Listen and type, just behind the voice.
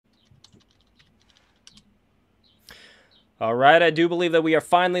All right, I do believe that we are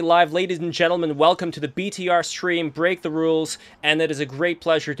finally live. Ladies and gentlemen, welcome to the BTR stream, Break the Rules, and it is a great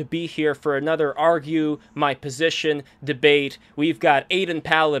pleasure to be here for another Argue My Position debate. We've got Aiden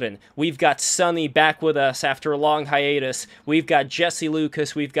Paladin, we've got Sunny back with us after a long hiatus, we've got Jesse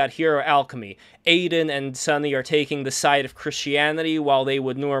Lucas, we've got Hero Alchemy. Aiden and Sunny are taking the side of Christianity while they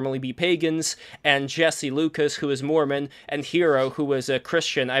would normally be pagans, and Jesse Lucas, who is Mormon, and Hero, who is a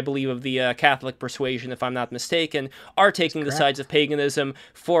Christian, I believe of the Catholic persuasion, if I'm not mistaken, are taking the sides of paganism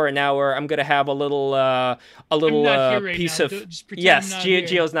for an hour. I'm gonna have a little piece of yes,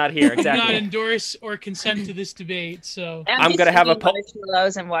 Gio's not here. Exactly. I do not endorse or consent to this debate, so I'm gonna have a poll.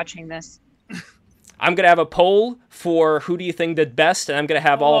 And watching this. I'm going to have a poll for who do you think did best, and I'm going to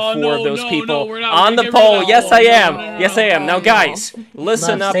have all four of those people on the poll. Yes, I am. Yes, I am. Now, guys,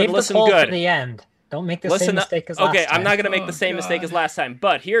 listen up and listen good. Save the the end. Don't make the same mistake as last time. Okay, I'm not going to make the same mistake as last time.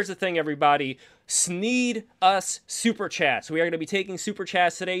 But here's the thing, everybody. Sneed us super chats. We are going to be taking super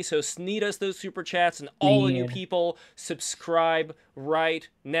chats today, so sneed us those super chats, and all the new people subscribe right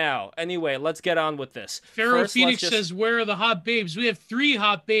now. Anyway, let's get on with this. Pharaoh Phoenix says, "Where are the hot babes?" We have 3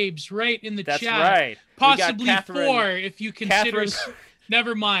 hot babes right in the chat. That's right. Possibly 4 if you consider.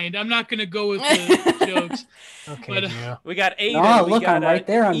 Never mind. I'm not going to go with the jokes. Okay. But, we got Aiden. Oh, look, I'm right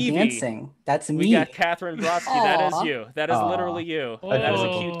there. I'm Evie. dancing. That's me. We got Catherine Brodsky. That is you. That is literally you. That is a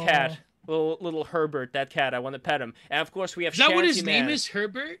cute cat. Little Herbert, that cat. I want to pet him. And of course, we have. Is that Shanty what his Man. name is,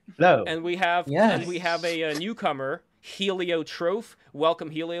 Herbert? No. And we have a newcomer, Heliotrope. Welcome,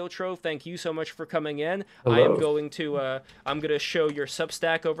 Heliotrope. Thank you so much for coming in. Hello. I am going to show your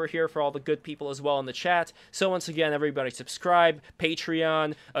Substack over here for all the good people as well in the chat. So once again, everybody subscribe,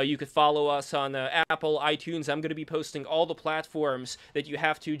 Patreon. You could follow us on Apple, iTunes. I'm going to be posting all the platforms that you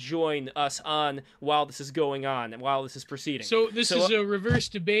have to join us on while this is going on and while this is proceeding. So this is a reverse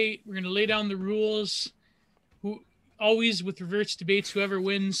debate. We're going to lay down the rules. Always with reverse debates, whoever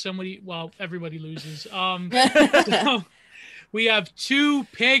wins, everybody loses. So we have 2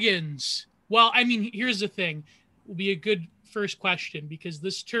 pagans. Well, I mean, here's the thing. Will be a good first question because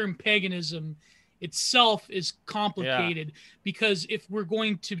this term paganism itself is complicated because if we're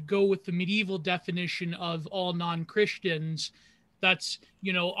going to go with the medieval definition of all non-Christians, that's,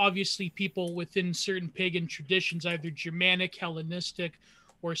 obviously people within certain pagan traditions, either Germanic, Hellenistic,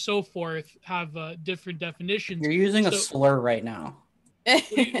 or so forth, have different definitions. You're using a slur right now.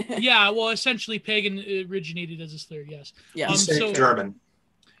 Yeah, well, essentially, pagan originated as a slur, yes. Yeah, German.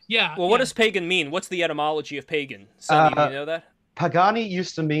 Yeah. Well, what does pagan mean? What's the etymology of pagan? Sonny, do you know that? Pagani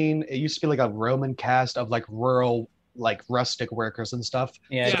used to be like a Roman caste of like rural, like rustic workers and stuff.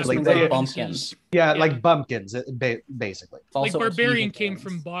 Yeah, it just like means like bumpkins. Yeah, like bumpkins, basically. Like barbarian came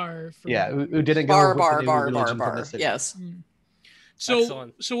from bar. Who didn't go bar. the city. Yes. So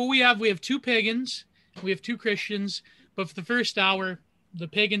what we have 2 pagans, we have 2 Christians, but for the first hour, the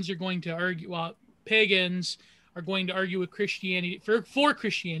pagans are going to argue. Well, pagans are going to argue with Christianity for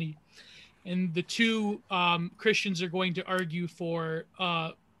Christianity, and the 2 Christians are going to argue for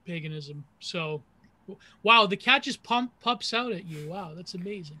paganism. So, wow, the cat just pops out at you. Wow, that's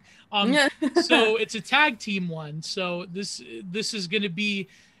amazing. So it's a tag team one. So this is going to be.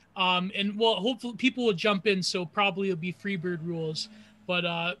 And well, hopefully people will jump in, so probably it'll be Freebird rules.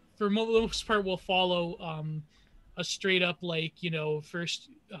 But for the most part, we'll follow a straight up first.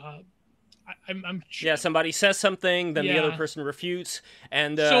 Somebody says something, then the other person refutes,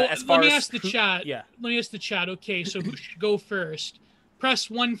 and so as far let me as ask the chat. Yeah. Let me ask the chat. Okay, so who should go first? Press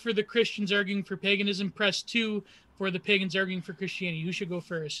 1 for the Christians arguing for paganism. Press 2 for the pagans arguing for Christianity. Who should go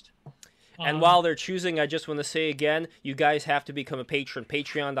first? And while they're choosing, I just want to say again, you guys have to become a patron.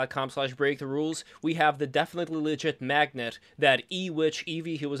 Patreon.com/breaktherules. We have the definitely legit magnet that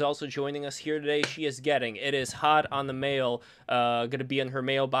Evie, who was also joining us here today, she is getting. It is hot on the mail. Going to be in her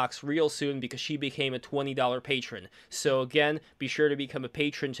mailbox real soon because she became a $20 patron. So again, be sure to become a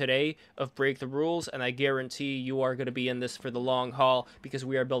patron today of Break the Rules, and I guarantee you are going to be in this for the long haul because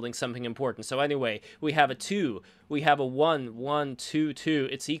we are building something important. So anyway, we have a 2. We have a 1, 1, 2, 2.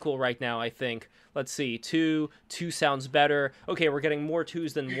 It's equal right now, I think. Let's see. 2 sounds better. Okay, we're getting more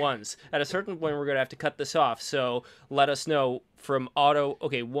 2s than 1s. At a certain point, we're going to have to cut this off. So let us know from auto.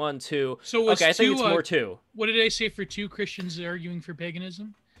 Okay, 1, 2. So okay, I think it's more 2. What did I say for 2 Christians arguing for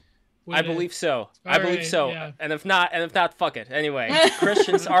paganism? I believe so. I believe so. Yeah. And if not, fuck it. Anyway,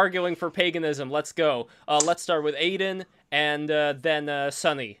 Christians arguing for paganism. Let's go. Let's start with Aiden and then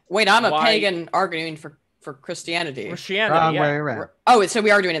Sunny. Wait, I'm a pagan arguing for Christianity. Christianity, yeah. Way around. Oh, so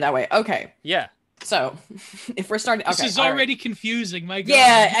we are doing it that way. Okay. Yeah. So, if we're starting... Okay, this is already confusing, my God.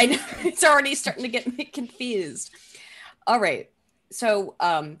 Yeah, I know. It's already starting to get me confused. All right. So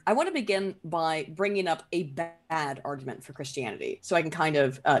I want to begin by bringing up a bad argument for Christianity, so I can kind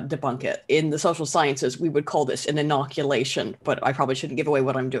of debunk it. In the social sciences, we would call this an inoculation, but I probably shouldn't give away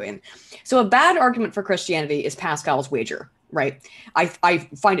what I'm doing. So a bad argument for Christianity is Pascal's wager, right? I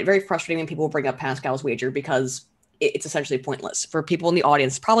find it very frustrating when people bring up Pascal's wager because it's essentially pointless. For people in the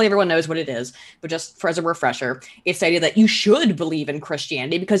audience, probably everyone knows what it is, but just for as a refresher, it's the idea that you should believe in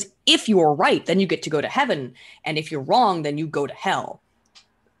Christianity because if you're right, then you get to go to heaven, and if you're wrong, then you go to hell.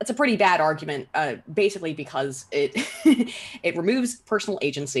 That's a pretty bad argument, basically because it it removes personal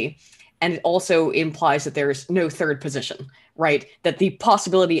agency, and it also implies that there's no third position, right? That the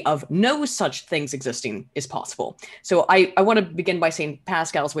possibility of no such things existing is possible. So I want to begin by saying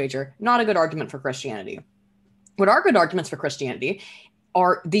Pascal's wager, not a good argument for Christianity. What are good arguments for Christianity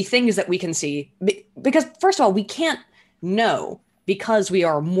are the things that we can see, because first of all, we can't know because we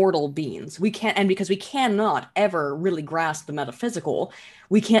are mortal beings. We can't, and because we cannot ever really grasp the metaphysical,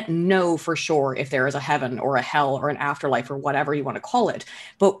 we can't know for sure if there is a heaven or a hell or an afterlife or whatever you want to call it.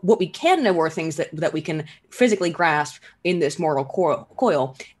 But what we can know are things that we can physically grasp in this mortal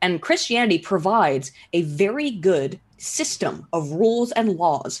coil. And Christianity provides a very good system of rules and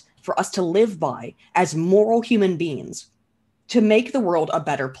laws for us to live by as moral human beings to make the world a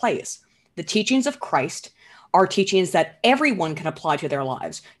better place. The teachings of Christ are teachings that everyone can apply to their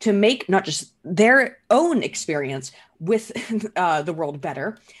lives to make not just their own experience with the world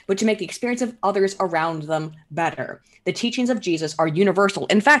better, but to make the experience of others around them better. The teachings of Jesus are universal.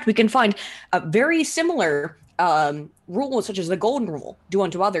 In fact, we can find very similar rules, such as the golden rule, do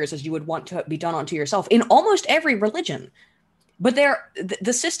unto others as you would want to be done unto yourself, in almost every religion. But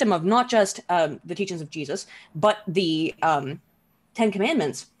the system of not just the teachings of Jesus, but the Ten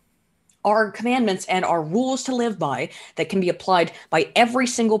Commandments are commandments and are rules to live by that can be applied by every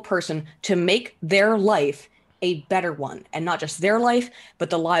single person to make their life a better one. And not just their life,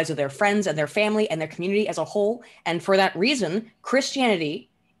 but the lives of their friends and their family and their community as a whole. And for that reason, Christianity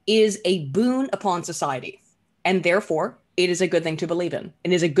is a boon upon society. And therefore, it is a good thing to believe in.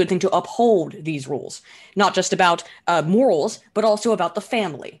 It is a good thing to uphold these rules, not just about morals, but also about the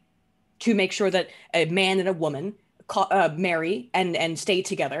family, to make sure that a man and a woman marry and stay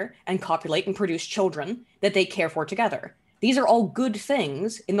together and copulate and produce children that they care for together. These are all good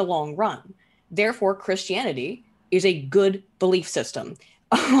things in the long run. Therefore, Christianity is a good belief system.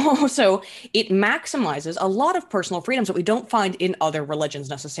 Also, it maximizes a lot of personal freedoms that we don't find in other religions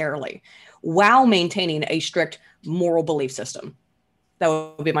necessarily, while maintaining a strict moral belief system. That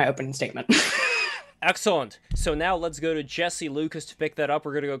would be my opening statement. Excellent. So now let's go to Jesse Lucas to pick that up.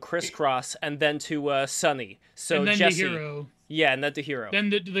 We're going to go crisscross and then to Sunny. So and then Jesse, the hero. Yeah, and then to hero. Then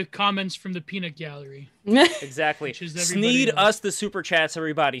the comments from the peanut gallery. Exactly. Sneed us the super chats,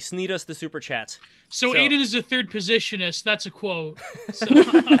 everybody. Sneed us the super chats. So Aiden is a third positionist. That's a quote. So.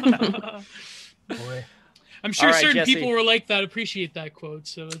 Boy. I'm sure certain Jesse. people were like that, appreciate that quote.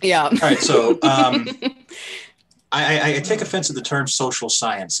 So yeah. All right. So I take offense at the term social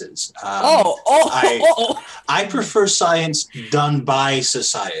sciences. I prefer science done by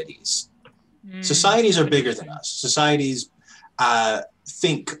societies. Societies are bigger than us. Societies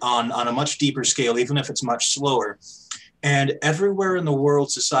think on a much deeper scale, even if it's much slower. And everywhere in the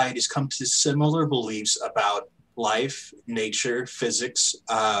world, societies come to similar beliefs about life, nature, physics,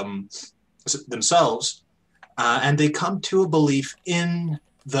 themselves. And they come to a belief in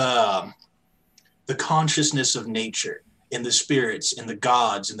the consciousness of nature, in the spirits, in the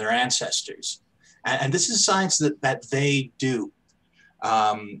gods, in their ancestors. And this is science that they do.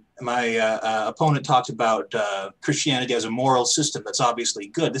 My opponent talked about Christianity as a moral system that's obviously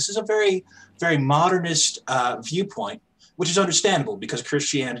good. This is a very, very modernist viewpoint, which is understandable because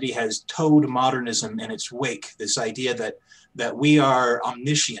Christianity has towed modernism in its wake. This idea that we are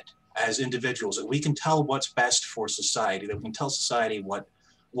omniscient as individuals, that we can tell what's best for society, that we can tell society what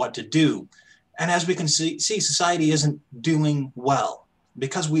to do. And as we can see, society isn't doing well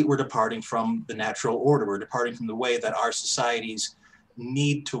because we're departing from the natural order. We're departing from the way that our societies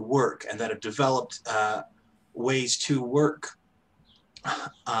need to work and that have developed ways to work.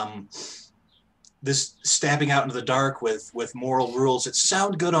 This stabbing out into the dark with moral rules that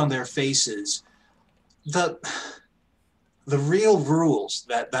sound good on their faces, the real rules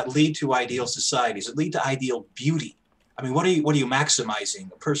that lead to ideal societies, that lead to ideal beauty. I mean, what are you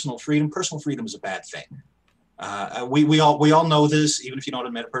maximizing? Personal freedom? Personal freedom is a bad thing. We all know this, even if you don't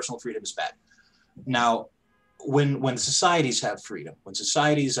admit it. Personal freedom is bad. Now, when societies have freedom, when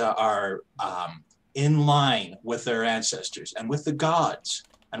societies are in line with their ancestors and with the gods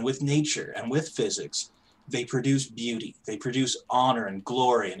and with nature and with physics, they produce beauty. They produce honor and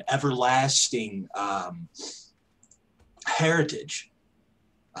glory and everlasting heritage.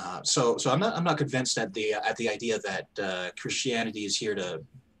 So I'm not convinced at the idea that Christianity is here to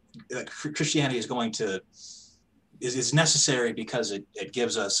Christianity is going to is necessary because it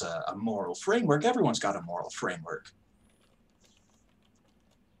gives us a moral framework. Everyone's got a moral framework.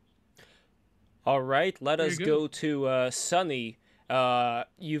 All right, let us go to Sunny.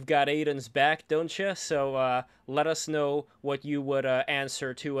 You've got Aiden's back, don't you? So let us know what you would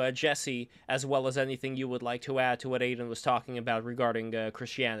answer to Jesse, as well as anything you would like to add to what Aiden was talking about regarding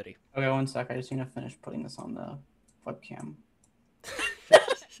Christianity. Okay, one sec. I just need to finish putting this on the webcam.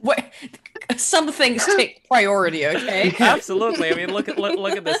 What? Some things take priority, okay? Absolutely. I mean, look at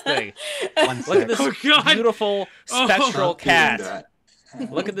this thing. Look at this beautiful spectral cat.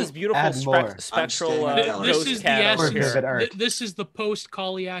 Look at this beautiful spectral ghost cat over here. This is the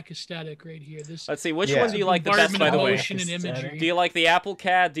post-Kaliak aesthetic right here. Let's see, which one do you like the best, by the way? And imagery. Do you like the apple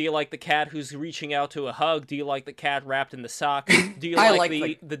cat? Do you like the cat who's reaching out to a hug? Do you like the cat wrapped in the sock? Do you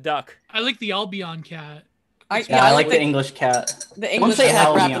like the duck? I like the Albion cat. I like the English cat. The English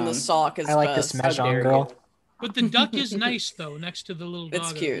cat wrapped in the sock is I like this Mahjong girl. But the duck is nice, though, next to the little dog.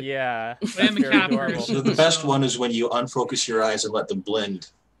 It's cute. Yeah. I am a cat person. So the best one is when you unfocus your eyes and let them blend.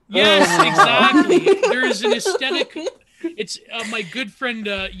 Yes, exactly. There is an aesthetic. It's my good friend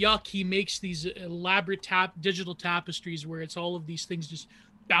Yuck. He makes these elaborate digital tapestries where it's all of these things just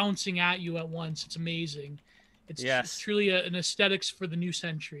bouncing at you at once. It's amazing. It's truly an aesthetics for the new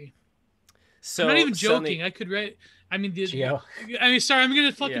century. So, I'm not even joking. Sonny, I could write. I mean, sorry. I'm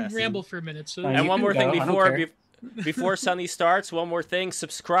gonna fucking ramble for a minute. So, and one more thing before Sonny starts. One more thing.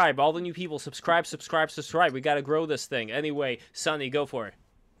 Subscribe. All the new people. Subscribe. We got to grow this thing. Anyway, Sonny, go for it.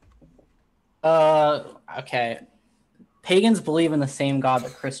 Okay. Pagans believe in the same God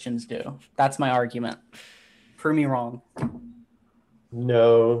that Christians do. That's my argument. Prove me wrong.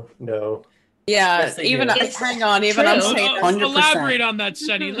 No. Yeah, Yes, even hang on, True. I'm saying 100%. Elaborate on that,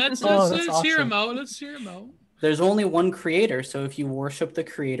 Sonny. Let's hear him out. Let's hear him out. There's only one creator, so if you worship the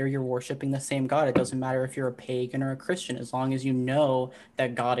creator, you're worshiping the same God. It doesn't matter if you're a pagan or a Christian, as long as you know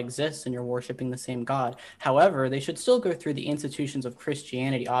that God exists and you're worshiping the same God. However, they should still go through the institutions of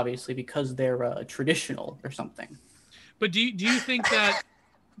Christianity, obviously, because they're traditional or something. But do you think that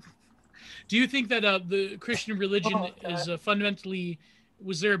the Christian religion is fundamentally,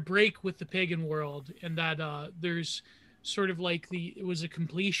 was there a break with the pagan world, and that there's sort of like it was a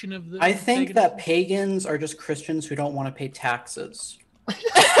completion of the I think that pagans are just Christians who don't want to pay taxes.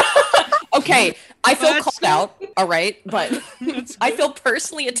 Okay, I feel called out, all right, but I feel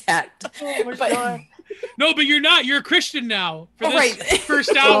personally attacked. Oh my God. No, but you're not. You're a Christian now for this right.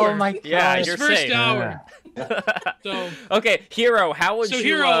 first hour. Oh my God. Yeah, you're first safe. hour. So okay, Hero, how would you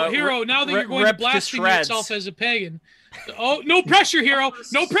Hero, now that you're going to blaspheme yourself as a pagan. Oh, no pressure, Hero.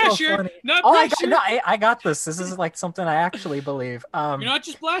 No pressure. Not pressure. I got this. This is like something I actually believe. You're not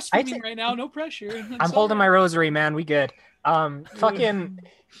just blaspheming right now. No pressure. I'm holding my rosary, man. We good. Fucking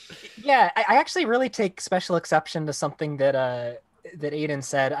yeah. I actually really take special exception to something that Aiden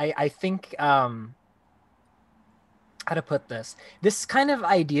said. I think how to put this kind of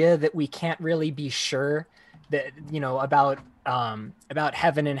idea that we can't really be sure that about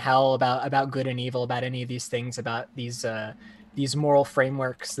heaven and hell, about good and evil, about any of these things, about these moral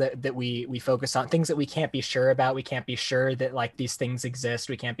frameworks that we focus on, things that we can't be sure about. We can't be sure that like these things exist.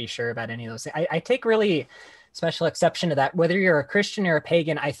 We can't be sure about any of those things. I take really special exception to that. Whether you're a Christian or a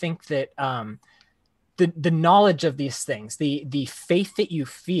pagan, I think that the knowledge of these things, the faith that you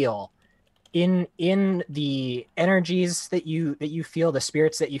feel in the energies that you feel, the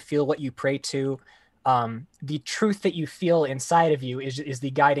spirits that you feel, what you pray to, the truth that you feel inside of you is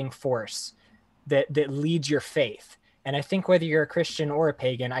the guiding force that leads your faith. And I think whether you're a Christian or a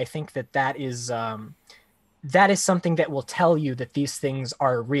pagan, I think that is something that will tell you that these things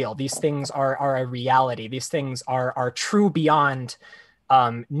are real. These things are a reality. These things are true beyond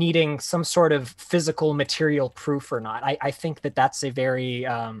needing some sort of physical material proof or not. I think that's a very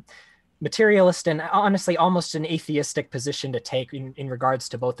materialist and honestly almost an atheistic position to take in regards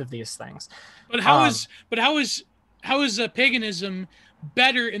to both of these things. But how is paganism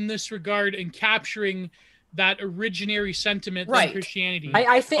better in this regard in capturing that originary sentiment than Christianity?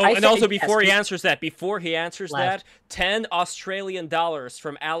 I think also before he answers that, $10 Australian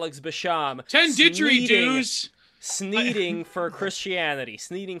from Alex Basham. 10 didgeridoos. Sneeding for Christianity.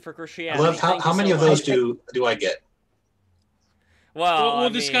 I love how many of those do I get? Well, we'll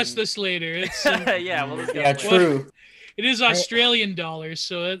discuss this later. It's, yeah, we'll discuss. Yeah, true. It is Australian dollars,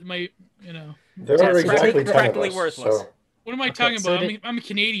 so it might, They're exactly practically worthless. So. What am I talking about? I'm a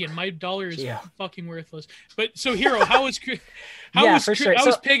Canadian. My dollar is fucking worthless. But so, Hero, how is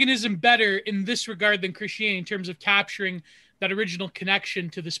paganism better in this regard than Christianity in terms of capturing that original connection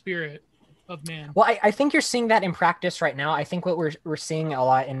to the spirit of man? Well, I think you're seeing that in practice right now. I think what we're seeing a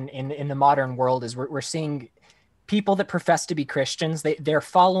lot in the modern world is we're seeing people that profess to be Christians. They're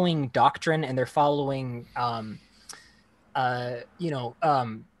following doctrine and they're following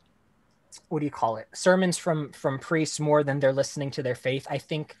what do you call it? Sermons from priests more than they're listening to their faith. I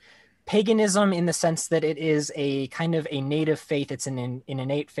think paganism, in the sense that it is a kind of a native faith, it's an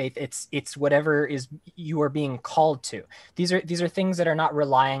innate faith. It's whatever is you are being called to. These are things that are not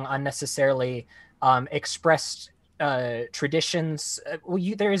relying on necessarily expressed traditions.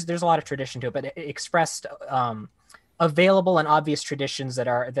 There's a lot of tradition to it, but expressed available and obvious traditions that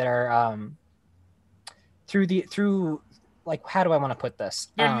are through like, how do I want to put this?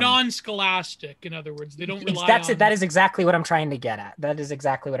 They're non-scholastic, in other words. They don't rely on... That is exactly what I'm trying to get at.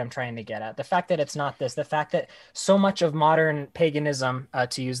 The fact that it's not this, the fact that so much of modern paganism,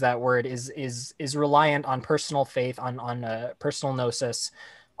 to use that word, is reliant on personal faith, on personal gnosis,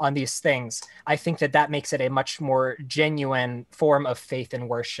 on these things. I think that makes it a much more genuine form of faith and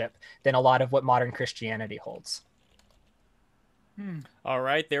worship than a lot of what modern Christianity holds. All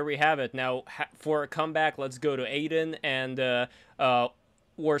right, there we have it. Now, for a comeback, let's go to Aiden and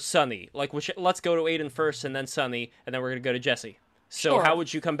or Sunny. Let's go to Aiden first, and then Sunny, and then we're gonna go to Jesse. So, How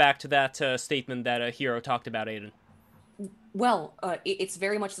would you come back to that statement that Hero talked about, Aiden? Well, it's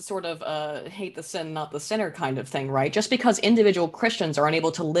very much the sort of hate the sin, not the sinner kind of thing, right? Just because individual Christians are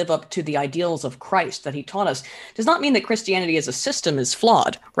unable to live up to the ideals of Christ that he taught us does not mean that Christianity as a system is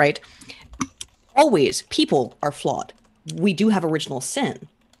flawed, right? Always, people are flawed. We do have original sin,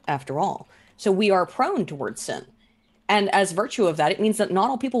 after all. So we are prone towards sin. And as virtue of that, it means that not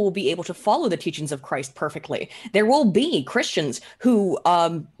all people will be able to follow the teachings of Christ perfectly. There will be Christians who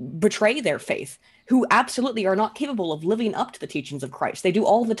betray their faith, who absolutely are not capable of living up to the teachings of Christ. They do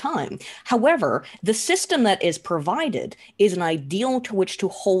all the time. However, the system that is provided is an ideal to which to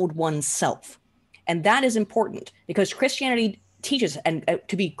hold oneself. And that is important because Christianity teaches and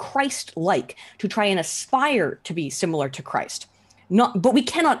to be Christ-like, to try and aspire to be similar to Christ. But we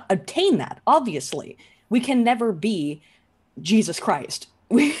cannot obtain that, obviously. We can never be Jesus Christ.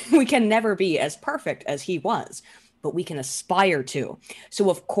 We can never be as perfect as he was, but we can aspire to.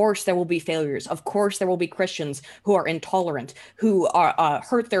 So of course there will be failures. Of course there will be Christians who are intolerant, who are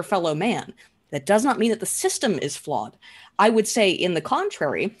hurt their fellow man. That does not mean that the system is flawed. I would say, in the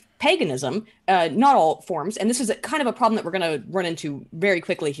contrary, paganism, not all forms, and this is kind of a problem that we're going to run into very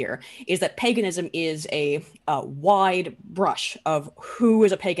quickly here, is that paganism is a wide brush of who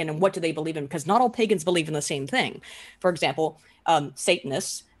is a pagan and what do they believe in, because not all pagans believe in the same thing. For example,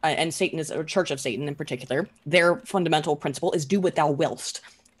 Satanists, and Satan or Church of Satan in particular, their fundamental principle is do what thou willst,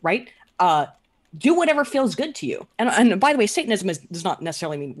 right? Do whatever feels good to you. And by the way, Satanism does not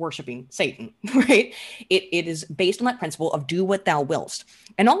necessarily mean worshiping Satan, right? It is based on that principle of do what thou willst.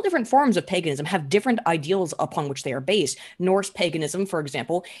 And all different forms of paganism have different ideals upon which they are based. Norse paganism, for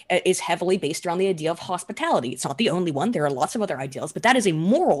example, is heavily based around the idea of hospitality. It's not the only one. There are lots of other ideals, but that is a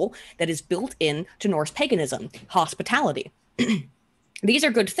moral that is built into Norse paganism, hospitality. These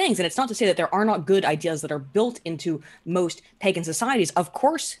are good things, and it's not to say that there are not good ideas that are built into most pagan societies. Of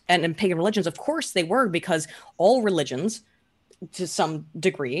course, and in pagan religions, of course they were, because all religions, to some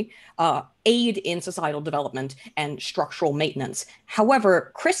degree, aid in societal development and structural maintenance.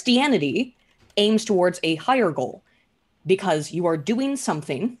 However, Christianity aims towards a higher goal, because you are doing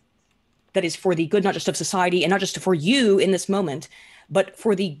something that is for the good, not just of society and not just for you in this moment, but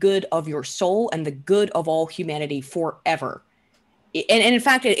for the good of your soul and the good of all humanity forever. And in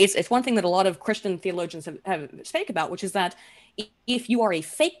fact, it's one thing that a lot of Christian theologians have spoke about, which is that if you are a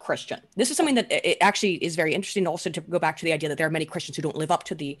fake Christian, this is something that it actually is very interesting also to go back to the idea that there are many Christians who don't live up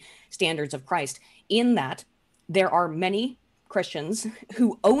to the standards of Christ, in that there are many Christians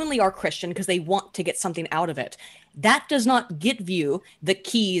who only are Christian because they want to get something out of it. That does not give you the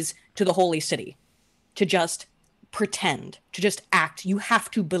keys to the holy city to just pretend, to just act. You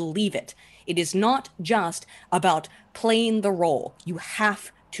have to believe it. It is not just about playing the role. You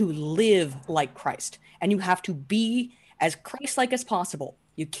have to live like Christ, and you have to be as Christ-like as possible.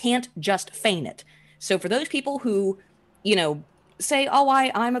 You can't just feign it. So for those people who, say, oh,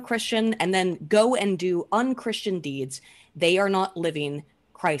 I'm a Christian, and then go and do unchristian deeds, they are not living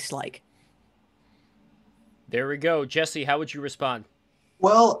Christ-like. There we go. Jesse, how would you respond?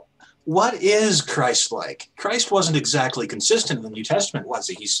 Well, what is Christ-like? Christ wasn't exactly consistent in the New Testament, was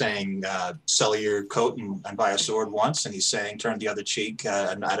he? He's saying, sell your coat and buy a sword once, and he's saying, turn the other cheek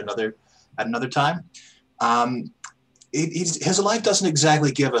at another time. his life doesn't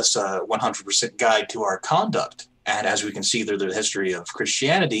exactly give us a 100% guide to our conduct. And as we can see through the history of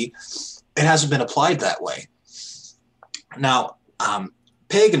Christianity, it hasn't been applied that way. Now,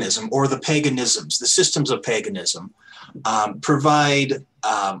 paganism, or the paganisms, the systems of paganism, provide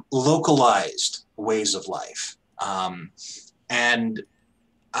localized ways of life.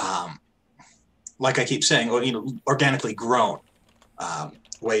 Like I keep saying, organically grown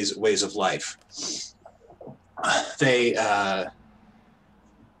ways of life. They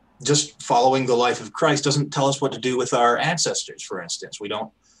just following the life of Christ doesn't tell us what to do with our ancestors. For instance, we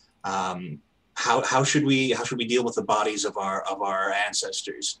don't. How should we deal with the bodies of our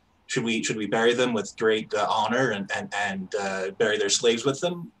ancestors? Should we bury them with great honor and bury their slaves with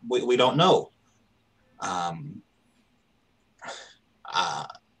them? We don't know.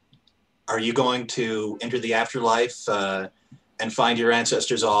 Are you going to enter the afterlife and find your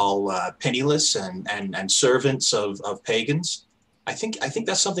ancestors all penniless and servants of pagans? I think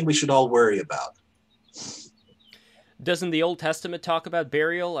that's something we should all worry about. Doesn't the Old Testament talk about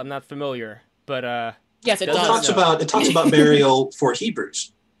burial? I'm not familiar, but yes, it does. It talks about burial for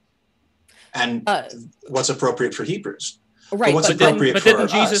Hebrews, and what's appropriate for Hebrews. Right, but didn't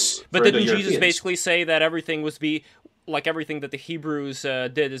Jesus basically say that everything everything that the Hebrews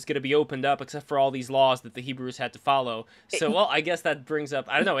did is going to be opened up, except for all these laws that the Hebrews had to follow? So, well, I guess that brings up,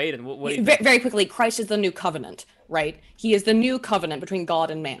 I don't know, Aiden, what do you think? Very quickly, Christ is the new covenant, right? He is the new covenant between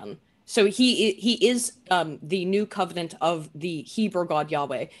God and man. So he is the new covenant of the Hebrew God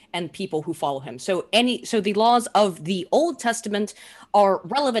Yahweh and people who follow him. So the laws of the Old Testament are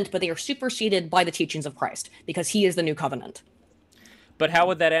relevant, but they are superseded by the teachings of Christ because he is the new covenant. But how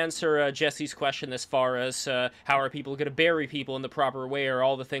would that answer Jesse's question as far as how are people going to bury people in the proper way, or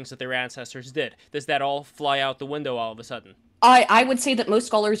all the things that their ancestors did? Does that all fly out the window all of a sudden? I would say that most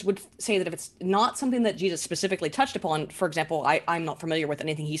scholars would say that if it's not something that Jesus specifically touched upon, for example, I'm not familiar with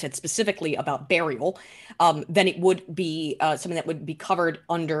anything he said specifically about burial, then it would be something that would be covered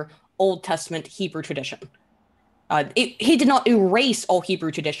under Old Testament Hebrew tradition. He did not erase all Hebrew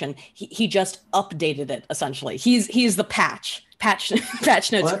tradition. He just updated it, essentially. He's the patch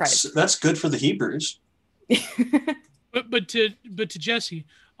notes Christ. That's good for the Hebrews. but to Jesse,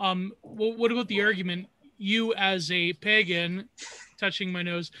 what about the argument? You as a pagan, touching my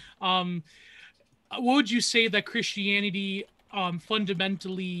nose, what would you say that Christianity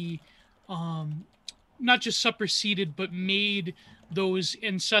fundamentally not just superseded, but made those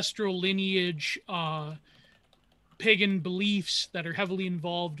ancestral lineage pagan beliefs that are heavily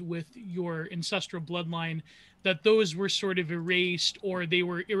involved with your ancestral bloodline, that those were sort of erased, or they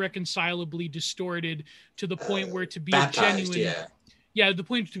were irreconcilably distorted to the point where to be baptized, a genuine... Yeah, the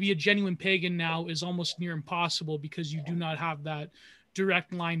point to be a genuine pagan now is almost near impossible because you do not have that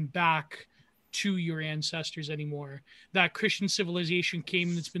direct line back to your ancestors anymore. That Christian civilization came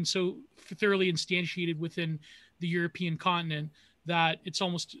and it's been so thoroughly instantiated within the European continent that it's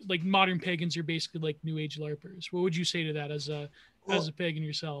almost like modern pagans are basically like New Age LARPers. What would you say to that as a pagan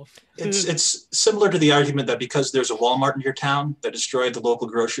yourself? It's similar to the argument that because there's a Walmart in your town that destroyed the local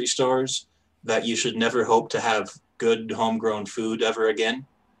grocery stores, that you should never hope to have good homegrown food ever again.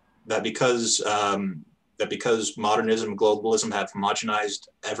 That because modernism and globalism have homogenized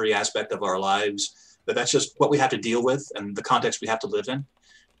every aspect of our lives, that's just what we have to deal with and the context we have to live in.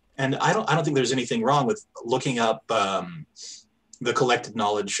 And I don't think there's anything wrong with looking up the collected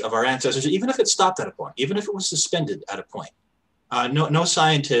knowledge of our ancestors, even if it stopped at a point, even if it was suspended at a point. No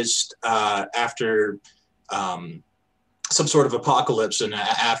scientist after some sort of apocalypse and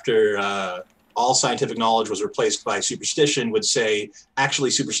after all scientific knowledge was replaced by superstition would say,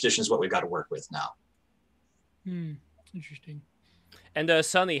 actually, superstition is what we've got to work with now. Interesting. And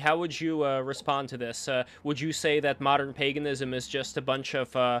Sonny, how would you respond to this? Would you say that modern paganism is just a bunch of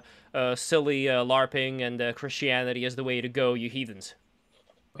silly LARPing and Christianity is the way to go, you heathens?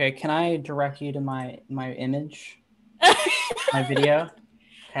 Okay, can I direct you to my image? My video?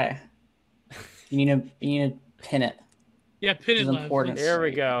 Okay. You need to pin it. Yeah, pin it. Important. Here we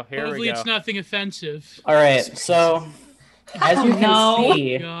go. Hopefully it's nothing offensive. All right, so as you can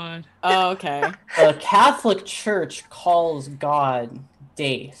see, God. Oh, okay. The Catholic Church calls God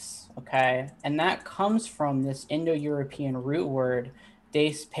Deus, okay? And that comes from this Indo-European root word,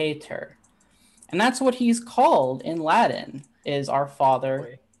 Deus Pater. And that's what he's called in Latin, is our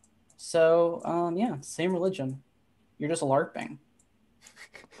Father. So, yeah, same religion. You're just LARPing.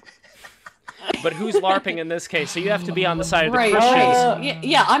 But who's LARPing in this case? So you have to be on the side of the Right. Christians.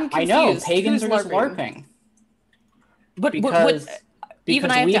 Yeah, I'm confused. I know, pagans Who's are just LARPing. But Because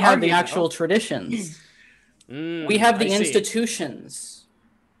even I have we to have argue the actual traditions. We have the institutions.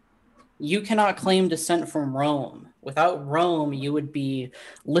 You cannot claim descent from Rome. Without Rome, you would be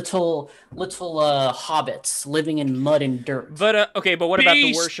little hobbits living in mud and dirt. But okay, but what about the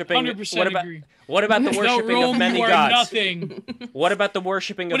Based, worshiping? 100% agree. What about the Without worshiping Rome, of many you are gods? nothing. What about the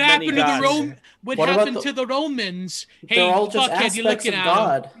worshiping of What many happened to gods? the Rome? What What about happened the- to the Romans? Hey, They're all just fuckhead, you aspects looking of at 'em.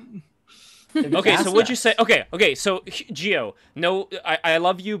 God. Okay, so would you say okay, so Gio, no, I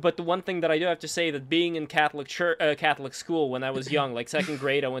love you, but the one thing that I do have to say that being in Catholic church, Catholic school when I was young, like second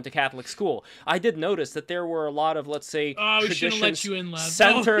grade, I went to Catholic school. I did notice that there were a lot of, let's say, We shouldn't let traditions you in, lad.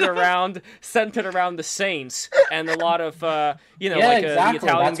 centered around the saints, and a lot of Yeah, the exactly.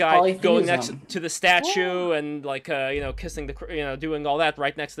 Italian That's guy going polytheism. next to the statue and kissing the doing all that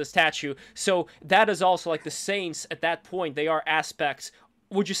right next to the statue. So that is also like the saints at that point. They are aspects.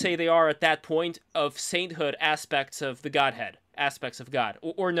 Would you say they are at that point of sainthood aspects of the Godhead, aspects of God,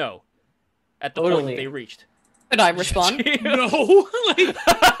 or no? At the point Totally. that they reached. Could I respond? No. Like,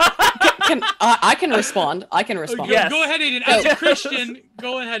 I can respond. I can respond. Yes. Go ahead, Aiden. As a Christian,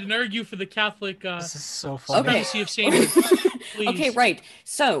 go ahead and argue for the Catholic This is so funny. Okay. supremacy of sainthood. Please. Okay, right.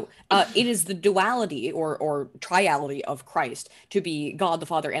 So it is the duality or triality of Christ to be God the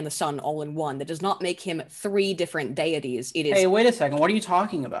Father and the Son all in one. That does not make him three different deities. It is Hey, wait a second. What are you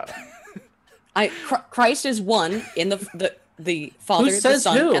talking about? Christ is one in the Father, Who the says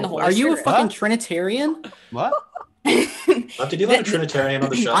Son, who? and the Holy Are you a Spirit. fucking Trinitarian? What? Did you let a Trinitarian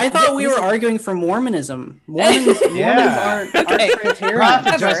on the show? I thought we were arguing for Mormonism. Mormons Yeah. aren't Trinitarians. Prophet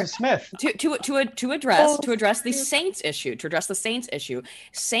However, Joseph Smith. to address the saints issue,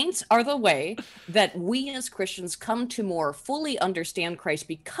 saints are the way that we as Christians come to more fully understand Christ,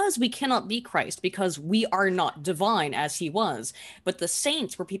 because we cannot be Christ, because we are not divine as he was. But the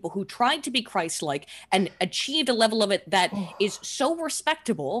saints were people who tried to be Christ-like and achieved a level of it that is so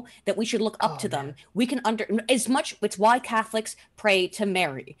respectable that we should look up to them. We can it's why Catholics pray to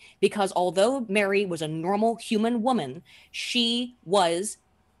Mary, because although Mary was a normal human woman, she was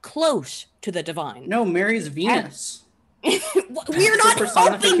close to the divine. No, Mary's Venus. We're not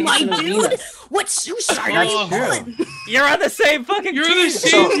helping, my personification of dude. Venus. Whose side are you on? You're on the same fucking You're team. the So,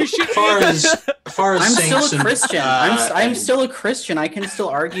 same. You as should. far as I'm saints still a and, Christian. I'm still a Christian. I can still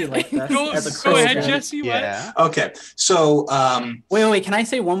argue like this as a Go Christian. ahead, Jesse. What? Yeah. Okay, so Wait. Can I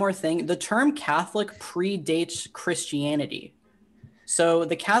say one more thing? The term Catholic predates Christianity. So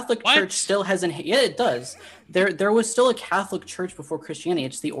the Catholic What? Church still hasn't. Yeah, it does. There was still a Catholic Church before Christianity.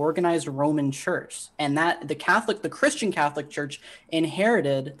 It's the organized Roman Church, and that the Christian Catholic Church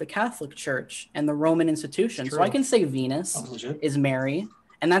inherited the Catholic Church and the Roman institution. So I can say Venus Sounds legit. is Mary,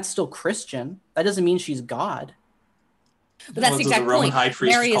 and that's still Christian. That doesn't mean she's God. But that's the the exact Roman point. high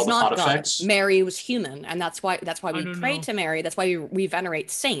priest Mary was is called the not God. Pontifex. Mary was human, and that's why I we don't pray know. to Mary. That's why we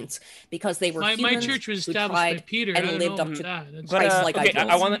venerate saints, because they were My humans church was who established by tried Peter. and I don't lived know up about to that. That's- But Christ-like okay,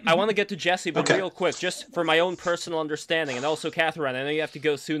 ideals. I want to get to Jesse, but Okay. real quick, just for my own personal understanding, and also Catherine. I know you have to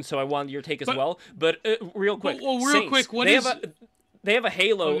go soon, so I want your take as But- well. But real quick, Well, real saints, quick, what they is- have a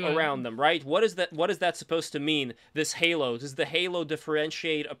halo Oh, go ahead. around them, right? What is that? What is that supposed to mean? This halo, does the halo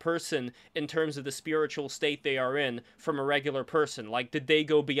differentiate a person in terms of the spiritual state they are in from a regular person? Like, did they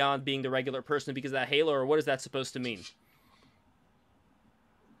go beyond being the regular person because of that halo, or what is that supposed to mean?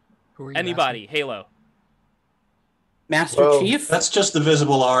 Who are you Anybody, halo. Master Well, Chief. That's just the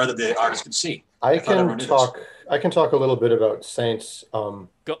visible aura that the artist can see. I thought everyone can knew this. talk. I can talk a little bit about saints.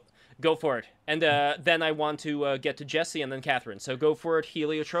 Go for it. And then I want to get to Jesse and then Catherine. So go for it,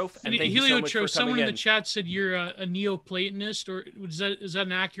 Heliotrope. And thank you so much for Heliotrope, someone coming in in. the chat said you're a Neoplatonist, or is that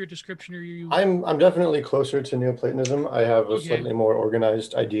an accurate description? Or are you? I'm definitely closer to Neoplatonism. I have a Okay. slightly more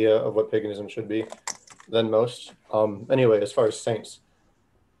organized idea of what paganism should be than most. Anyway, as far as saints,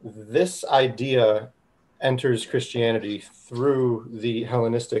 this idea enters Christianity through the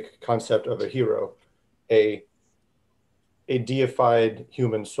Hellenistic concept of a hero, a deified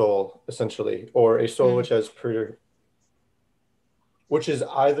human soul, essentially, or a soul which is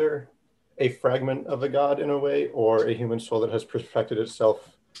either a fragment of a god in a way, or a human soul that has perfected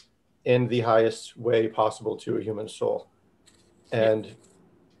itself in the highest way possible to a human soul. And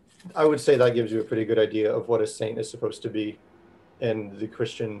I would say that gives you a pretty good idea of what a saint is supposed to be in the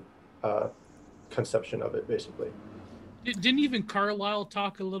Christian conception of it, basically. Didn't even Carlyle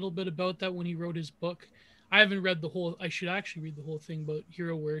talk a little bit about that when he wrote his book? I haven't read the whole. I should actually read the whole thing about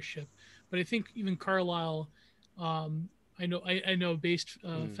hero worship, but I think even Carlyle, I know based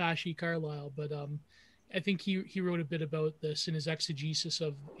Fasci Carlyle, but I think he wrote a bit about this in his exegesis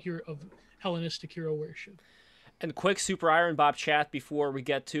of Hellenistic hero worship. And quick Super Iron Bob chat before we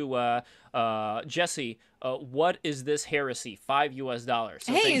get to Jesse. What is this heresy? $5 US.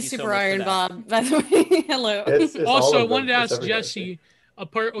 So thank Hey, you so Super much for Iron that. Bob. By the way, hello. It's all Also, I of wanted to them. It's ask everything. Jesse.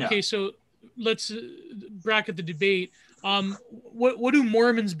 Okay, so let's bracket the debate. What do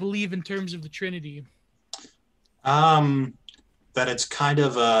Mormons believe in terms of the Trinity? That it's kind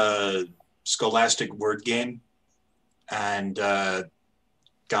of a scholastic word game, and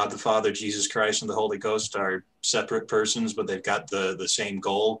God the Father, Jesus Christ, and the Holy Ghost are separate persons, but they've got the same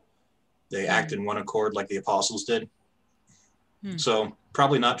goal. They act in one accord like the apostles did. So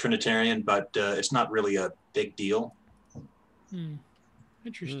probably not Trinitarian, but it's not really a big deal.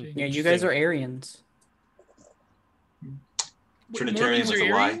 Interesting. Yeah, you guys are Arians. Trinitarian with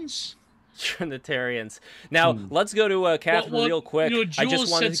a Y. Trinitarians. Now let's go to Catherine real quick. Joel I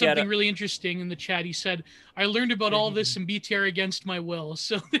just wanted said to get something really interesting in the chat. He said, "I learned about all this in BTR against my will."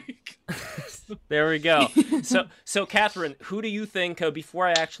 So there we go. So Catherine, who do you think? Before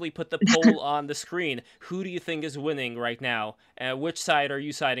I actually put the poll on the screen, who do you think is winning right now? Which side are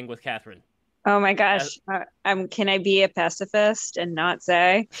you siding with, Catherine? Oh my gosh, can I be a pacifist and not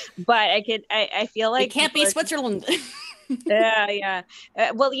say? But I could. I feel like it can't be Switzerland. Yeah.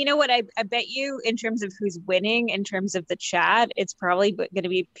 Well, you know what? I bet you, in terms of who's winning, in terms of the chat, it's probably going to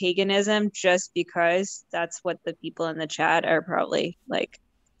be paganism, just because that's what the people in the chat are probably like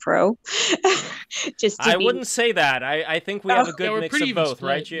pro. I wouldn't say that. I think we have a good mix of both,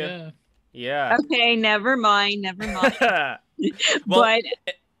 right, Gia? Yeah. Okay, never mind. Well, but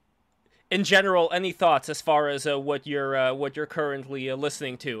in general, any thoughts as far as what you're currently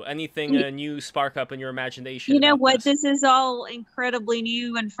listening to? Anything new spark up in your imagination? You know what? This is all incredibly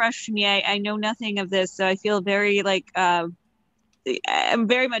new and fresh to me. I know nothing of this, so I feel very like I'm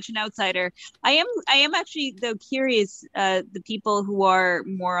very much an outsider. I am actually though curious. The people who are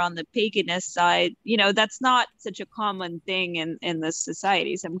more on the paganist side, you know, that's not such a common thing in the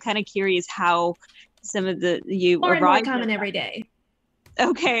societies. I'm kind of curious how some of more and more common every day.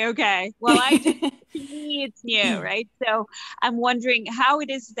 Okay. Well, to me, it's new, right? So I'm wondering how it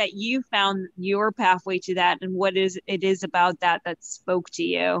is that you found your pathway to that, and what it is about that spoke to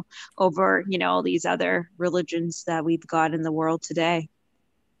you over, you know, all these other religions that we've got in the world today.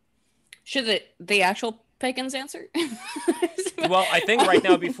 Should the actual pagans answer? Well, I think right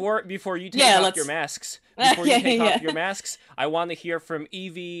now, before you take off your masks, I want to hear from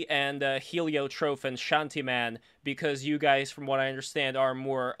Evie and Heliotrope and Shantiman, because you guys, from what I understand, are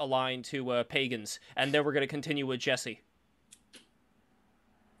more aligned to pagans. And then we're going to continue with Jesse.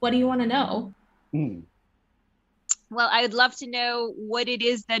 What do you want to know? Well, I would love to know what it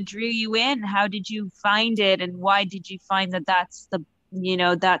is that drew you in. How did you find it, and why did you find that that's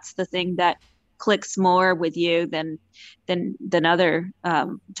the thing that clicks more with you than other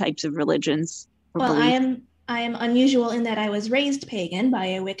types of religions? Well, I am unusual in that I was raised pagan by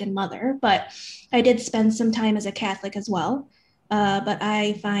a Wiccan mother, but I did spend some time as a Catholic as well. But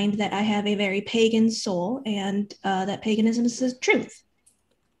I find that I have a very pagan soul, and that paganism is the truth.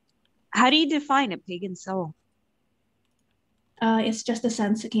 How do you define a pagan soul? It's just a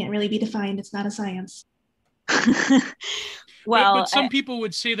sense. It can't really be defined. It's not a science. Well, but some people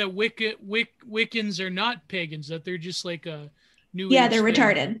would say that Wiccans are not pagans; that they're just like a new. Yeah, they're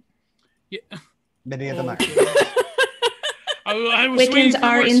retarded. Yeah, many of them are. Wiccans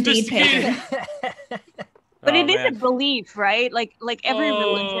are indeed pagan. But it is a belief, right? Like every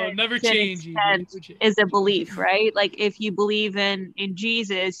religion never change is a belief, right? Like if you believe in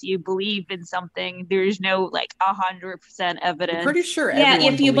Jesus, you believe in something. There's no like 100% evidence. I'm pretty sure. Yeah,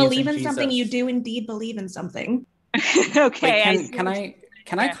 if you believe in something, you do indeed believe in something. Okay. Wait,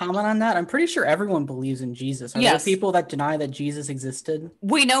 can I comment on that? I'm pretty sure everyone believes in Jesus. Are there people that deny that Jesus existed?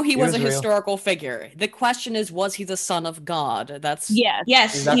 We know he was a historical figure. The question is, was he the son of God? That's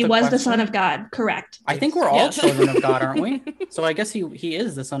yes, he was the son of God. Correct. I think we're all children of God, aren't we? So I guess he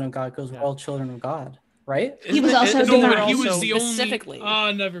is the son of God because we're all children of God, right? He was also divine. He was the specifically.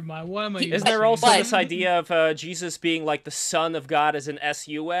 Oh, never mind. Why am I? Isn't there also this idea of Jesus being like the son of God as an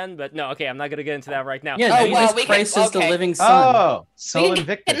S-U-N? But no, okay, I'm not going to get into that right now. Yeah, Jesus Christ is the living son. Oh, so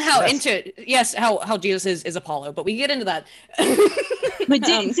Invictus. How Jesus is Apollo, but we get into that. But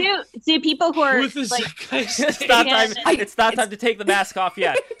do people who are it's not time to take the mask off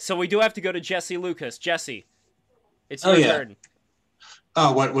yet. So we do have to go to Jesse Lucas. Jesse, it's your turn.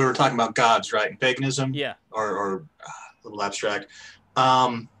 Oh, what we were talking about, gods, right? Paganism? Yeah. Or a little abstract.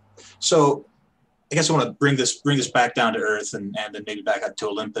 So I guess I want to bring this back down to earth and then maybe back up to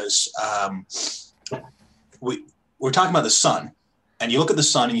Olympus. We're talking about the sun, and you look at the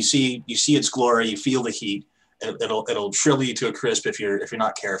sun and you see its glory, you feel the heat. It'll shrivel you to a crisp if you're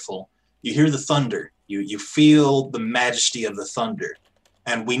not careful. You hear the thunder. You feel the majesty of the thunder.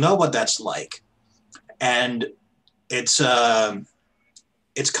 And we know what that's like. And it's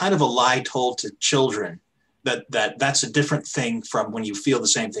kind of a lie told to children that's a different thing from when you feel the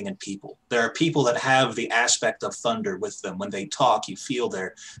same thing in people. There are people that have the aspect of thunder with them. When they talk, you feel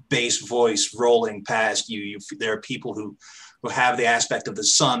their bass voice rolling past you. There are people who have the aspect of the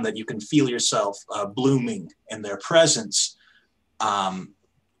sun that you can feel yourself blooming in their presence.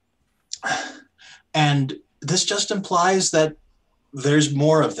 And this just implies that there's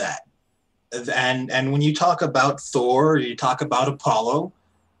more of that. And when you talk about Thor, or you talk about Apollo,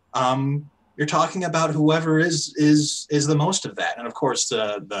 you're talking about whoever is the most of that. And of course,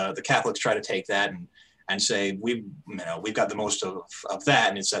 the Catholics try to take that and say we've got the most of that,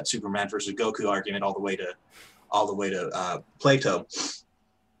 and it's that Superman versus Goku argument all the way to Plato.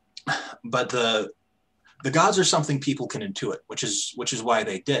 But the gods are something people can intuit, which is why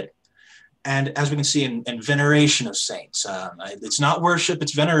they did. And as we can see in veneration of saints, it's not worship,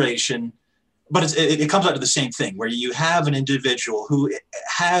 it's veneration. But it comes out to the same thing, where you have an individual who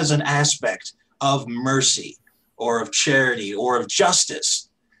has an aspect of mercy or of charity or of justice,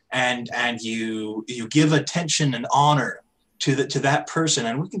 and you give attention and honor to that person.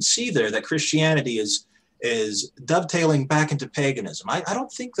 And we can see there that Christianity is dovetailing back into paganism. I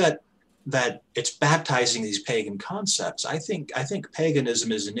don't think that it's baptizing these pagan concepts. I think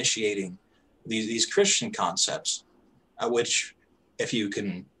paganism is initiating these Christian concepts, which, if you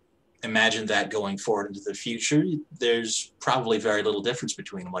can imagine that going forward into the future, there's probably very little difference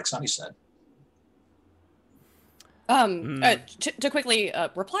between them, like Sonny said. To quickly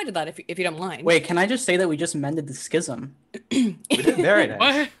reply to that, if you don't mind. Wait, can I just say that we just mended the schism? We did very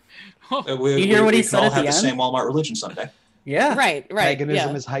nice. You hear what he said at the end? We can all have the same Walmart religion someday. Yeah. Right.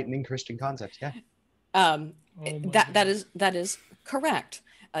 Paganism is heightening Christian concepts. Yeah. That is correct.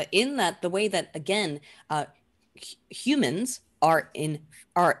 In that, the way that, again, humans are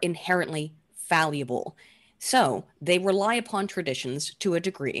inherently fallible. So they rely upon traditions to a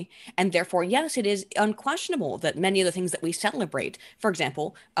degree, and therefore, yes, it is unquestionable that many of the things that we celebrate, for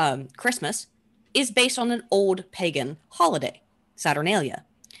example, Christmas, is based on an old pagan holiday, Saturnalia.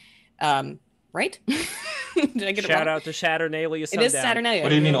 Right? Did I get Shout out to Saturnalia. It is Saturnalia. What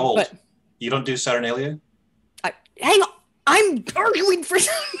do you mean old? But, you don't do Saturnalia? Hang on. I'm arguing for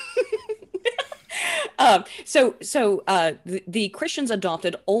the Christians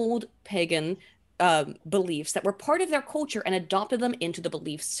adopted old pagan beliefs that were part of their culture and adopted them into the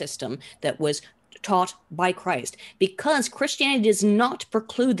belief system that was taught by Christ. Because Christianity does not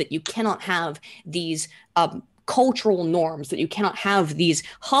preclude that you cannot have these cultural norms, that you cannot have these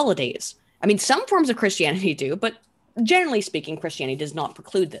holidays. I mean, some forms of Christianity do, but generally speaking, Christianity does not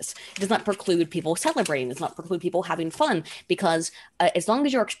preclude this. It does not preclude people celebrating. It does not preclude people having fun, because as long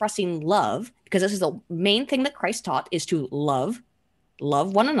as you're expressing love, because this is the main thing that Christ taught, is to love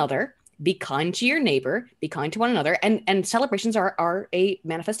one another, be kind to your neighbor, be kind to one another, and celebrations are a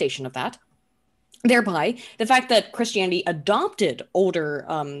manifestation of that. Thereby, the fact that Christianity adopted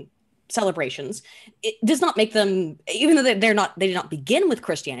older celebrations, it does not make them, even though they did not begin with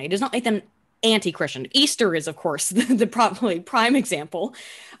Christianity, it does not make them anti-Christian. Easter is, of course, the probably prime example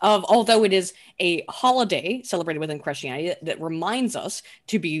of, although it is a holiday celebrated within Christianity that reminds us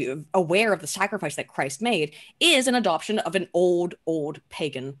to be aware of the sacrifice that Christ made, is an adoption of an old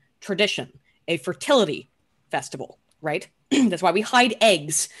pagan tradition, a fertility festival, right? That's why we hide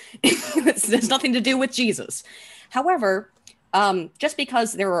eggs. There's nothing to do with Jesus. However, just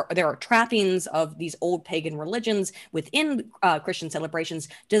because there are trappings of these old pagan religions within Christian celebrations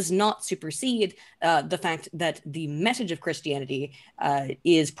does not supersede the fact that the message of Christianity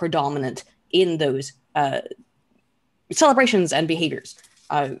is predominant in those celebrations and behaviors.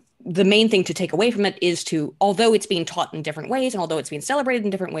 The main thing to take away from it is to, although it's being taught in different ways and although it's being celebrated in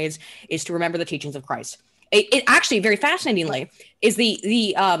different ways, is to remember the teachings of Christ. It actually, very fascinatingly, is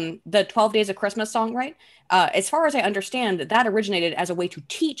the 12 Days of Christmas song, right? As far as I understand, that originated as a way to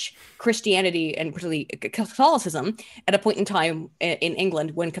teach Christianity and particularly Catholicism at a point in time in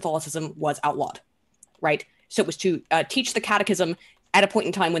England when Catholicism was outlawed, right? So it was to teach the catechism at a point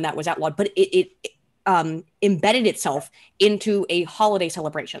in time when that was outlawed, but it embedded itself into a holiday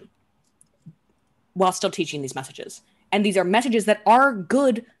celebration while still teaching these messages. And these are messages that are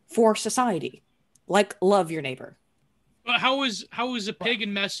good for society, like love your neighbor. How is a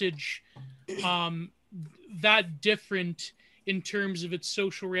pagan message that different in terms of its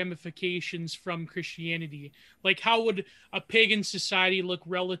social ramifications from Christianity? Like, how would a pagan society look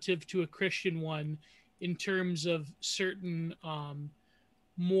relative to a Christian one in terms of certain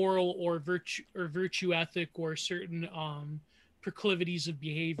moral or virtue ethic or certain proclivities of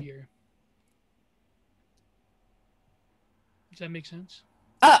behavior? Does that make sense?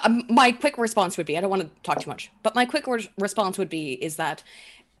 My quick response would be, I don't want to talk too much, but my quick response would be is that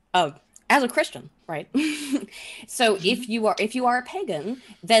as a Christian, right? So if you are a pagan,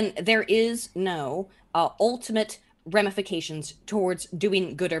 then there is no ultimate ramifications towards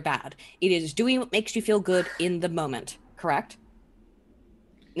doing good or bad. It is doing what makes you feel good in the moment, correct?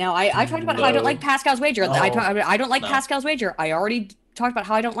 Now, I talked about how I don't like Pascal's wager. No. I don't like No. Pascal's wager. I already talked about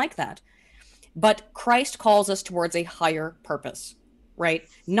how I don't like that. But Christ calls us towards a higher purpose, right?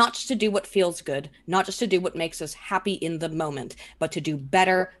 Not just to do what feels good, not just to do what makes us happy in the moment, but to do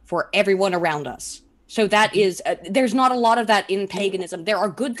better for everyone around us. So that is, there's not a lot of that in paganism. There are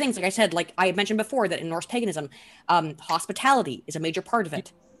good things, like I said, like I mentioned before, that in Norse paganism, hospitality is a major part of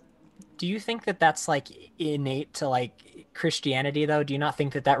it. Do you think that that's like innate to like Christianity though? Do you not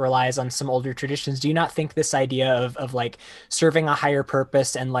think that that relies on some older traditions? Do you not think this idea of like serving a higher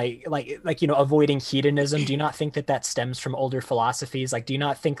purpose and like avoiding hedonism, do you not think that that stems from older philosophies? Like, do you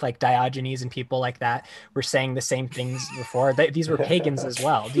not think like Diogenes and people like that were saying the same things before? These were pagans as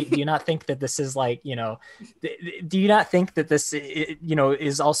well. Do you not think that this is like, do you not think that this,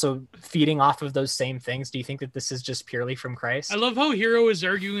 is also feeding off of those same things? Do you think that this is just purely from Christ? I love how Hero is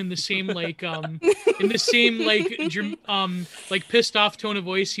arguing the same in the same like pissed off tone of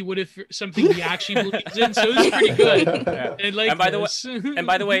voice he would if something he actually believes in. So it's pretty good. Yeah. And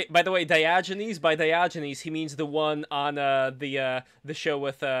by the way, Diogenes, by Diogenes he means the one on the show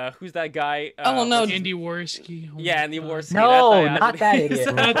with who's that guy? Andy Worski. Yeah, Andy Worski. No, not that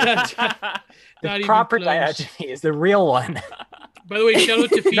idiot. Not that. The proper Diogenes, the real one. By the way, shout out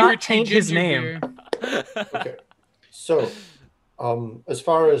to Fever Not change his name. Okay, so as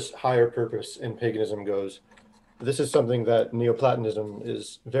far as higher purpose in paganism goes, this is something that Neoplatonism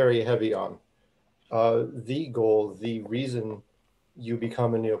is very heavy on. The goal, the reason you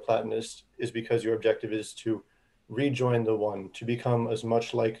become a Neoplatonist is because your objective is to rejoin the one, to become as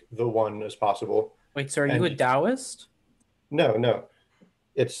much like the one as possible. Wait, so are you a Taoist? No.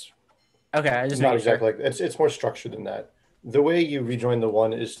 It's okay. I just not exactly like it's more structured than that. The way you rejoin the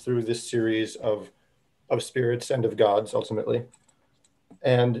one is through this series of spirits and of gods, ultimately.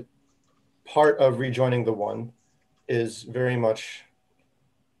 And part of rejoining the one is very much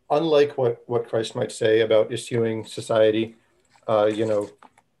unlike what Christ might say about issuing society,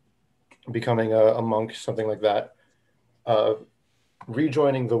 becoming a monk, something like that.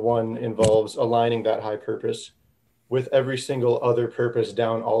 Rejoining the one involves aligning that high purpose with every single other purpose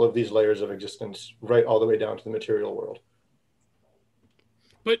down all of these layers of existence, right all the way down to the material world.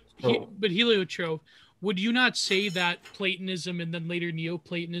 But Heliotrope, would you not say that Platonism and then later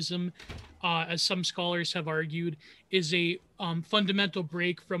Neoplatonism, as some scholars have argued, is a fundamental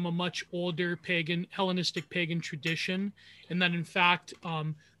break from a much older Hellenistic pagan tradition, and that in fact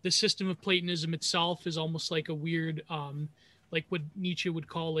the system of Platonism itself is almost like a weird, like what Nietzsche would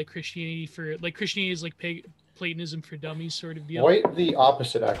call like Christianity is like Platonism for dummies sort of deal? Quite the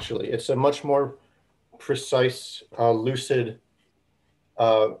opposite, actually. It's a much more precise, lucid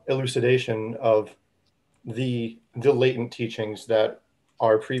elucidation of the latent teachings that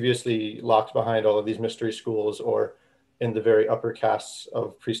are previously locked behind all of these mystery schools or in the very upper castes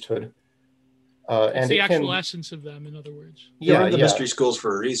of priesthood. It's the actual essence of them, in other words. They're in the mystery schools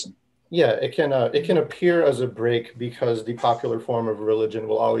for a reason. Yeah, it can appear as a break because the popular form of religion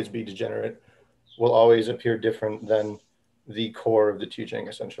will always be degenerate, will always appear different than the core of the teaching,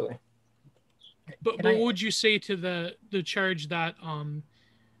 essentially. But what would you say to the charge that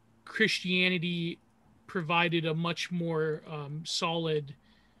Christianity provided a much more solid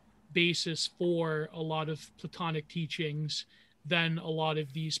basis for a lot of Platonic teachings than a lot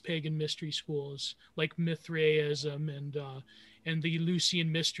of these pagan mystery schools, like Mithraism and the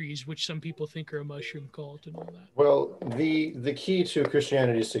Eleusinian mysteries, which some people think are a mushroom cult and all that? Well, the key to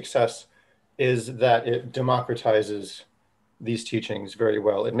Christianity's success is that it democratizes these teachings very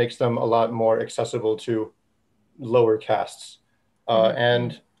well. It makes them a lot more accessible to lower castes.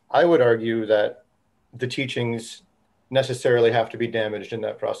 And I would argue that the teachings necessarily have to be damaged in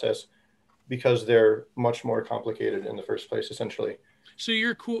that process because they're much more complicated in the first place, essentially. So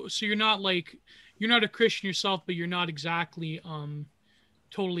you're cool. So you're not a Christian yourself, but you're not exactly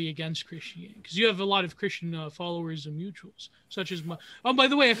totally against Christianity, because you have a lot of Christian followers and mutuals, such as my. Oh, by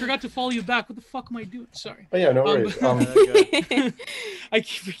the way, I forgot to follow you back. What the fuck am I doing? Sorry. Oh yeah, no worries. I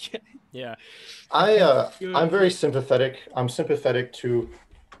keep forgetting. Yeah. I'm very sympathetic. I'm sympathetic to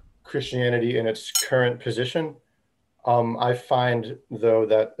Christianity in its current position. I find, though,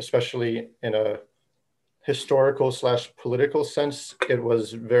 that especially in a historical/political sense, it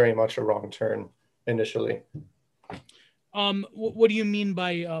was very much a wrong turn initially. What do you mean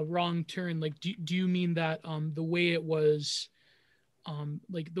by wrong turn? Like, do you mean that the way it was,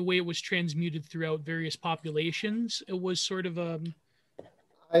 like the way it was transmuted throughout various populations, it was sort of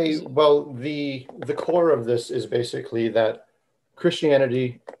Well, the core of this is basically that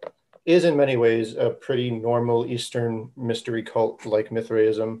Christianity is in many ways a pretty normal Eastern mystery cult like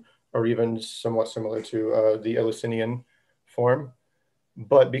Mithraism, or even somewhat similar to the Eleusinian form.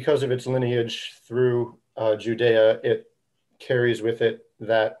 But because of its lineage through Judea, it carries with it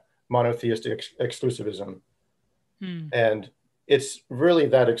that monotheistic exclusivism. And it's really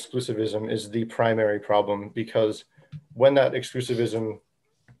that exclusivism is the primary problem, because when that exclusivism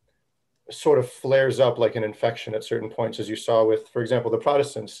sort of flares up like an infection at certain points, as you saw with, for example, the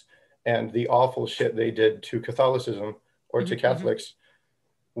Protestants and the awful shit they did to Catholicism or to Catholics,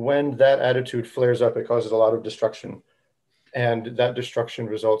 when that attitude flares up, it causes a lot of destruction. And that destruction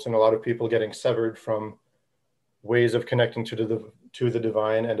results in a lot of people getting severed from ways of connecting to the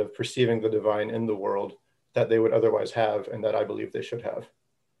divine and of perceiving the divine in the world that they would otherwise have, and that I believe they should have.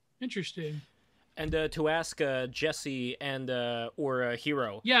 Interesting. And to ask Jesse and or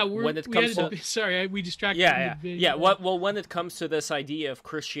Hero, yeah, when it comes to sorry, we distracted. Yeah. Well, when it comes to this idea of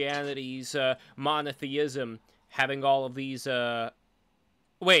Christianity's monotheism, having all of these.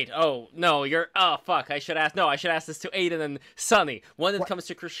 Wait, oh, no, fuck, I should ask this to Aiden and Sunny. When it comes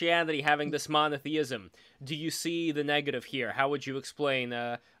to Christianity having this monotheism, do you see the negative here? How would you explain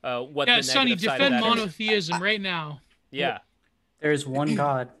what the negative Sunny, side defend of that monotheism is? right now. Yeah. There's one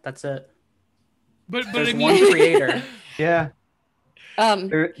God, that's it. But there's I mean... one creator. Yeah.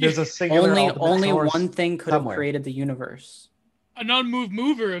 There's a singular only one thing could have created the universe. An unmoved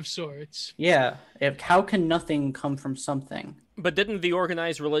mover of sorts. Yeah. How can nothing come from something? But didn't the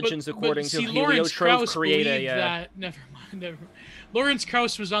organized religions, according to Lawrence Heliotrope, Krauss create that? Never mind. Lawrence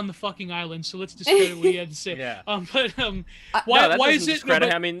Krauss was on the fucking island, so let's discredit what he had to say. Yeah. Why is it?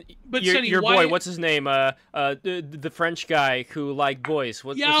 I mean, your boy, what's his name? The French guy who liked boys.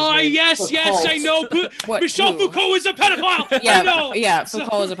 What's his name? Yes, I know. Michel Foucault is a pedophile. Yeah, I know. Yeah,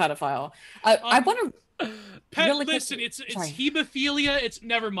 Foucault is a pedophile. I want to. Really listen, it's hebephilia. It's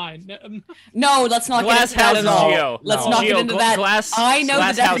never mind. No, let's not get into that at all. Let's not get into that. I know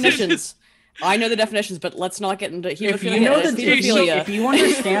the definitions. I know the definitions, but let's not get into hebephilia. If you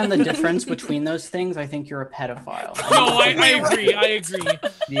understand the difference between those things, I think you're a pedophile. No, I agree.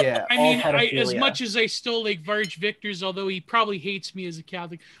 Yeah. I mean, as much as I still like Varge Victor's, although he probably hates me as a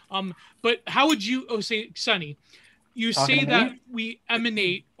Catholic. But how would you say, Sonny? You say that we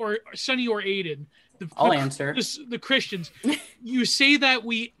emanate, or Sonny or Aiden. I'll answer. The Christians. You say that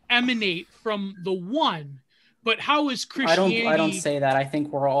we emanate from the one, but how is Christianity? I don't say that. I think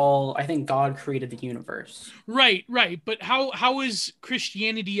God created the universe. Right. But how is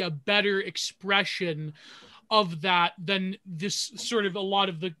Christianity a better expression of that than this sort of a lot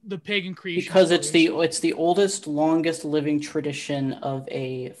of the pagan creation? Because it's the oldest, longest living tradition of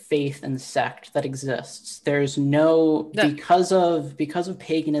a faith and sect that exists. There's because of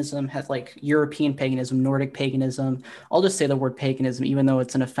paganism, has like European paganism, Nordic paganism. I'll just say the word paganism, even though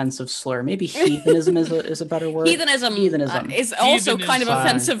it's an offensive slur. Maybe heathenism is a better word. Heathenism is also kind of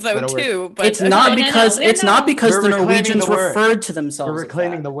offensive though too. But it's not because the Norwegians referred to themselves. We're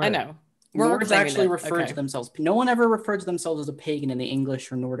reclaiming the word. I know. Nords actually refer to themselves. No one ever referred to themselves as a pagan in the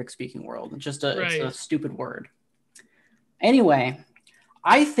English or Nordic speaking world. It's just it's a stupid word. Anyway,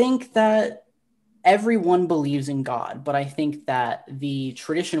 I think that everyone believes in God, but I think that the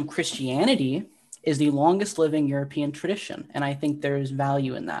tradition of Christianity is the longest living European tradition. And I think there's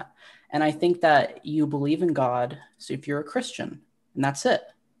value in that. And I think that you believe in God, so if you're a Christian, and that's it.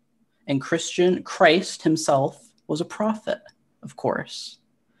 And Christ himself was a prophet, of course.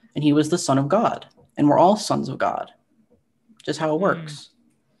 And he was the Son of God. And we're all sons of God. Just how it works.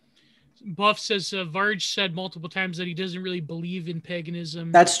 Buff says Varge said multiple times that he doesn't really believe in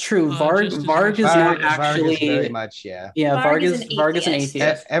paganism. That's true. Varge is not actually... Varge is very much, yeah. Yeah, Varge is an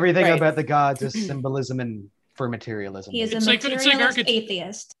atheist. Everything about the gods is symbolism and for materialism. He is a materialist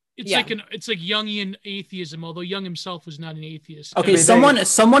atheist. It's like Jungian atheism, although Jung himself was not an atheist. Okay, someone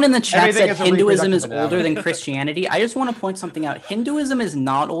in the chat said Hinduism is older than Christianity. I just want to point something out. Hinduism is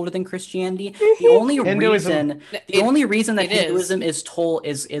not older than Christianity. The only reason that Hinduism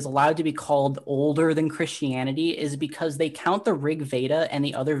is allowed to be called older than Christianity is because they count the Rig Veda and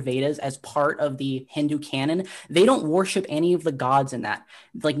the other Vedas as part of the Hindu canon. They don't worship any of the gods in that.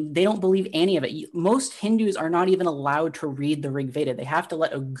 Like, they don't believe any of it. Most Hindus are not even allowed to read the Rig Veda. They have to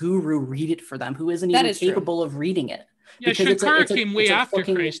let a guru read it for them, who isn't even capable of reading it. Yeah, Shankara came way after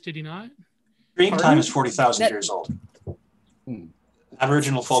Christ, did he not? Dream time is 40,000 years old.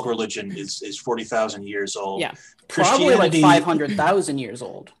 Aboriginal folk religion is 40,000 years old. Yeah, probably like 500,000 years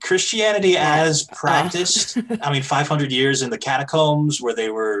old. Christianity as practiced, 500 years in the catacombs where they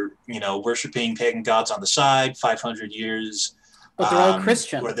were, worshiping pagan gods on the side, 500 years But they're all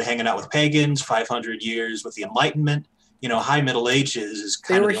Christian. Where they're hanging out with pagans, 500 years with the Enlightenment. You know, High Middle Ages is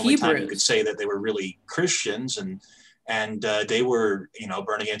kind of the only time you could say that they were really Christians, and they were, you know,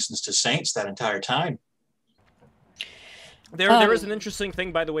 burning incense to saints that entire time. There is an interesting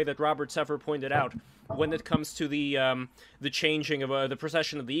thing, by the way, that Robert Seffer pointed out when it comes to the changing of the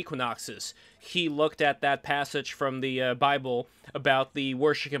procession of the equinoxes. He looked at that passage from the Bible about the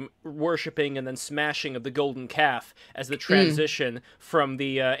worshiping and then smashing of the golden calf as the transition from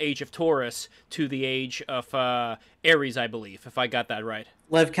the age of Taurus to the age of Aries, I believe, if I got that right.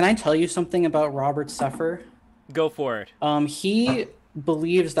 Lev, can I tell you something about Robert Seffer? Go for it. He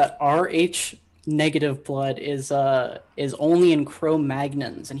believes that RH negative blood is only in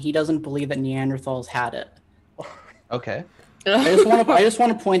Cro-Magnons, and he doesn't believe that Neanderthals had it. Okay. I just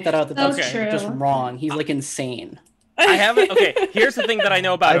want to point that out. That's just true. wrong. He's like insane. I haven't. Okay, here's the thing that I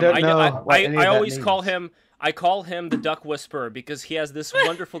know about him. I always means. call him. I call him the Duck Whisperer because he has this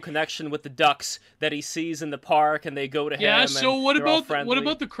wonderful connection with the ducks that he sees in the park, and they go to him. Yeah. So and what they're all about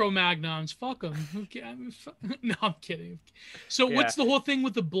friendly. the Cro-Magnons? Fuck them. No, I'm kidding. So what's the whole thing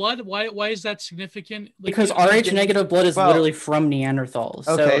with the blood? Why is that significant? Like, Because RH negative blood is literally from Neanderthals.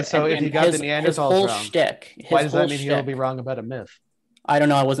 Okay, so if you got the his Neanderthals whole wrong, shtick, why does that mean he'll be wrong about a myth? I don't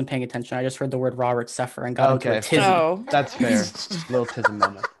know. I wasn't paying attention. I just heard the word Robert Seffer and got into a tizzy. Oh. That's fair. Little tism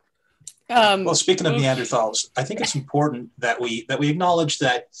moment. Well, speaking of Neanderthals, I think it's important that we acknowledge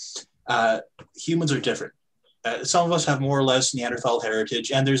that humans are different. Some of us have more or less Neanderthal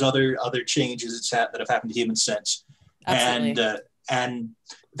heritage, and there's other changes that have happened to humans since. Absolutely. And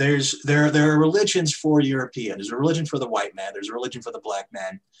there are religions for European. There's a religion for the white man. There's a religion for the black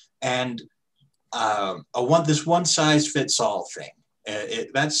man, and this one size fits all thing.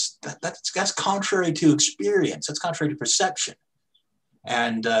 That's contrary to experience. That's contrary to perception.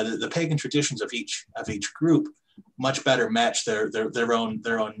 And the pagan traditions of each group much better match their own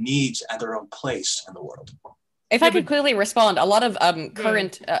needs and their own place in the world. If I could clearly respond, a lot of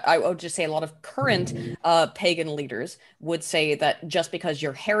current, I would just say a lot of current pagan leaders would say that just because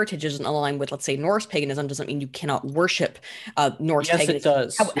your heritage isn't aligned with, let's say, Norse paganism, doesn't mean you cannot worship Norse paganism. It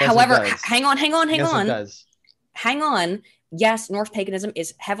does. However, it does. hang on. Yes, it does. Hang on. Yes, Norse paganism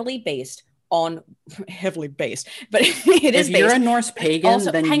is heavily based, but it is if you're based. a Norse pagan,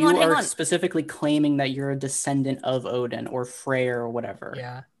 Also, then hang you on, hang are on. specifically claiming that you're a descendant of Odin or Freyr or whatever.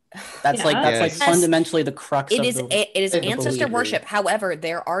 Yeah. That's Yeah. like Yes. fundamentally the crux It of is the it is the ancestor belief. worship. However,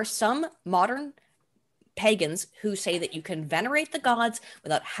 there are some modern pagans who say that you can venerate the gods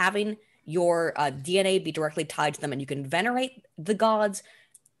without having your DNA be directly tied to them, and you can venerate the gods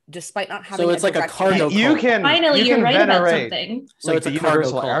despite not having. So it's like a direct cargo connection. You can Finally, you you're can right about venerate, something. So like it's the a cargo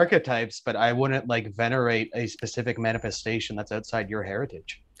universal cult. archetypes, but I wouldn't like venerate a specific manifestation that's outside your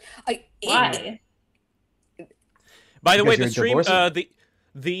heritage. Why? By the way, Because the you're stream, divorcing.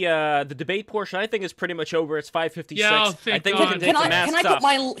 the debate portion, I think, is pretty much over. It's 5:56. Yeah, I thank think God. we can take the masks off.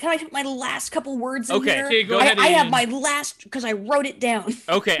 Can I put my last couple words in Okay, here? Okay, go ahead, I have Aiden. my last because I wrote it down.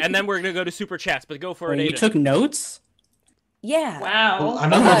 Okay, and then we're gonna go to super chats, but go for it, You Aiden. took notes? Yeah. Well, Wow.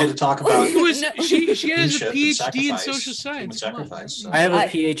 I'm not ready to talk about Who is she has a kinship and PhD in sacrifice, social human science. Come on. sacrifice. I have a I-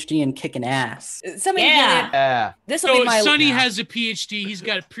 PhD in kicking ass. Somebody Yeah. Yeah. this will be So my Sonny has a PhD. He's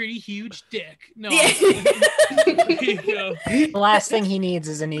got a pretty huge dick. No. Yeah. The last thing he needs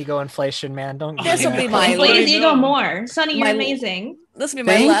is an ego inflation, man. Don't. do This will that. be my Inflate his I ego know. more. Sonny, you're My- amazing. This will be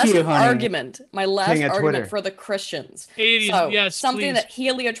my Thank last you, honey. argument. My last King of argument Twitter. for the Christians. Hades, So yes, something please. that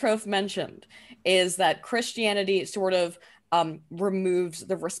Heliotrope mentioned is that Christianity sort of removes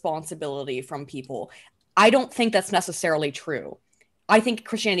the responsibility from people. I don't think that's necessarily true. I think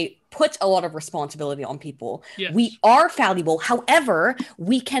Christianity puts a lot of responsibility on people. Yes. We are fallible. However,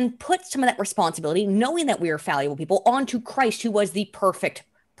 we can put some of that responsibility, knowing that we are fallible people, onto Christ, who was the perfect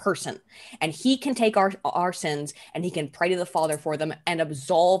person. And he can take our sins and he can pray to the Father for them and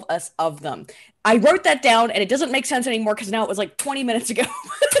absolve us of them. I wrote that down and it doesn't make sense anymore because now it was like 20 minutes ago.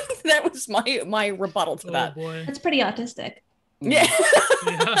 That was my rebuttal to Oh that. boy. That's pretty autistic. Yeah.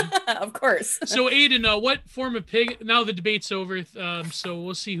 Yeah. Of course. So Aiden, what form of pig? Now the debate's over, so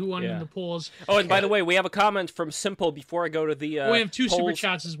we'll see who won Yeah. in the polls. Oh, and by the way, we have a comment from Simple before I go to the we have two super polls.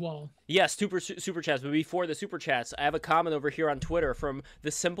 chats as well. Yes, super chats. But before the super chats, I have a comment over here on Twitter from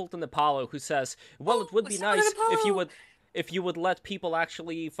the Simpleton Apollo who says, "Well, it would be Simpleton nice if you Apollo. would." if you would let people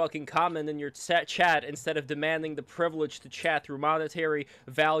actually fucking comment in your chat instead of demanding the privilege to chat through monetary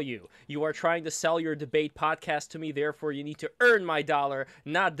value. You are trying to sell your debate podcast to me, therefore you need to earn my dollar,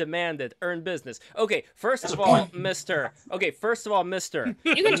 not demand it. Earn business. Okay, first of all, mister. You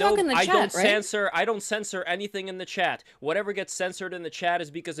can talk in the I chat, don't right? I don't censor anything in the chat. Whatever gets censored in the chat is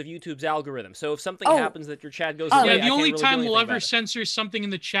because of YouTube's algorithm. So if something happens that your chat goes away, the only time we'll ever about it. censor something in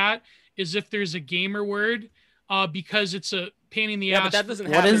the chat is if there's a gamer word, because it's a pain in the ass. But that doesn't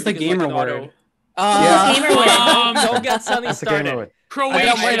What happen is the because, gamer like, word? Don't get Sunny started.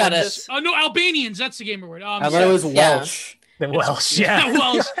 Croatians. No, Albanians. That's the gamer word. I thought it was Welsh. The Welsh, yeah.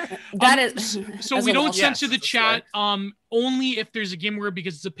 Welsh. That is. So we don't censor the that's chat. Only if there's a gamer word,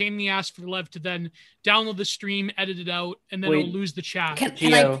 because it's a pain in the ass for Lev to then download the stream, edit it out, and then Wait. it'll lose the chat.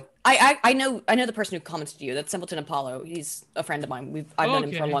 Can I know the person who commented to you. That's Simpleton Apollo. He's a friend of mine. I've known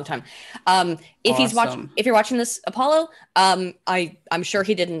him for a long time. If you're watching this, Apollo, I'm sure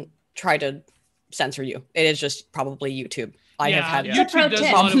he didn't try to censor you. It is just probably YouTube. I have had YouTube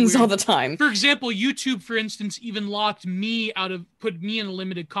problems all the time. For example, YouTube, for instance, even put me in a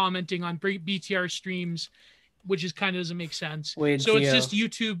limited commenting on BTR streams, which is kind of doesn't make sense. Wait, so Gio. it's just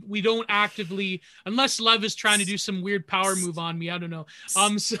YouTube. We don't actively, unless Lev is trying to do some weird power move on me. I don't know. So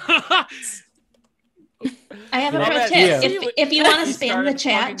I have a pro tip. If you want to spam the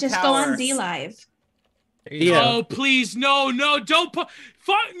chat, just go on D Live. Yeah. Oh, please, no, don't put.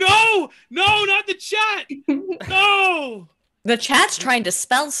 No, not the chat. No. The chat's trying to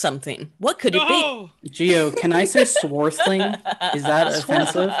spell something. What could it be? Gio, can I say swarthling? Is that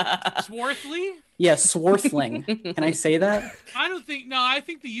offensive? Swarthly? Yeah, swarthling. Can I say that? I don't think. No, I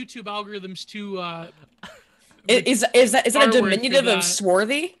think the YouTube algorithm's too. Is that a diminutive of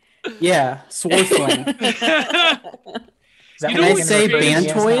swarthy? Yeah, swarthling. Can I say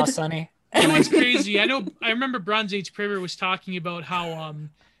bantoid? Sonny? You know what's crazy? I remember Bronze Age Prayer was talking about how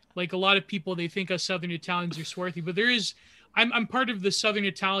like a lot of people, they think us Southern Italians are swarthy, but I'm part of the Southern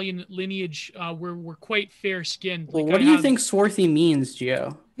Italian lineage where we're quite fair skinned. Well, what do you think swarthy means,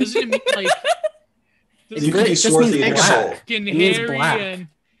 Gio? Doesn't it mean like? You could be swarthy in soul. It means black.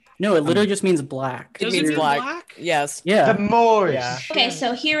 No, it literally just means black. It means black. Yes. Yeah. The more. Yeah. Okay,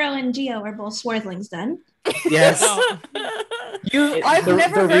 so Hero and Gio are both swarthlings then. Yes. I've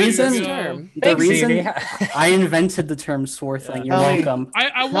never heard this term. The reason I invented the term swarthling. You're welcome.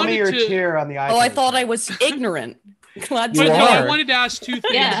 I Tell me your tier on the iPhone. Oh, I thought I was ignorant. Glad You to No, are. I wanted to ask two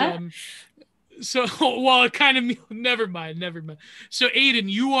things. Yeah. So, well, it kind of never mind. So, Aiden,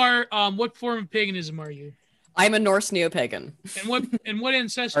 you are what form of paganism are you? I'm a Norse neo-pagan. And what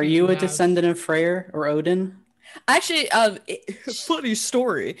ancestry? Are you do a have? descendant of Freyr or Odin? Actually, funny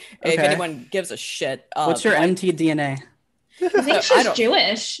story. If Okay. anyone gives a shit. What's your mtDNA? I think she's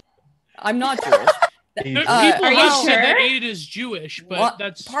Jewish. I'm not Jewish. People Are you have said that sure? Aiden is Jewish, but Well,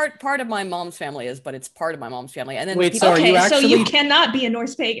 that's part of my mom's family is, but it's part of my mom's family. And then Wait, people, so are you Okay, so you actually- cannot be a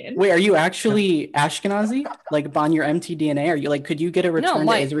Norse pagan. Wait, are you actually Ashkenazi? Like on your mtDNA? Are you like? Could you get a return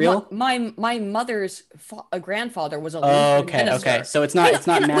to Israel? my mother's grandfather was a Oh, Lutheran okay, minister. okay. So it's not Wait,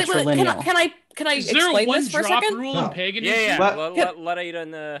 matrilineal. Can I is there a explain one this for a drop second? rule in paganism? Yeah. What? Let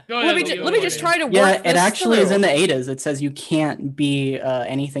Aiden. Go Let ahead, me just try to work Yeah, it this actually is through. in the Eddas. It says you can't be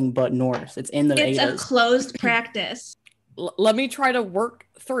anything but Norse. It's in the It's a Eddas. closed practice. Let me try to work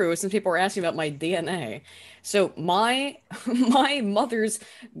through, since people were asking about my DNA. So my mother's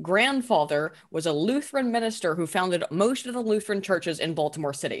grandfather was a Lutheran minister who founded most of the Lutheran churches in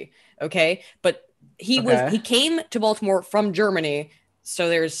Baltimore City. Okay, but he came to Baltimore from Germany, so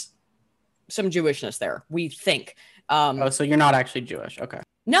there's some Jewishness there, we think. Oh, so you're not actually Jewish? Okay.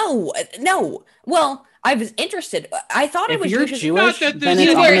 No. Well, I was interested. I thought I If was you're Jewish. Jewish, that then there's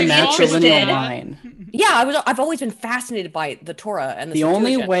it's on the interested. matrilineal line. Yeah, I've always been fascinated by the Torah and The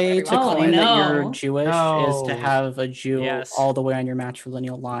only Septuagint. way to Oh, claim that no. you're Jewish is to have a Jew Yes. all the way on your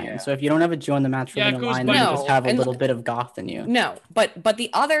matrilineal line. Yeah. So if you don't have a Jew on the Yeah, it matrilineal goes line, by- then you No, just have a and- little bit of goth in you. No, but the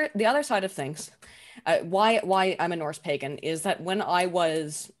other side of things, why I'm a Norse pagan is that when I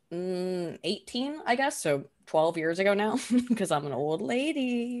was 18, I guess, so 12 years ago now, because I'm an old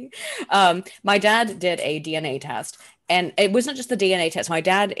lady, my dad did a DNA test, and it wasn't just the DNA test. My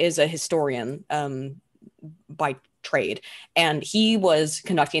dad is a historian by trade, and he was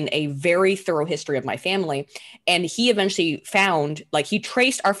conducting a very thorough history of my family, and he eventually found, like, he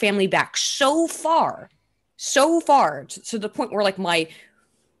traced our family back so far to the point where, like, my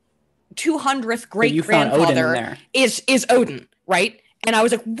 200th great you found Odin in grandfather there. is Odin, right? And I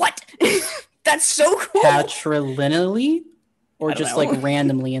was like, what? That's so cool. Patrilineally? Or I don't just know. like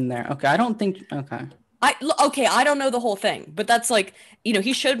randomly in there? Okay, I don't think. Okay. I don't know the whole thing, but that's like,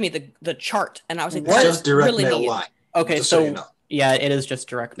 he showed me the chart, and I was like, It's this just is direct really male neat. line. Okay, Just so you know. yeah, it is just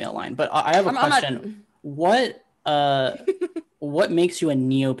direct mail line. But I have a question. What makes you a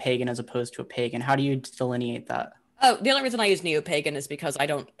neo-pagan as opposed to a pagan? How do you delineate that? Oh, the only reason I use neo-pagan is because I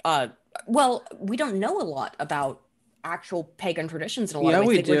don't. Well, we don't know a lot about actual pagan traditions in a lot of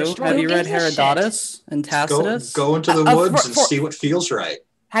ways. Yeah, we do. Have you read Herodotus and Tacitus? Go into the woods and see what feels right.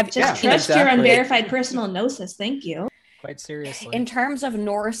 Just trust your unverified personal gnosis. Thank you. Quite seriously. In terms of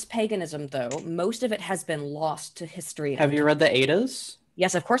Norse paganism, though, most of it has been lost to history. Have you read the Eddas?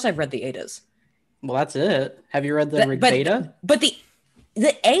 Yes, of course I've read the Eddas. Well, that's it. Have you read the Rig Veda? But the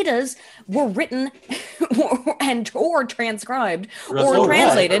Eddas were written or transcribed or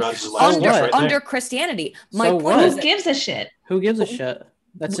translated under Christianity. My point is, who gives a shit? Who gives a shit?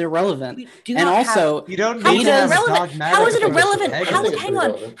 That's irrelevant. And also, you don't need to have how is it irrelevant? Hang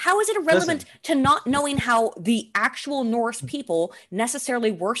on. How is it irrelevant to not knowing how the actual Norse people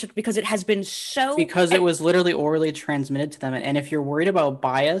necessarily worshipped, because it has been so... Because it was literally orally transmitted to them. And if you're worried about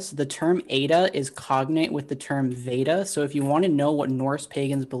bias, the term Edda is cognate with the term Veda. So if you want to know what Norse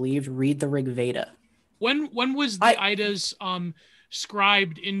pagans believed, read the Rig Veda. When was the Eddas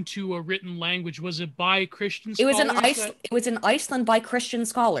scribed into a written language? Was it by Christian scholars? It was in Iceland by Christian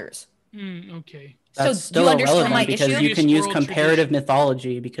scholars. Okay. That's so still do you understand my because issue? you can use comparative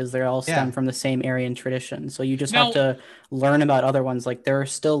mythology because they're all stem from the same Aryan tradition. So you just have to learn about other ones. Like there are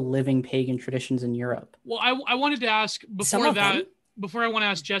still living pagan traditions in Europe. Well, I wanted to ask before I want to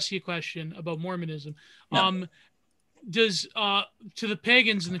ask Jesse a question about Mormonism. No. Does to the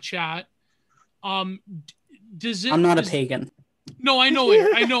pagans in the chat, does it? I'm not a pagan. No, I know it.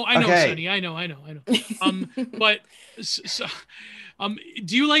 I know, Okay. Sonny. I know. But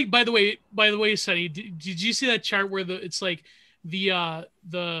do you like? By the way, Sonny, did you see that chart where it's like the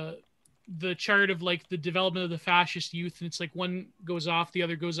chart of like the development of the fascist youth, and it's like one goes off, the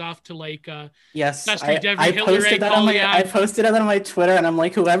other goes off to like yes, I posted that on my Twitter, and I'm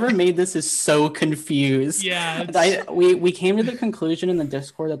like, whoever made this is so confused. Yeah, we came to the conclusion in the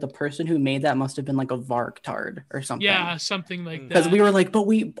Discord that the person who made that must have been like a Varktard or something. Yeah, something like that. Because we were like, but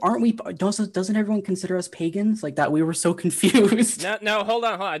doesn't everyone consider us pagans? Like that, we were so confused. No, hold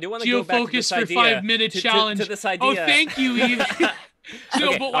on. I do want to go back to this idea. Geofocus for 5-minute challenge. To this idea. Oh, thank you, Eve. No,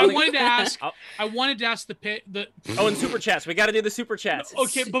 okay, but I wanted to ask the and super chats. We got to do the super chats.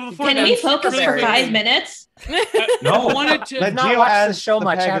 Okay, but before can we focus for 5 minutes? No, I wanted to. Let Geo ask the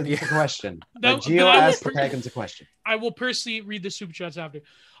pagans a question. Let Geo ask the pagans a question. I will personally read the super chats after.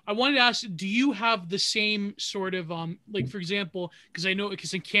 I wanted to ask, do you have the same sort of like, for example, because I know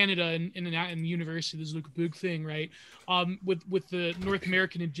because in Canada and in university there's like a big thing, right? With the North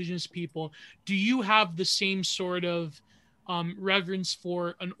American Indigenous people, do you have the same sort of reverence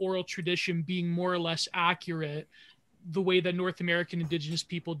for an oral tradition being more or less accurate the way that North American Indigenous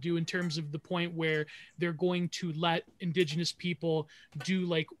people do, in terms of the point where they're going to let Indigenous people do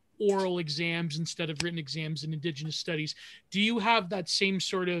like oral exams instead of written exams in Indigenous studies? Do you have that same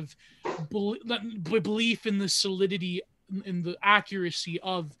sort of belief in the solidity and the accuracy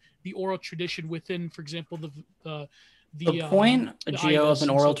of the oral tradition within, for example, the point, Geo, of an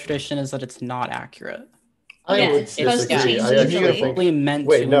oral tradition is that it's not accurate. It's supposed to change that's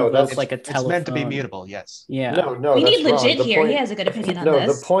like a telephone. It's meant to be mutable, yes. Yeah. No, we need that's legit wrong. here. He has a good opinion on this.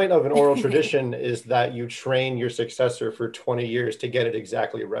 this. The point of an oral tradition is that you train your successor for 20 years to get it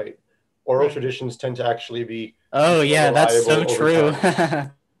exactly right. Oral traditions tend to actually be that's so true.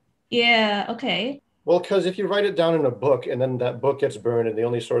 Yeah, okay. Well, because if you write it down in a book and then that book gets burned and the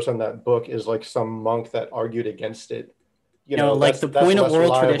only source on that book is like some monk that argued against it, like the point of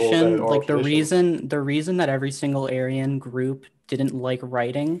oral tradition, like the reason that every single Aryan group didn't like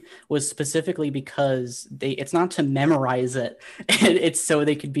writing was specifically because it's not to memorize it. It's so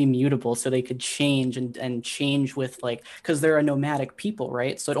they could be mutable, so they could change and change with like, because they're a nomadic people,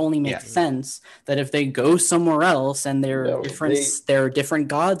 right? So it only makes sense that if they go somewhere else and they're different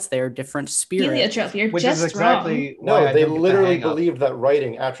gods, they're different spirits. Heliotrope, you're just exactly wrong. No, they literally believe that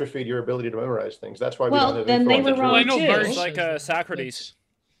writing atrophied your ability to memorize things. That's why we don't have then they were wrong I know too. Bart like Socrates.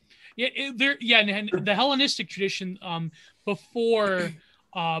 And the Hellenistic tradition, before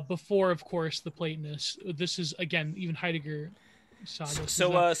of course the Platonists. This is again even Heidegger saw this.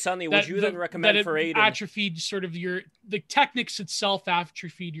 So, Sonny, would you then recommend for Aiden? Atrophied sort of the techniques itself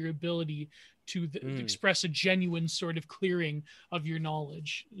atrophied your ability to express a genuine sort of clearing of your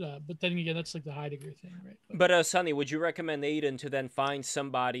knowledge. But then again, that's like the Heidegger thing, right? But Sonny, would you recommend Aiden to then find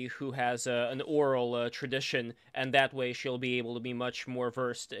somebody who has an oral tradition, and that way she'll be able to be much more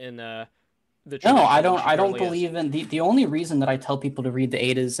versed in the No, I tradition don't currently is. believe in the only reason that I tell people to read the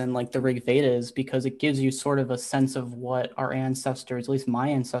Eddas and like the Rig Veda is because it gives you sort of a sense of what our ancestors, at least my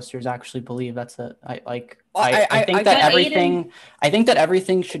ancestors, actually believe. That's I think that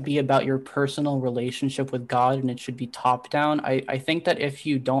everything should be about your personal relationship with God, and it should be top down. I think that if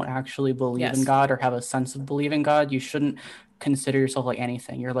you don't actually believe in God or have a sense of believing God, you shouldn't consider yourself like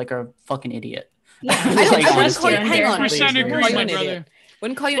anything. You're like a fucking idiot. Yeah, I wouldn't call you, hang on, 100% agree, Wouldn't call you my an brother. idiot.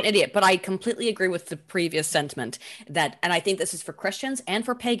 Wouldn't call you an idiot, but I completely agree with the previous sentiment that, and I think this is for Christians and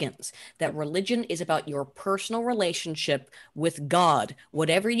for pagans, that religion is about your personal relationship with God,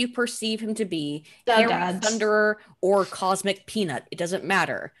 whatever you perceive him to be, The Harry, gods. Thunderer, or Cosmic Peanut. It doesn't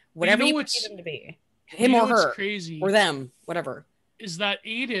matter. Whatever you perceive him to be, him or her, crazy or them, whatever. Is that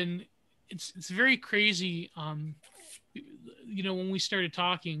Aiden? It's very crazy. When we started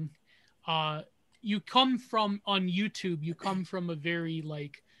talking, you come from on YouTube. You come from a very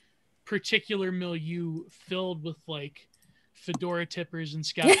like particular milieu filled with like fedora tippers and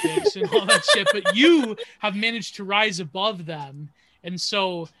skeptics and all that shit. But you have managed to rise above them, and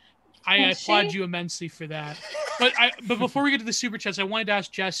so I applaud you immensely for that. But before we get to the super chats, I wanted to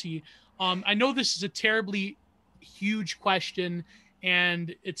ask Jesse. I know this is a terribly huge question,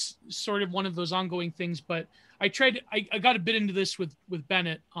 and it's sort of one of those ongoing things. But I got a bit into this with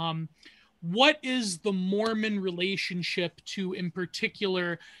Bennett. What is the Mormon relationship to, in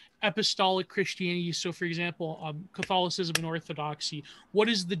particular, apostolic Christianity? So, for example, Catholicism and Orthodoxy. What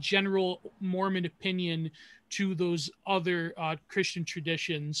is the general Mormon opinion to those other Christian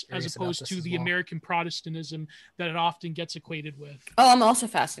traditions, as opposed to the American Protestantism that it often gets equated with? Oh, I'm also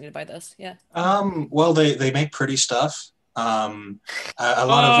fascinated by this. Yeah. Well, they make pretty stuff. A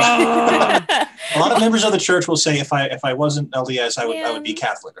lot of members of the church will say if I wasn't LDS, I would be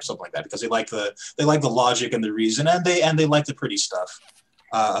Catholic or something like that, because they like the logic and the reason, and they like the pretty stuff,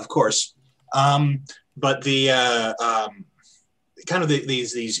 of course. But the kind of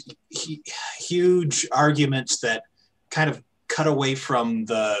these huge arguments that kind of cut away from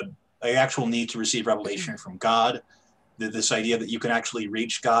the actual need to receive revelation from God. This idea that you can actually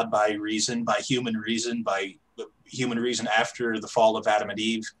reach God by reason, by human reason after the fall of Adam and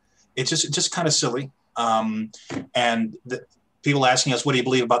Eve. It's just kind of silly. And people asking us, what do you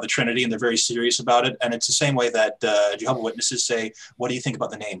believe about the Trinity? And they're very serious about it. And it's the same way that Jehovah's Witnesses say, what do you think about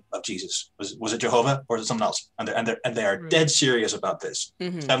the name of Jesus? Was it Jehovah or is it something else? And they are dead serious about this.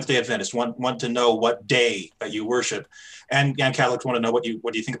 Mm-hmm. Seventh-day Adventists want to know what day that you worship. And Catholics want to know what do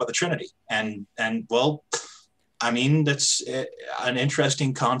you think about the Trinity? And well, I mean, that's an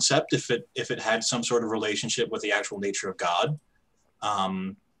interesting concept if it had some sort of relationship with the actual nature of God.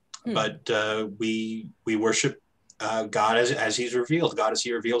 But we worship God as he's revealed, God as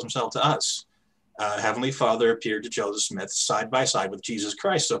he reveals himself to us. Heavenly Father appeared to Joseph Smith side by side with Jesus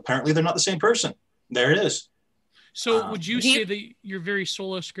Christ. So apparently they're not the same person. There it is. So would you say that you're very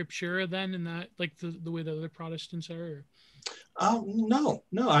sola scriptura then, in that, like the way the other Protestants are? No.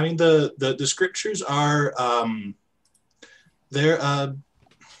 I mean, the scriptures are they're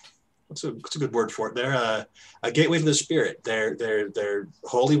what's a good word for it? They're a gateway to the Spirit. They're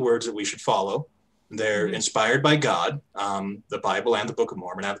holy words that we should follow. They're inspired by God, the Bible and the Book of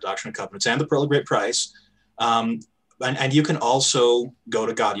Mormon and the Doctrine and Covenants and the Pearl of Great Price. And you can also go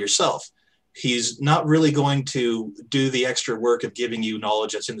to God yourself. He's not really going to do the extra work of giving you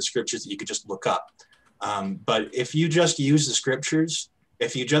knowledge that's in the scriptures that you could just look up. But if you just use the scriptures,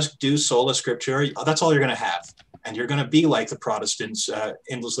 if you just do sola scriptura, that's all you're going to have. And you're going to be like the Protestants,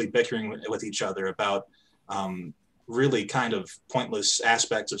 endlessly bickering with each other about really kind of pointless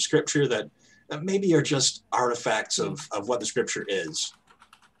aspects of scripture that maybe are just artifacts of what the scripture is.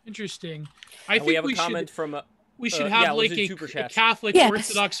 Interesting. I think we have a comment from we should have like a Catholic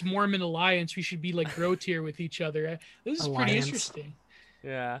Orthodox Mormon alliance. We should be like bro tier with each other. This is pretty interesting.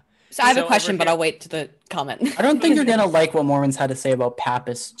 Yeah. So I have a question, but I'll wait to the comment. I don't think you're gonna like what Mormons had to say about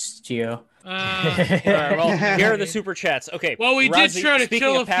Papists, Gio. All right, well, here are the super chats. Okay. Well, we did try to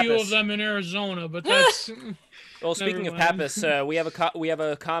kill a few Papists, of them in Arizona, but that's. Well, speaking of Papists, we have a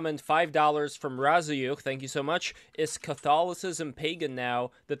comment, $5 from Razayuk. Thank you so much. Is Catholicism pagan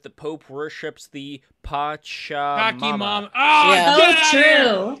now that the Pope worships the Pachamama? Oh, yeah. get out true.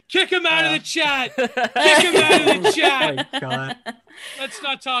 Here. Kick him out of the chat. Kick him out of the chat. Oh my God. Let's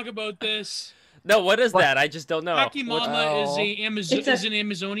not talk about this. No, what is that? I just don't know. Pachamama is an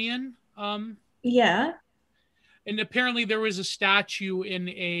Amazonian. Yeah. And apparently there was a statue in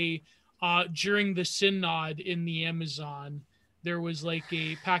a during the synod in the Amazon. There was like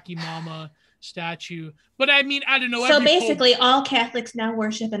a Pachamama statue. But I mean, I don't know. So basically all Catholics now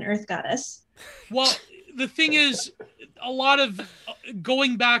worship an earth goddess. Well, the thing is, a lot of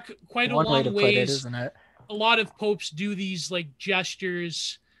going back quite One a way long to put ways. it, isn't it? A lot of popes do these like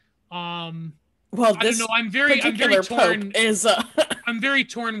gestures. Well, I don't this know. I'm very particular torn. pope is. I'm very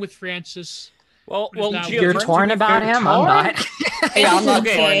torn with Francis. Well, that Gio, You're to torn be about fair- him. I'm not. Yeah, I'm not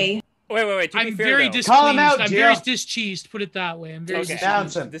Okay. torn. Wait. To be I'm fair, very though. displeased. Call him out, I'm very Gio. displeased. Put it that way. I'm very Okay.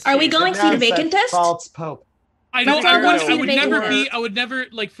 Denounce displeased. him. This Are we is- going to the Denounce Vacant that test? false pope. I That's don't. all I I wanna would see never the be. Vacant I would never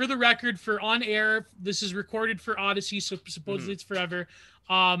like. For the record, for on air, this is recorded for Odyssey, so supposedly it's forever.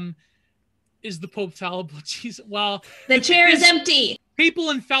 Is the Pope fallible? Jeez. Well, The chair thing is empty. Papal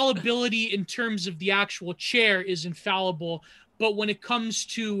infallibility in terms of the actual chair is infallible, but when it comes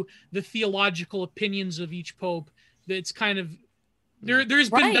to the theological opinions of each pope, it's kind of there's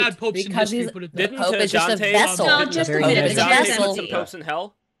been Right, bad popes in because history. he's- Put it that Didn't way. Pope is just a Dante? vessel. No, just a Very minute. good. The Did chair Dante is put empty. some popes in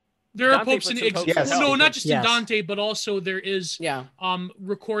hell? There are Dante popes put in some popes in hell. no, not just in Yes. Dante, but also there is Yeah.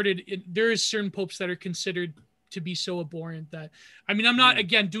 recorded. There is certain popes that are considered to be so abhorrent that I'm not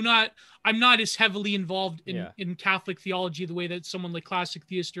I'm not as heavily involved in Catholic theology the way that someone like Classic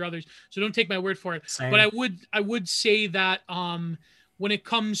Theist or others. So don't take my word for it. Same. But I would say that when it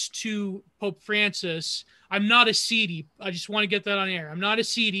comes to Pope Francis, I'm not a seedy. I just want to get that on air. I'm not a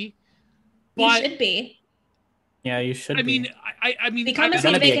seedy. You But should be. Yeah, you should. I mean, I mean, Become a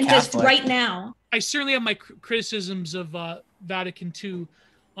gonna St. be a Vacantist Catholic. right now. I certainly have my criticisms of Vatican II,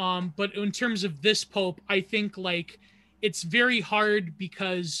 but in terms of this Pope, I think like it's very hard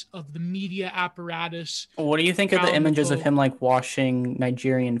because of the media apparatus. What do you think of the around images of Pope. him like washing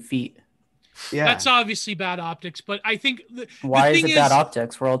Nigerian feet? Yeah. That's obviously bad optics, but I think Why the is thing it bad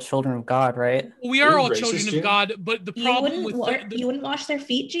optics? We're all children of God, right? We are Are you all racist, children of Jim? God, but the You problem wouldn't, with you wouldn't wash their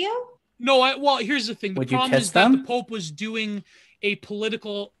feet, Gio? well, here's the thing. The Would you problem kiss is that the them? Pope was doing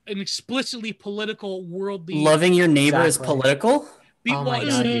an explicitly political, worldly. Loving your neighbor is Exactly. political? Oh my well,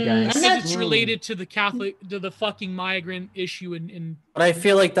 God, you guys. because I'm not- it's related to the fucking migrant issue in But I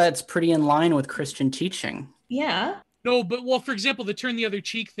feel like that's pretty in line with Christian teaching. Yeah. no, but well, for example, the turn the other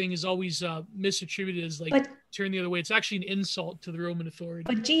cheek thing is always misattributed as like But turn the other way. It's actually an insult to the Roman authority.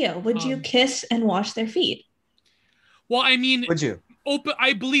 but Gio, would you Um, kiss and wash their feet? Well, I mean, Would you?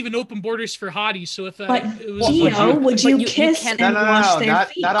 I believe in open borders for hotties. So if But it was Gio, would but you you kiss can't- and No, no, no, wash no, their not-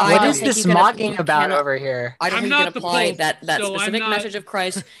 feet? not a I What don't is think this you can- mocking you about cannot- over here? I don't I'm think you not can the apply Pope, that so I'm specific not- message of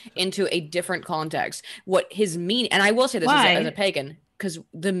Christ into a different context. What his meaning, and I will say this Why? as a pagan, because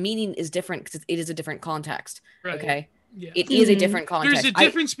the meaning is different because it is a different context. Right. Okay, Yeah. it is a Mhm. different context. There's a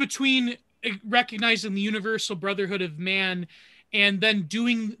difference between recognizing the universal brotherhood of man and then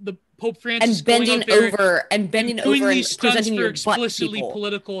doing the Pope Francis and going bending out there over and bending doing over and these stunts presenting for your butt to explicitly people.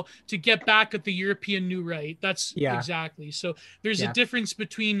 political to get back at the European New Right. That's Yeah. exactly. So there's Yeah. a difference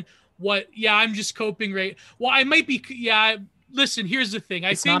between what. Yeah, I'm just coping, right? Well, I might be. Yeah, listen. Here's the thing.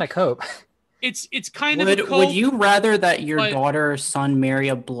 I It's think not a cope. it's kind of a Would cope. you rather that your but- daughter or son marry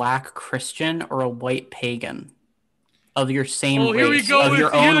a black Christian or a white pagan of your same Oh, race, here we go of with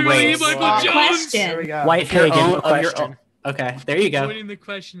your here own we go, race? Michael Wow. Jones. Question. There we go. White Of your pagan own- of your question. own- Okay, there you go. Avoiding the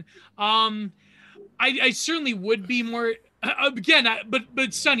question. I certainly would be more. Again,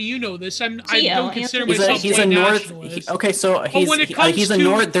 but Sonny, you know this. I Gio, don't consider answer the myself He's white a North. nationalist. Okay, so when it he's comes a to-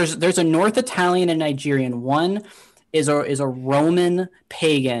 North. There's a North Italian and Nigerian. One is a Roman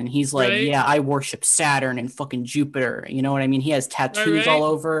pagan. He's like, Right. yeah, I worship Saturn and fucking Jupiter. You know what I mean? He has tattoos Right. all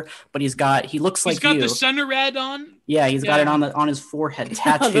over, but he looks He's like got you. the sun red on. Yeah, he's got Yeah. it on his forehead, The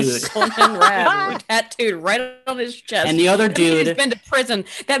tattooed. Solomon Rad tattooed right on his chest. And the other That means dude- he's been to prison.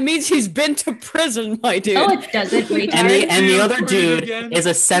 That means he's been to prison, my dude. No, it doesn't, retard. And the other Read it dude again. is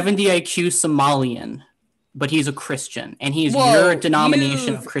a 70 IQ Somalian, but he's a Christian, and he's Whoa, your denomination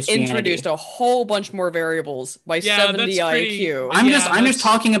you've of Christianity. Introduced a whole bunch more variables by Yeah, 70 that's pretty- IQ. I'm Yeah, just that's-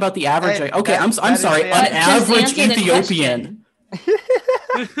 talking about the average. Hey, Okay, that- I'm that is sorry, the an answer. Just average answer the Ethiopian. question.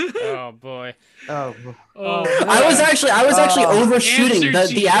 Oh boy. Oh, Oh, I was actually overshooting.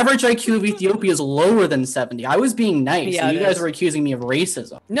 Answer The average IQ of Ethiopia is lower than 70. I was being nice, Yeah, and you it guys is. were accusing me of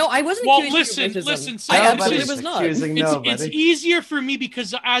racism. No, I wasn't Well, accusing you of listen, racism. I listen, absolutely listen. was not. Accusing it's nobody. easier for me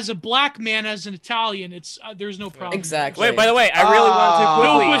because as a black man, as an Italian, it's there's no problem. Exactly. Wait, by the way, I really want to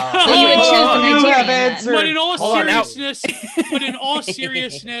quickly. No, So you would choose the you Nigerian have then. answered. But in all Hold on, now- seriousness,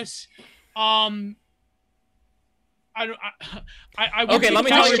 I don't. I would Okay, be let me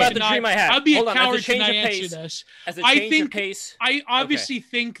a tell you coward about to the not- dream I had. I'd be Hold a on, as a coward to change not of answer pace- this. As a I change think- of pace. I obviously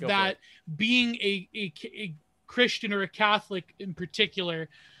think Go for that being a Christian or a Catholic in particular,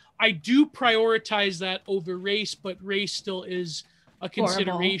 I do prioritize that over race, but race still is a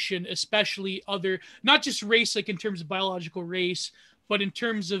consideration, especially not just race, like in terms of biological race, but in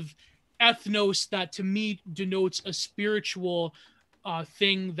terms of ethnos, that to me denotes a spiritual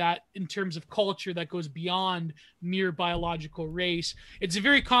thing that in terms of culture that goes beyond mere biological race. It's a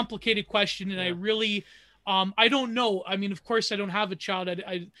very complicated question, and I really I don't know. I mean, of course I don't have a child.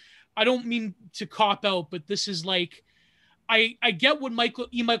 I don't mean to cop out, but this is like I get what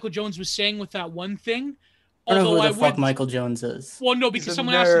Michael Jones was saying with that one thing. I don't know who the fuck Michael Jones is. Well, no, because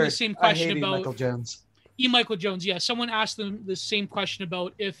someone asked him the same question about Michael Jones. Michael Jones, yeah. Someone asked them the same question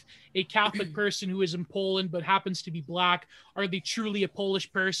about if a Catholic person who is in Poland but happens to be black, are they truly a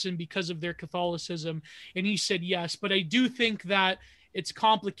Polish person because of their Catholicism? And he said yes. But I do think that it's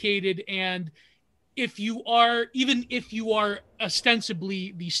complicated, and if you are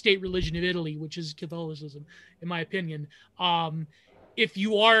ostensibly the state religion of Italy, which is Catholicism, in my opinion, if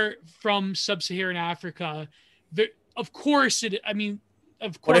you are from sub-Saharan Africa, of course,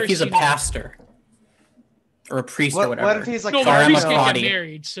 what if he's a pastor or a priest or whatever? What if he's like priest can't get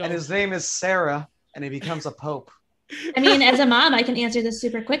married, so. And his name is Sarah, and he becomes a pope? I mean, as a mom, I can answer this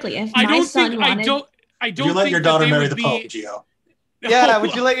super quickly. If I my don't son think wanted, I don't you let think your that daughter they marry would the be- Pope, Gio? Yeah,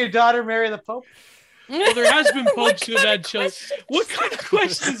 would you let your daughter marry the Pope? Well, there has been popes who have had children. What kind of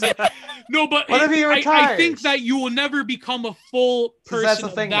questions? No, but What if he I retires? think that you will never become a full Because that's person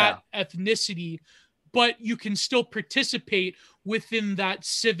the thing of that ethnicity, but you can still participate within that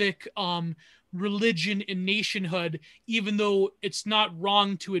civic religion and nationhood, even though it's not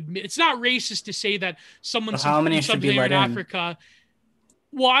wrong to admit. It's not racist to say that someone's how many from should be let Sub-Saharan in? Africa.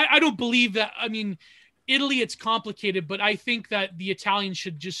 Well, I don't believe that. I mean, Italy, it's complicated, but I think that the Italians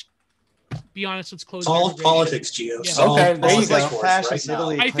should just be honest. Let's close. Solve immigration. politics, Gio. Yeah. Solve Okay, there you politics go. Like for us fascist right now.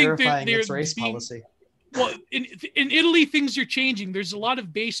 Italy I think clarifying they're its race being- policy. Well, in Italy, things are changing. There's a lot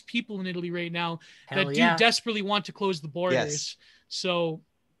of base people in Italy right now Hell that yeah. do desperately want to close the borders. Yes. So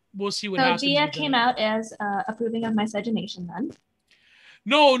we'll see what so happens. Gia with came that. out as approving of miscegenation then.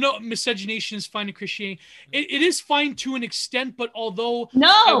 No, miscegenation is fine in Christianity. It is fine to an extent, but although I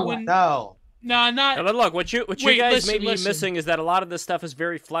No, wouldn't, No. not. Yeah, but look, what you Wait, guys listen, may be listen. missing is that a lot of this stuff is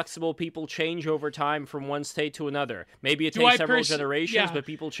very flexible. People change over time from one state to another. Maybe it Do takes I several pers- generations, yeah. but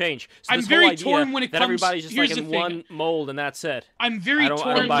people change. So I'm this very whole idea torn when it that comes- everybody's just here's like the in thing. one mold and that's it. I'm very I don't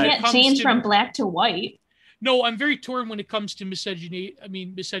torn you buy when it. it can't comes change to from black to white. No, I'm very torn when it comes to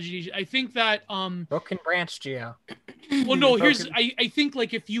miscegenation. I think that Broken branch, Gio. well, no. Here's I think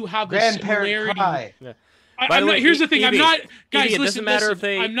like if you have a Grandparent similarity. cry. By the way, here's the thing. I'm Evie, not, guys. Evie, it listen, doesn't matter listen. if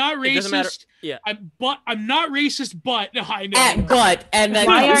they. I'm not It doesn't matter. racist. Yeah. I'm not racist, but no, I know. But and then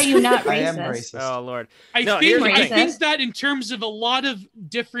Why are you not I am racist? racist. Oh Lord. I No, think here's the I thing. think that in terms of a lot of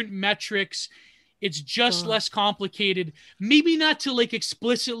different metrics, it's just less complicated. Maybe not to like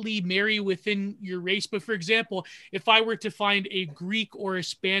explicitly marry within your race, but for example, if I were to find a Greek or a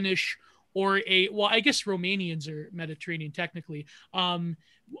Spanish or I guess Romanians are Mediterranean technically.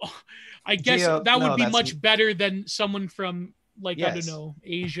 I guess Gio, that would no, be that's- much better than someone from like I don't Yes. know,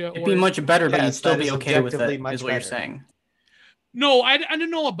 Asia It'd or be much better, but you'd Yes, still that be is okay with objectively it, much is what you're better. saying. No, I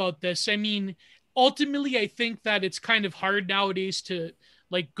don't know about this. I mean, ultimately, I think that it's kind of hard nowadays to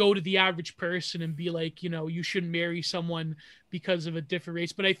like go to the average person and be like, you shouldn't marry someone because of a different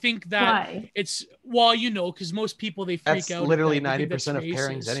race. But I think that Why? it's because most people they freak That's out. at literally that. They think 90% of that's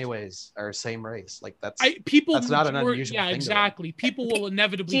pairings, racist. anyways, are same race. Like that's People not an or- unusual Yeah, thing to them. exactly. People will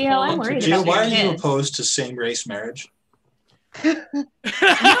inevitably Gio, fall I'm into worried it. about Gio, why are your you kids. opposed to same-race marriage? no,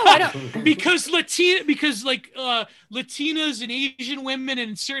 I don't. because Latinas and Asian women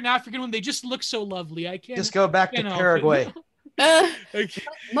and certain African women, they just look so lovely. I can't just go back to can't help it. Paraguay.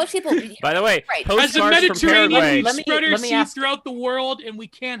 Most people. By the way, Right. As a postcards from Mediterranean, Paraguay. we Let me- spread our let me seed ask- throughout the world, and we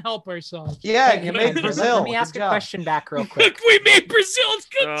can't help ourselves. Yeah, you made Let Brazil. me ask Good a job. question back real quick. we made Brazil. It's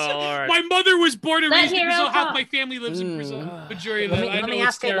good. Oh, Lord. My mother was born and Let raised in Hero Brazil. Half talk. my family lives in Brazil. Majority of Let that. me, I let know me it's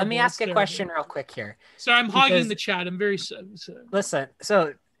ask it. Let terrible. me ask It's a terrible. question real quick here. So I'm hogging Because- the chat. I'm very. Listen,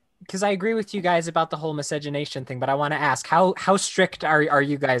 so because I agree with you guys about the whole miscegenation thing, but I want to ask how strict are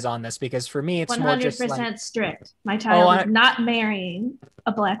you guys on this? Because for me, it's more just 100% like, strict. My child I- is not marrying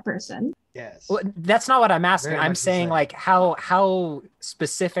a black person. Yes. well, that's not what I'm asking. Very I'm much the saying same. like how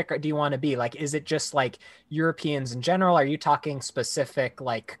specific do you want to be? Like, is it just like Europeans in general? Are you talking specific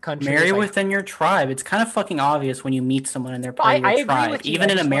like countries? Marry like, within your tribe. It's kind of fucking obvious when you meet someone and they're part of I your agree tribe. with you. Even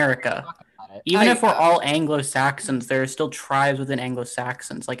I in just wanted to America. talk about it. Even I- if we're all Anglo-Saxons, there are still tribes within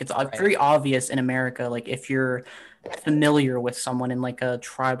Anglo-Saxons. Like it's very obvious in America. Like if you're familiar with someone in like a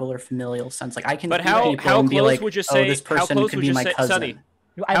tribal or familial sense, like I can. But see how people and be close like, would you oh, say? this How person close could would be you my say, cousin. Sonny?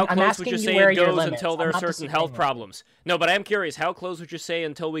 I'm How close asking would you you say where it your goes limits. until there I'm are not certain health disagreeing. problems? No, but I am curious. How close would you say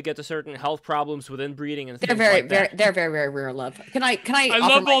until we get to certain health problems with inbreeding and They're things very, like very, that? they're very, very rare. Love. Can I? I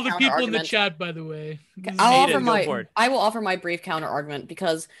offer love my all the people in the counter-argument? chat, by the way. This is I'll Hayden, offer amazing. go my. for it. I will offer my brief counter argument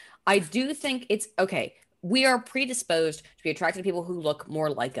because I do think it's okay. we are predisposed to be attracted to people who look more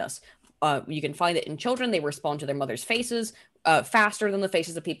like us. You can find it in children; they respond to their mother's faces faster than the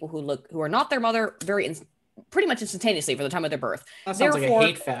faces of people who are not their mother, pretty much instantaneously for the time of their birth. That sounds like a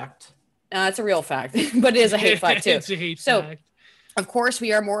hate fact. It's a real fact, but it is a hate fact too. It's a hate fact. Of course,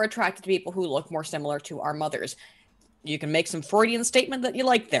 we are more attracted to people who look more similar to our mothers. You can make some Freudian statement that you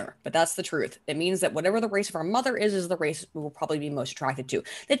like there, but that's the truth. It means that whatever the race of our mother is the race we will probably be most attracted to.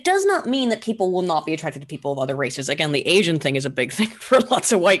 That does not mean that people will not be attracted to people of other races. Again, the Asian thing is a big thing for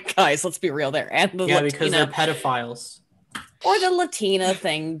lots of white guys. Let's be real there. And because they're pedophiles. Or the Latina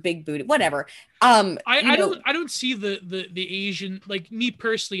thing, big booty, whatever. I don't see the Asian, like me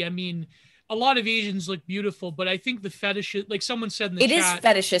personally. I mean, a lot of Asians look beautiful, but I think the fetish, like someone said in the chat, it is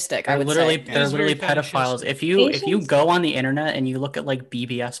fetishistic. They're literally pedophiles. If you go on the internet and you look at like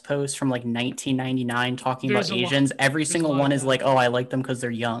BBS posts from like 1999 talking about Asians, every single one is like, oh, I like them because they're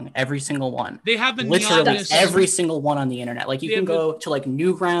young. Every single one. They have the literally every single one on the internet. Like you can go to like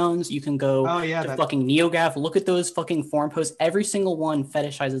Newgrounds, you can go to fucking NeoGAF. Look at those fucking forum posts. Every single one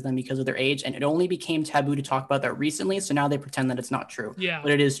fetishizes them because of their age, and it only became taboo to talk about that recently. So now they pretend that it's not true. Yeah,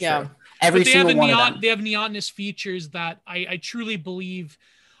 but it is true. Yeah. Every single one of them. They have neonness features that I truly believe.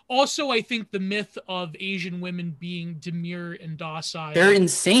 Also, I think the myth of Asian women being demure and docile. They're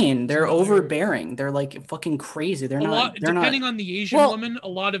insane. They're overbearing. They're like fucking crazy. They're not. Depending on the Asian woman, a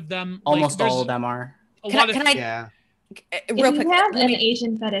lot of them. Almost all of them are. If you have an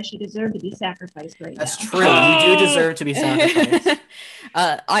Asian fetish, you deserve to be sacrificed right now. That's true. You do deserve to be sacrificed.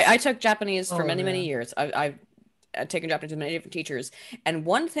 I took Japanese for many years. I've taken Japanese with many different teachers, and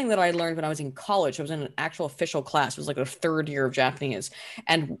one thing that I learned when I was in college, I was in an actual official class. It was like a third year of Japanese,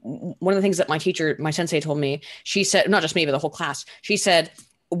 and one of the things that my sensei told me, she said, not just me but the whole class, she said,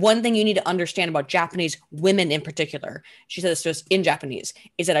 one thing you need to understand about Japanese women in particular, she said this to us in Japanese,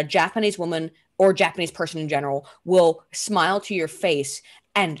 is that a Japanese woman or Japanese person in general will smile to your face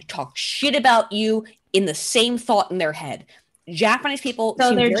and talk shit about you in the same thought in their head. Japanese people,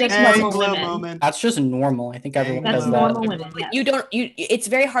 so they're just normal women. That's just normal. I think everyone does that. Normal women. Yes. It's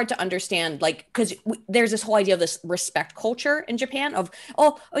very hard to understand, like, because there's this whole idea of this respect culture in Japan of,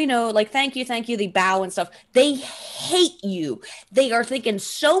 like, thank you, they bow and stuff. They hate you. They are thinking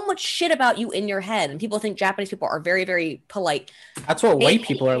so much shit about you in your head, and people think Japanese people are very, very polite. That's what white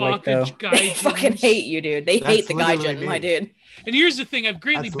people are like, though. They fucking hate you, dude. They hate the gaijin, my dude. And here's the thing, I've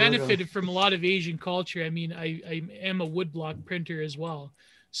greatly benefited from a lot of Asian culture. I mean, I am a woodblock printer as well.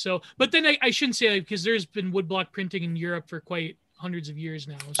 So, but then I shouldn't say that, because there's been woodblock printing in Europe for quite hundreds of years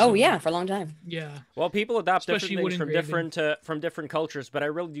now. So, oh yeah, for a long time. Yeah. Well, people adopt different things from different cultures, but I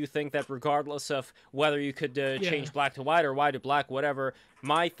really do think that regardless of whether you could change black to white or white to black, whatever,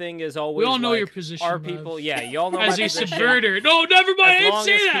 my thing is always, we all know your position. Our people, you all know as a subverter. No, never mind. I didn't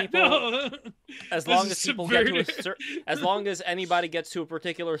say that. No. As long as people get to as long as anybody gets to a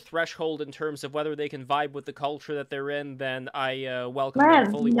particular threshold in terms of whether they can vibe with the culture that they're in, then I welcome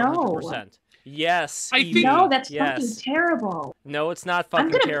them fully 100%. Yes. No, that's fucking terrible. No, it's not fucking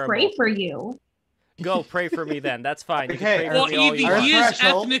terrible. I'm gonna pray for you. Go pray for me then. That's fine. Okay. Evie, he is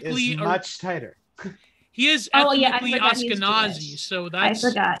ethnically much tighter. He is ethnically Ashkenazi, so that's. I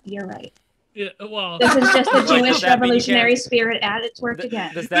forgot. You're right. Yeah, well, this is just the Jewish revolutionary spirit at its work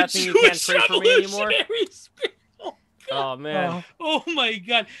again. Does that mean you can't pray for me anymore? Oh man! Oh my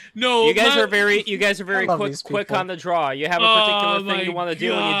God! No, you guys are very quick on the draw. You have a particular thing you want to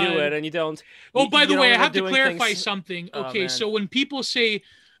do, and you do it, and you don't. Oh, by the way, I have to clarify something. Okay, so when people say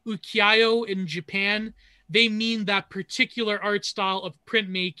ukiyo in Japan, they mean that particular art style of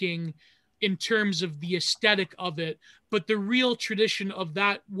printmaking in terms of the aesthetic of it. But the real tradition of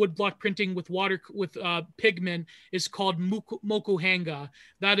that woodblock printing with pigment is called mokuhanga.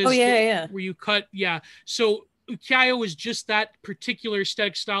 That is where you cut. Yeah. So ukiyo is just that particular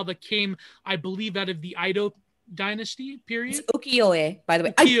aesthetic style that came, I believe, out of the Edo dynasty period. It's ukiyo-e, by the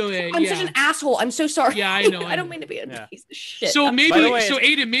way. I'm such an asshole. I'm so sorry. Yeah, I know. I don't mean to be a piece of shit. So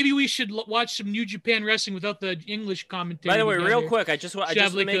Aiden, maybe we should watch some New Japan Wrestling without the English commentary. By the way, real quick, I just want to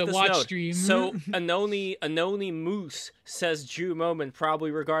like make this note. Stream. So Anoni Moose says Jew moment,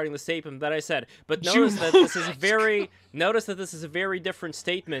 probably regarding the statement that I said. But notice that this is a very different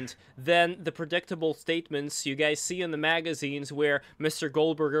statement than the predictable statements you guys see in the magazines where Mr.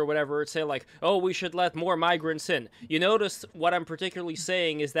 Goldberg or whatever would say like, oh, we should let more migrants in. You notice what I'm particularly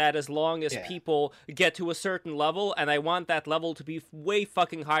saying is that as long as people get to a certain level, and I want that level to be way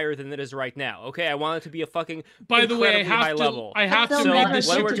fucking higher than it is right now, okay? I want it to be a fucking high level. I have to read this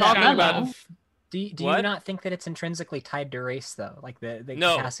what we're talking about. Do you not think that it's intrinsically tied to race, though? Like the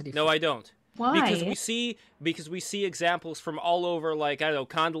capacity? No, I don't. Why? Because we see examples from all over, like, I don't know,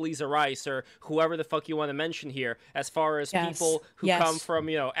 Condoleezza Rice or whoever the fuck you want to mention here, as far as people who come from,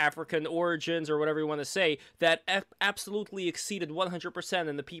 you know, African origins or whatever you want to say, that absolutely exceeded 100%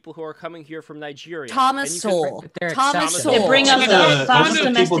 in the people who are coming here from Nigeria. Thomas Sowell. Thomas Sowell. They bring up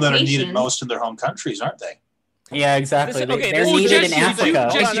the people that are needed most in their home countries, aren't they? Yeah, exactly. They're needed in Africa.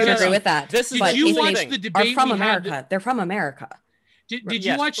 I do agree with that. Did you watch the debate? Are from America. They're from America. Did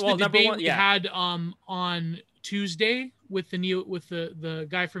you watch the debate we had on Tuesday with the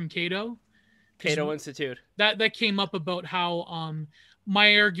guy from Cato Institute? That came up about how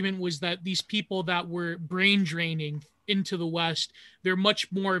my argument was that these people that were brain draining into the West, they're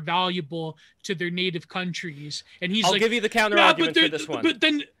much more valuable to their native countries. And he's I'll give you the counter argument for this one. But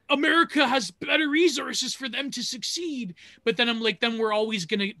then America has better resources for them to succeed. But then I'm like, then we're always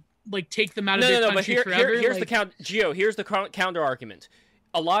gonna like take them out of their country forever. Here's the counter argument.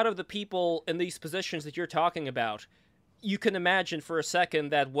 A lot of the people in these positions that you're talking about, you can imagine for a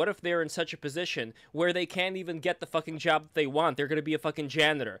second that what if they're in such a position where they can't even get the fucking job that they want? They're going to be a fucking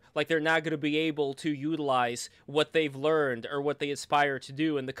janitor. Like, they're not going to be able to utilize what they've learned or what they aspire to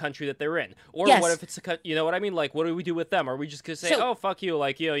do in the country that they're in. Or what if it's you know what I mean? Like, what do we do with them? Are we just going to say, oh, fuck you,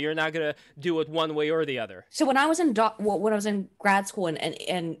 like, you know, you're not going to do it one way or the other? So when I was in grad school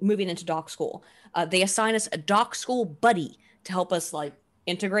and moving into doc school, they assigned us a doc school buddy to help us, like,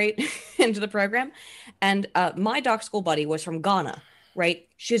 integrate into the program. And my doc school buddy was from Ghana, right?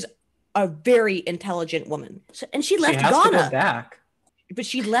 She's a very intelligent woman. And she left Ghana. To go back. But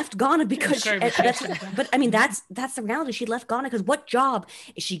she left Ghana because but I mean that's the reality. She left Ghana because what job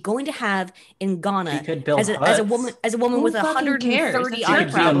is she going to have in Ghana as a woman with 130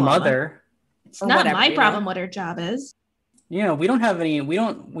 IQ? Be a mother. It's not my problem what her job is. Yeah, we don't have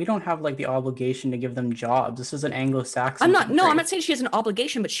like the obligation to give them jobs. This is an Anglo-Saxon country. I'm not saying she has an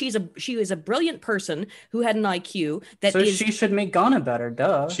obligation, but she is a brilliant person who had an IQ she should make Ghana better,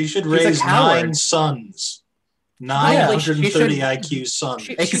 duh. She should raise 9 sons. 930 IQ sons.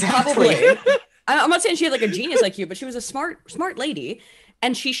 Exactly. I'm not saying she had like a genius IQ, but she was a smart lady.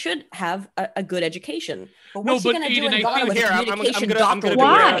 And she should have a good education. But what's she going to do in Ghana with communication doctor?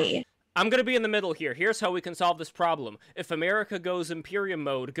 Why? I'm going to be in the middle here. Here's how we can solve this problem. If America goes Imperium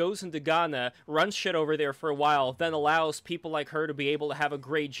mode, goes into Ghana, runs shit over there for a while, then allows people like her to be able to have a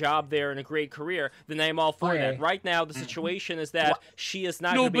great job there and a great career, then I'm all for that. Right now, the situation is that she is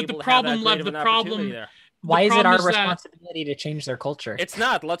not going to be able to have that great of an opportunity there. Why is it our responsibility to change their culture? It's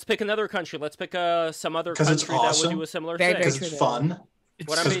not. Let's pick another country. Let's pick some other country that would do a similar thing. Because it's fun.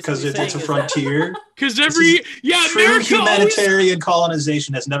 Because it's a frontier. Because true America humanitarian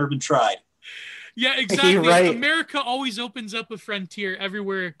colonization has never been tried. Yeah, exactly. Right. America always opens up a frontier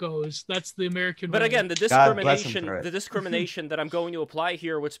everywhere it goes. That's the American way. But again, the discrimination that I'm going to apply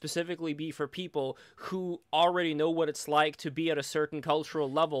here would specifically be for people who already know what it's like to be at a certain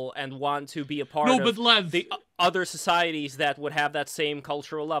cultural level and want to be a part of the other societies that would have that same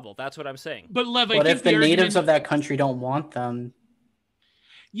cultural level. That's what I'm saying. But Lev, what if the natives of that country don't want them?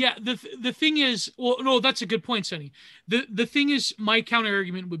 Yeah, the thing is, well, no, that's a good point, Sonny. The thing is, my counter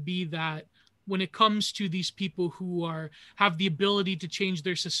argument would be that when it comes to these people who have the ability to change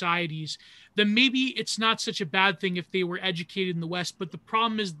their societies, then maybe it's not such a bad thing if they were educated in the West. But the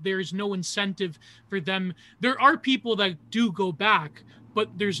problem is there's no incentive for them. There are people that do go back,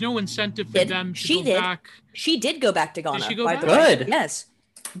 but there's no incentive for them to go back. She did go back to Ghana. Did she go back? Good. Yes.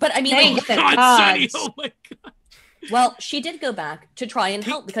 But I mean, Sonny, oh my God. Well, she did go back to try and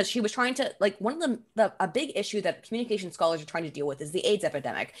help because she was trying to, like, one of a big issue that communication scholars are trying to deal with is the AIDS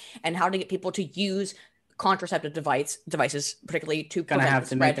epidemic and how to get people to use contraceptive devices, particularly to prevent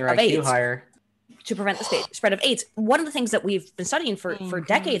the spread of AIDS. Higher. To prevent the spread of AIDS. One of the things that we've been studying for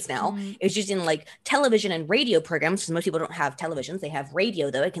decades now is using like television and radio programs. Most people don't have televisions; they have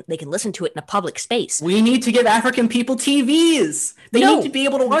radio. Though they can listen to it in a public space. We need to give African people TVs. They need to be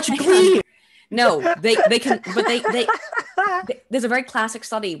able to watch Glee. No, they can, but they there's a very classic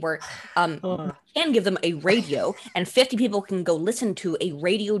study where can give them a radio and 50 people can go listen to a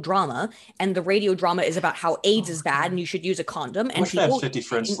radio drama, and the radio drama is about how AIDS is bad and you should use a condom. And people have 50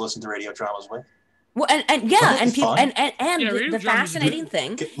 friends to listen to radio dramas with. Well, the fascinating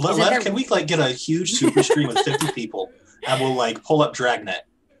thing. Can we like get a huge super stream of 50 people and we'll like pull up Dragnet?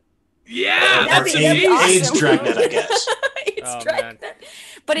 Yeah, that's AIDS Dragnet, I guess. AIDS Dragnet.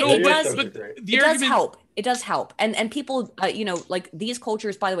 But it does help. It does help. And people, like these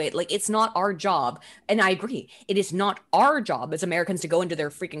cultures, by the way, like it's not our job. And I agree. It is not our job as Americans to go into their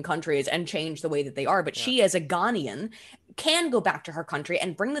freaking countries and change the way that they are. But she, as a Ghanaian, can go back to her country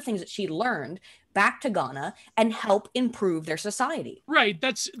and bring the things that she learned back to Ghana and help improve their society. Right.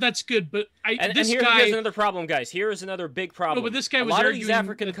 That's good. But here's another problem, guys. Here's another big problem. No, but this guy was a lot of arguing these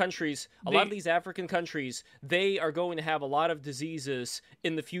African countries, a lot of these African countries, they are going to have a lot of diseases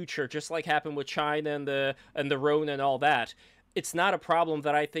in the future, just like happened with China and the Rona and all that. It's not a problem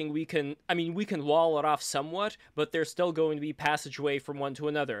that I think we can wall it off somewhat, but there's still going to be passageway from one to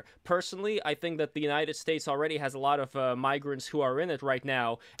another. Personally, I think that the United States already has a lot of migrants who are in it right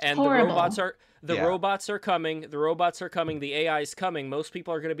now, and Horrible. the robots are coming. The robots are coming. The AI is coming. Most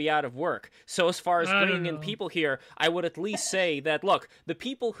people are going to be out of work. So as far as bringing in people here, I would at least say that, look, the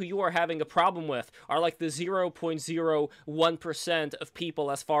people who you are having a problem with are like the 0.01% of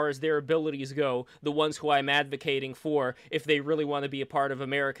people as far as their abilities go, the ones who I'm advocating for if they really want to be a part of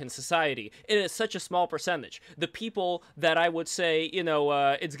American society. It is such a small percentage. The people that I would say,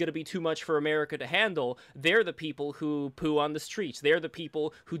 it's going to be too much for America to handle, they're the people who poo on the streets. They're the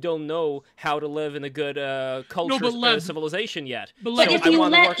people who don't know how to live in a good civilization yet. But if you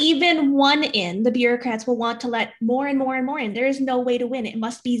let even one in, the bureaucrats will want to let more and more and more in. There is no way to win. It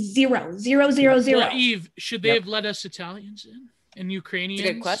must be 0, 0, 0, 0. Well, Eve, should they have let us Italians in and Ukrainians? It's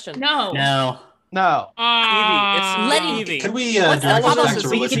a good question. No. Evie, Can we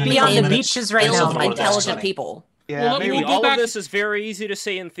we could be on the beaches right now. Intelligent people. Yeah, maybe all of this is very easy to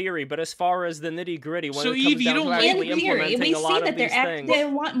say in theory, but as far as the nitty gritty, when it comes down to actually implementing a lot of these things, they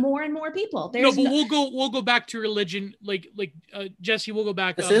want more and more people. We'll go back to religion. Like Jesse, we'll go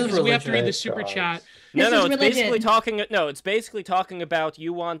back. This is religion. We have to read the super chat. It's basically talking. No, it's basically talking about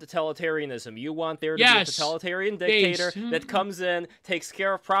you want totalitarianism. You want there to be a totalitarian dictator that comes in, takes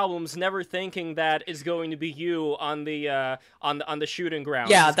care of problems, never thinking that it's going to be you on the shooting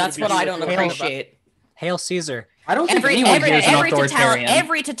ground. Yeah, that's what I don't appreciate. Hail Caesar. I don't think anyone here is an authoritarian.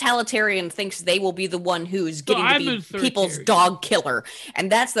 Every totalitarian thinks they will be the one who's getting to be people's dog killer.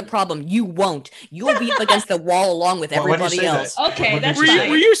 And that's the problem. You won't. You'll be up against the wall along with everybody else. Okay, that's were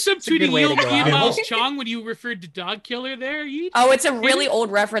you substituting Ian Miles Chong when you referred to dog killer there? Oh, it's a really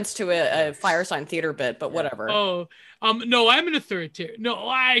old reference to a Firesign Theater bit, but whatever. Oh, no, I'm an authoritarian. No,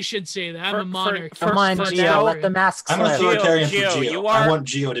 I should say that. I'm a monarch. Come on, Gio, let the masks I'm an authoritarian for Gio. I want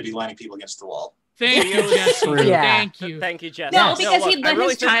Gio to be lining people against the wall. Thank you, Jesse. Thank you, Jesse. No, because he'd let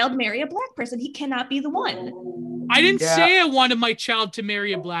his child marry a black person. He cannot be the one. I didn't say I wanted my child to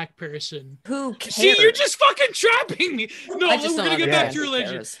marry a black person. Who cares? See, you're just fucking trapping me. No, we're gonna get back to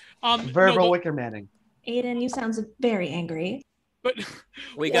religion. Verbal Wickermanning. Aiden, you sound very angry. But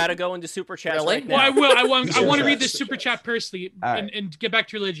we gotta go into super chats right now. Well, I will. I want to read this super chat personally and get back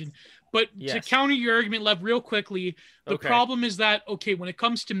to religion. But to counter your argument, Lev, real quickly, the problem is that, when it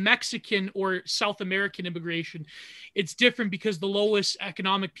comes to Mexican or South American immigration, it's different because the lowest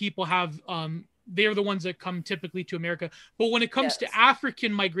economic people have, they're the ones that come typically to America. But when it comes to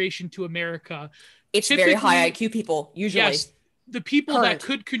African migration to America, it's very high IQ people, usually. Yes, the people that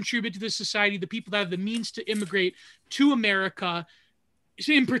could contribute to the society, the people that have the means to immigrate to America,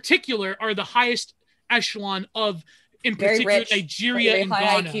 in particular, are the highest echelon of, in particular, rich, Nigeria and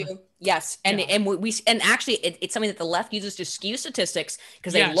Ghana. IQ. Yes, and actually, it's something that the left uses to skew statistics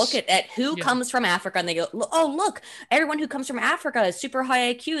because they look at who comes from Africa and they go, oh look, everyone who comes from Africa is super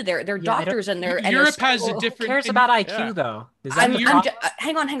high IQ. They're doctors and they're Europe has a different. Who cares about IQ though?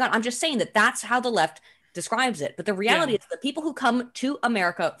 Hang on. I'm just saying that's how the left describes it. But the reality is the people who come to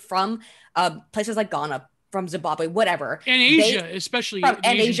America from places like Ghana, from Zimbabwe, whatever. And Asia, especially. And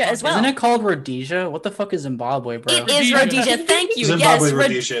Asia as well. Isn't it called Rhodesia? What the fuck is Zimbabwe, bro? It is Rhodesia. Thank you. Zimbabwe,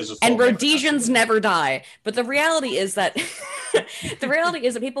 Rhodesia is a and Rhodesians never die. But the reality is that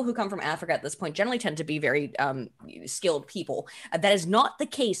people who come from Africa at this point generally tend to be very skilled people. That is not the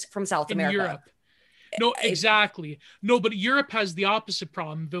case from South America. Europe. No, exactly. No, but Europe has the opposite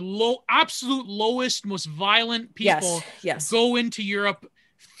problem. The absolute lowest, most violent people go into Europe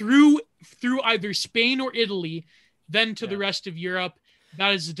through either Spain or Italy, then to the rest of Europe.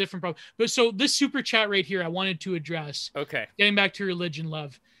 That is a different problem. But so this super chat right here, I wanted to address. Okay. Getting back to religion,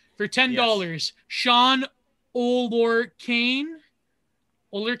 Love. For $10, Sean Olorkane,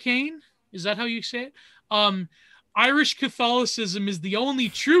 is that how you say it? Irish Catholicism is the only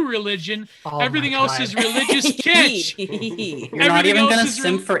true religion. Everything else is religious kitsch. You're not even going to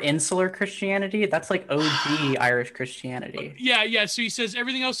simp for insular Christianity? That's like OG Irish Christianity. Yeah. So he says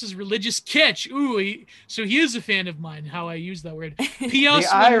everything else is religious kitsch. Ooh, so he is a fan of mine, how I use that word. The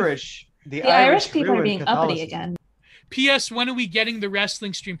Irish people are being uppity again. P.S. When are we getting the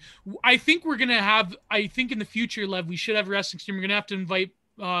wrestling stream? I think we're going to have, in the future, Lev, we should have a wrestling stream. We're going to have to invite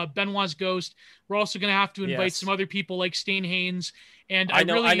Benoit's ghost. We're also going to have to invite some other people like Stain Haynes. And I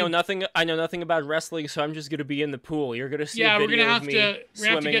know nothing about wrestling, so I'm just going to be in the pool. You're going to see we're going to have to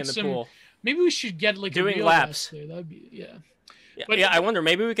get some pool. Maybe we should get like doing a real laps. Wrestler. That'd be I wonder,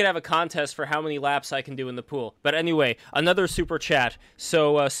 maybe we could have a contest for how many laps I can do in the pool. But anyway, another super chat.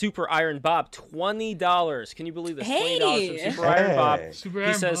 So Super Iron Bob, $20. Can you believe this? $20 from Super Iron Bob.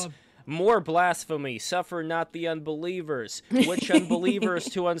 He says, more blasphemy, suffer not the unbelievers. Which unbelievers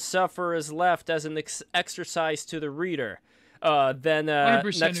to unsuffer is left as an exercise to the reader. Then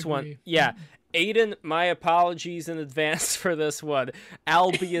next agree. one. Yeah. Aiden, my apologies in advance for this one.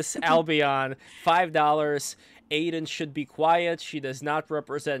 Albius Albion, $5. Aiden should be quiet. She does not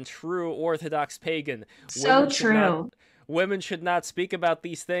represent true Orthodox pagan. So true. Women should not speak about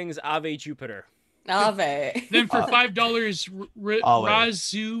these things. Ave Jupiter. Ave. Then for $5,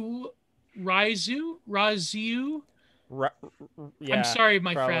 Razu. Yeah, I'm sorry,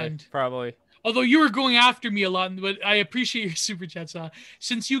 my friend. Probably. Although you were going after me a lot, but I appreciate your super chats.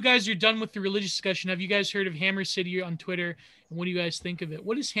 Since you guys are done with the religious discussion, have you guys heard of Hammer City on Twitter? And what do you guys think of it?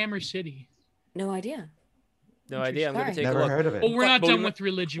 What is Hammer City? No idea. No idea. I'm going to take Never a look. heard of it. Well, we're not done with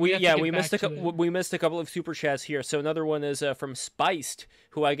religion. We missed a couple of super chats here. So another one is from Spiced,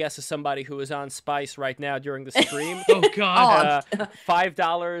 who I guess is somebody who is on Spice right now during the stream. Oh God!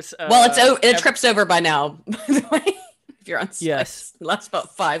 $5. Well, it trips over by now. By the way, if you're on Spice, yes, it lasts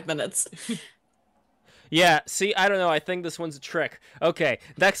about 5 minutes. Yeah, see, I don't know. I think this one's a trick. Okay,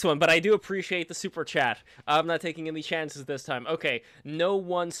 next one, but I do appreciate the super chat. I'm not taking any chances this time. Okay,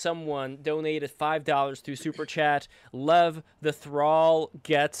 someone donated $5 through super chat. Lev the Thrall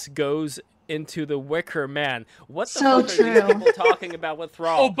goes into the Wicker Man. What the fuck are these people talking about with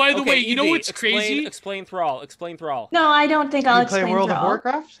Thrall? Oh, by the way, you know what's crazy? Explain Thrall. No, I don't think I'll explain Play World of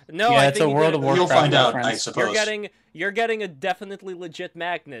Warcraft? No, yeah, it's a World of Warcraft. You'll find out, I suppose. You're getting a definitely legit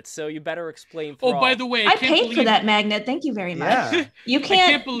magnet, so you better explain Thrall. Oh, by the way, I paid for that magnet. Thank you very much. Yeah. You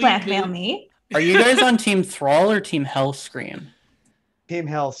can't blackmail me. Are you guys on Team Thrall or Team Hellscream? Team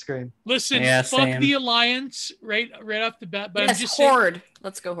Hellscream. Listen, fuck the Alliance right off the bat. But yes, I'm just Horde.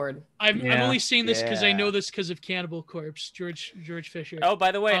 Let's go Horde. I'm only saying this because I know this because of Cannibal Corpse, George Fisher. Oh,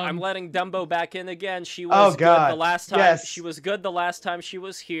 by the way, I'm letting Dumbo back in again. She was good the last time. Yes. She was good the last time she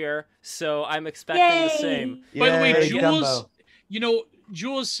was here, so I'm expecting the same. By the way, Jules, Dumbo.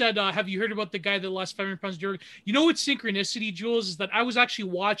 Jules said, have you heard about the guy that lost 500 pounds? You know what's synchronicity, Jules, is that I was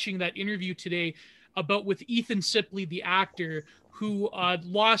actually watching that interview today with Ethan Sipley, the actor, who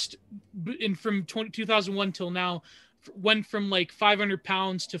lost from 2001 till now, went from like 500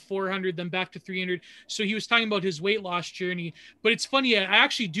 pounds to 400, then back to 300. So he was talking about his weight loss journey. But it's funny, I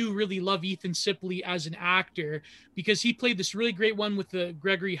actually do really love Ethan Sipley as an actor because he played this really great one with the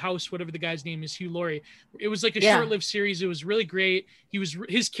Gregory House, whatever the guy's name is, Hugh Laurie. It was like a short-lived series. It was really great.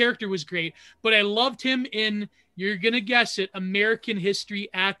 His character was great. But I loved him in, you're gonna guess it, American History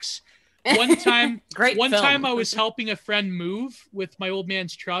X. One time I was helping a friend move with my old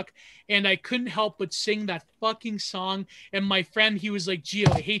man's truck, and I couldn't help but sing that fucking song. And my friend, he was like,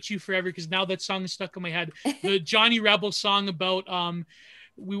 "Gio, I hate you forever," because now that song is stuck in my head. The Johnny Rebel song about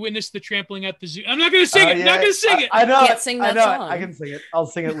we witnessed the trampling at the zoo. I'm not gonna sing it. Yeah. Not gonna sing it. I know. Can't sing that song. I can sing it. I'll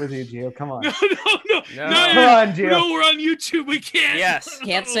sing it with you, Gio. Come on. No. Come on, Gio. No, we're on YouTube. We can't. Yes.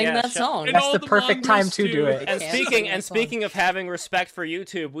 Can't sing that song. That's the perfect time to do it. And speaking of having respect for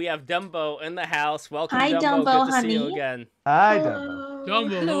YouTube, we have Dumbo in the house. Welcome, Hi, Dumbo. Good to honey. see you again. Hi, Dumbo. Dumbo,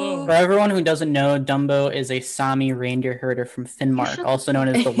 hello. For everyone who doesn't know, Dumbo is a Sami reindeer herder from Finnmark, also known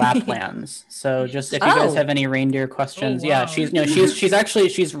as the Laplands. So just if you guys have any reindeer questions,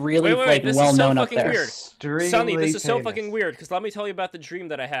 she's really well known up there. Weird. Sonny, this is so fucking weird because let me tell you about the dream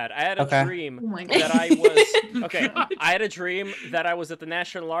that I had. I had a dream that I was I had a dream that I was at the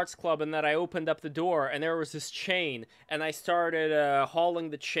National Arts Club and that I opened up the door and there was this chain and I started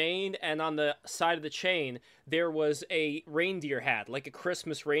hauling the chain, and on the side of the chain there was a reindeer hat, like a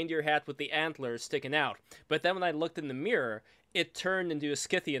Christmas reindeer hat with the antlers sticking out. But then when I looked in the mirror, it turned into a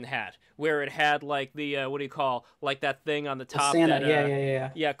Scythian hat where it had like the what do you call, like that thing on the top, Santa,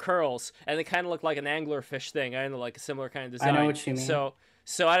 that curls, and it kind of looked like an anglerfish thing. I don't know, like a similar kind of design. I know what you mean.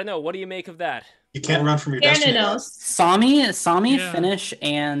 So I don't know. What do you make of that? You can't run from your destiny. Sami, Finnish,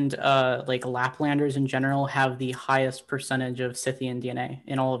 and like Laplanders in general have the highest percentage of Scythian DNA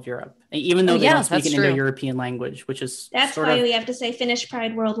in all of Europe, even though they don't speak an Indo-European language, which is why we have to say Finnish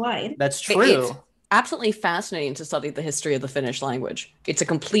pride worldwide. That's true. It's absolutely fascinating to study the history of the Finnish language. It's a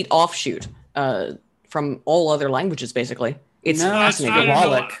complete offshoot from all other languages, basically. It's fascinating.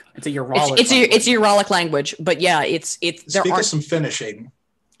 It's a Uralic. It's a Uralic language, but yeah, it's Speak of some Finnish, Aiden.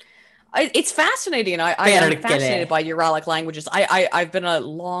 It's fascinating. I am fascinated by Uralic languages. I've been a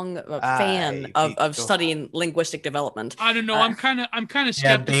long fan of studying linguistic development. I don't know. I'm kind of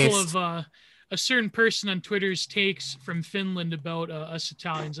skeptical of a certain person on Twitter's takes from Finland about us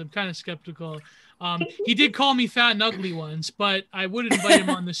Italians. I'm kind of skeptical. He did call me fat and ugly once, but I would invite him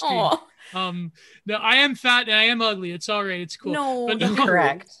on the stream. No, I am fat and I am ugly. It's all right. It's cool. No, but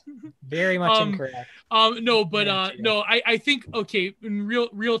incorrect. Very much incorrect. No, I think, okay, in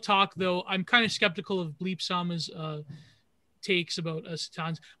real talk though, I'm kind of skeptical of Bleep Sama's takes about us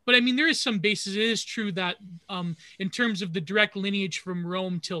Italians. But I mean, there is some basis. It is true that in terms of the direct lineage from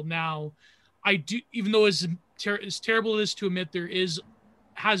Rome till now, I do, even though as terrible it is to admit,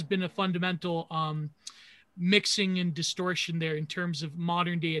 has been a fundamental mixing and distortion there in terms of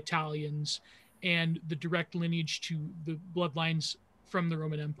modern day Italians and the direct lineage to the bloodlines from the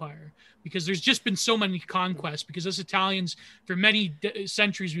Roman Empire, because there's just been so many conquests, because us Italians for many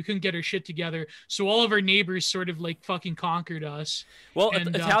centuries we couldn't get our shit together, so all of our neighbors sort of like fucking conquered us. Well,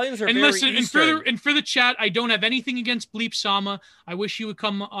 and, Italians are and very listen, Eastern. and for the chat, I don't have anything against Bleep Sama. I wish he would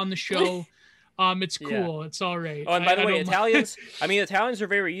come on the show. It's cool. Yeah. It's all right. Oh, and by the way, Italians are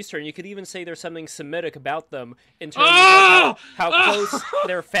very Eastern. You could even say there's something Semitic about them in terms of how close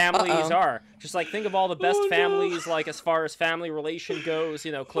their families are. Just like think of all the best families, like as far as family relation goes,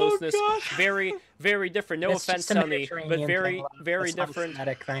 closeness. Very, very different. No offense, Sonny, but very, very different.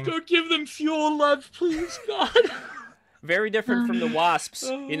 Don't give them fuel, love, please, God. Very different from the wasps,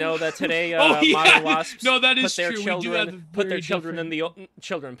 that today modern wasps. No, that is true. Put their children in the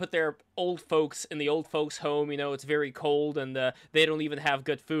put their old folks in the old folks' home. It's very cold and they don't even have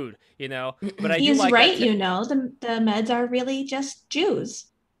good food. But he's right. The Meds are really just Jews.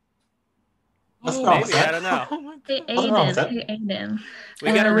 Maybe I don't know. They ate him.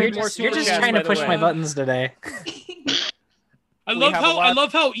 We gotta read more. You're just trying to push my buttons today. I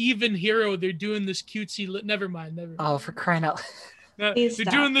love how even hero they're doing this cutesy. Never mind. Oh, for crying out! They're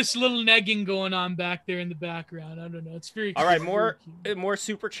doing this little negging going on back there in the background. I don't know. It's very. All right, more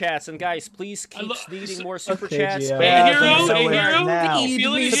super chats, and guys, please keep needing more super chats. Hey hero,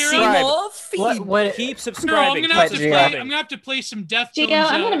 What? Keep subscribing. No, I'm gonna have to play some Deftones.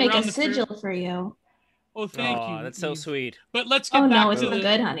 Gio, I'm gonna make a sigil for you. Oh, thank you. That's so sweet. But let's get back to it's not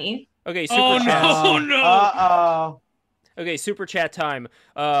good, honey. Okay, super chat. Oh no. Okay, super chat time.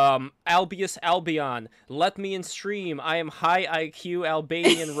 Albius Albion, let me in stream. I am high IQ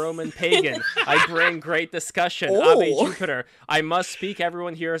Albanian Roman pagan. I bring great discussion. Abe Jupiter. I must speak.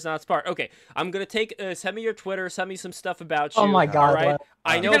 Everyone here is not smart. Okay, I'm gonna take. Send me your Twitter. Send me some stuff about you. Oh my God! All right.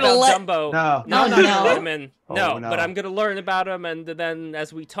 I know about Dumbo. No, I'm not gonna let him in. No, but I'm gonna learn about him, and then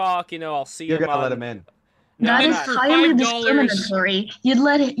as we talk, I'll see You're him. Gonna let him in. That is highly discriminatory. You'd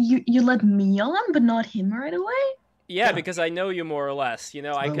let me on, but not him right away. Yeah, because I know you more or less.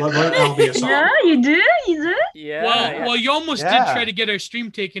 I could. Yeah, you do. Yeah. Well, you almost did try to get our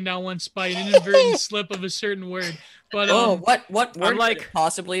stream taken down once by an inadvertent slip of a certain word. But what word could it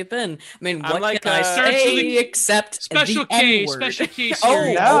possibly have been? I mean, what can I say except special the K? N-word? Special K. It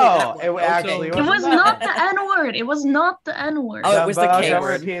actually it was not the N word. It was not the N word. Oh, it was the K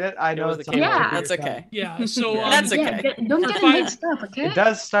word. Repeat it. I know it's the K word. Yeah, that's okay. Yeah. So that's okay. Don't get it mixed up, okay? It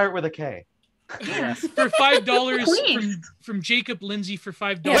does start with a K. Yes. For $5 from Jacob Lindsay for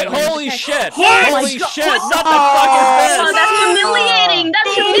 $5. Wait, holy shit! What? Holy shit! What the fuck is this? Oh, that's humiliating!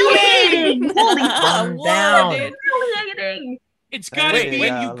 That's humiliating! Holy down. humiliating! It's gotta be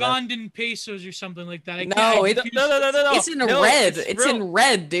in Ugandan pesos or something like that. No. It's in red. It's real. in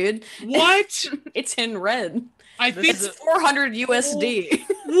red, dude. What? It's in red. I think it's 400 USD.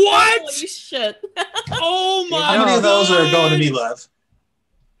 What? Holy shit! Oh my! How many of those are going to me, Lev?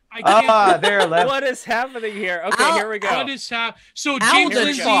 There, Lev. What is happening here? Okay, here we go. What is happening? So James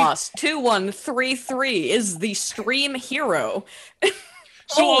Lindsay, Albatross 2133 is the stream hero.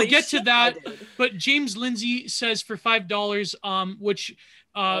 So I'll get to that, but James Lindsay says for $5, which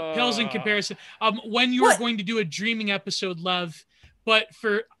pales in comparison. When you are going to do a dreaming episode, Lev, but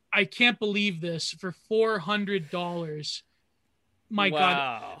I can't believe this, for $400. My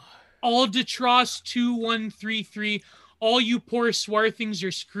God. Albatross 2133. All you poor swarthings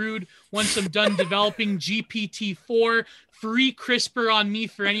are screwed once I'm done developing GPT-4. Free CRISPR on me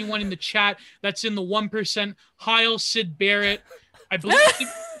for anyone in the chat that's in the 1%. Heil Sid Barrett. I believe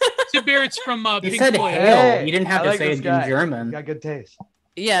Sid Barrett's from You Pink said Floyd. hail. You didn't have to say it in German. You got good taste.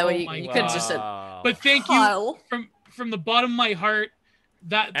 Yeah, well, you could have just said. But thank you from the bottom of my heart.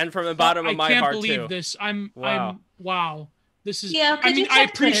 And from the bottom of my heart too. I can't believe this. Wow. This is. Yeah, could you check I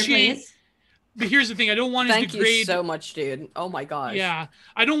appreciate. Twitter, please? But here's the thing: I don't want to degrade. Thank you so much, dude. Oh my gosh. Yeah,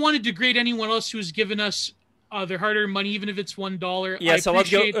 I don't want to degrade anyone else who's given us their hard-earned money, even if it's $1. Yeah, so let's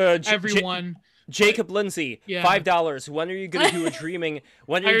go. Everyone. Jacob Lindsay, $5. When are you gonna do a dreaming?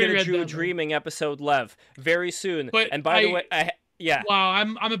 When are you gonna do a dreaming episode, Lev? Very soon. And by the way, yeah. Wow,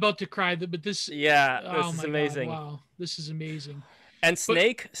 I'm about to cry. But this. Yeah, this is amazing. God, wow, this is amazing. And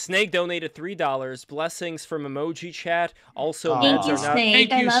Snake donated $3. Blessings from Emoji Chat. Also, thank meds you, are not.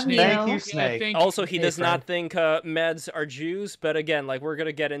 Snake. I love you. Thank you, Snake. Yeah, also, he does not think meds are Jews, but again, like we're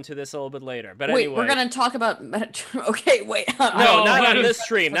gonna get into this a little bit later. But wait, anyway, we're gonna talk about. Okay, wait. No, not on this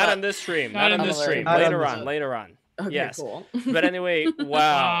stream. Not on this stream. Not on this stream. Later on. Okay, yes. cool. But anyway,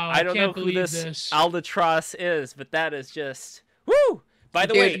 wow. I don't know who this Albatross is, but that is just woo. By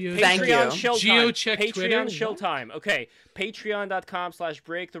the way, Patreon Showtime. Patreon Showtime. Okay,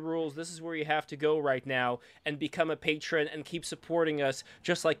 patreon.com/break the rules. This is where you have to go right now and become a patron and keep supporting us,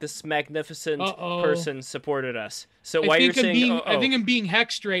 just like this magnificent person supported us. So why you're saying? I think I'm being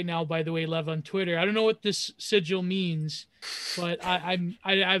hexed right now. By the way, Lev, on Twitter. I don't know what this sigil means, but I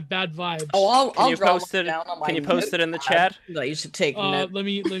have bad vibes. Oh, Can you post it? Can you post it in the chat? I used to take. Let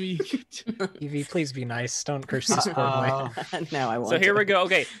me. Evie, please be nice. Don't curse Discord. No, I won't. So here we go.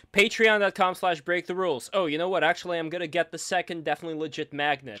 Okay, patreon.com/break the rules. Oh, you know what? Actually, I'm gonna get the second definitely legit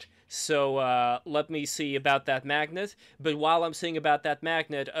magnet. So let me see about that magnet. But while I'm saying about that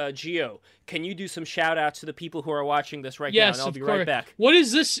magnet, Gio, can you do some shout outs to the people who are watching this right now? And I'll be right back. What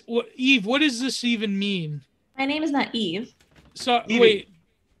is this? Eve, what does this even mean? My name is not Eve. So Evie. wait.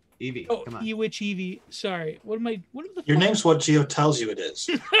 Evie, come on. Which Evie? Sorry. What am the Your name's what Gio tells you it is.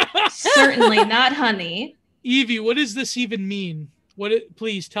 Certainly not honey. Evie, what does this even mean?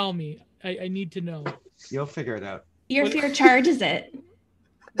 Please tell me. I need to know. You'll figure it out. Your fear charges it.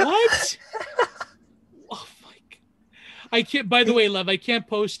 What? Oh my god! I can't. By the way, Lev, I can't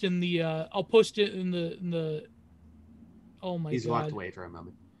post in the. I'll post it in the. Oh my god! He's walked away for a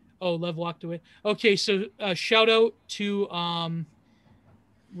moment. Oh, Lev walked away. Okay, so shout out to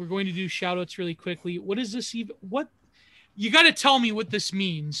We're going to do shout outs really quickly. What is this even? What? You got to tell me what this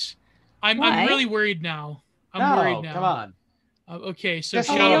means. I'm really worried now. I'm worried now. Come on. Okay, so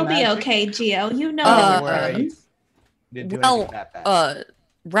you'll be okay, Gio. You know that we're friends.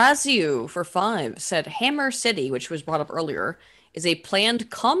 Raziu for 5 said Hammer City, which was brought up earlier, is a planned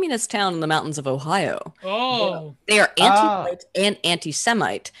communist town in the mountains of Ohio. Oh. They are anti-white and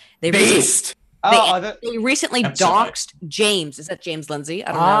anti-Semite. They recently doxed James. Is that James Lindsay?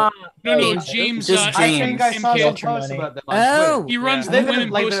 I don't know. No, James. I think I saw some posts about them on Twitter. He runs the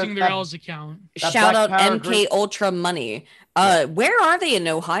Women Posting Their L's account. Shout out MK Ultra Money. Where are they in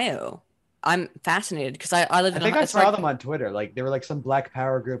Ohio? I'm fascinated because I live in. I think I saw them on Twitter. Like they were like some Black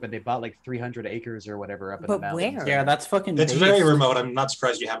Power group, and they bought like 300 acres or whatever up in the mountains. Where? Yeah, that's fucking. It's very remote. I'm not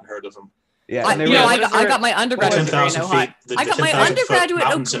surprised you haven't heard of them. Yeah, I got my undergraduate degree in Ohio. I got my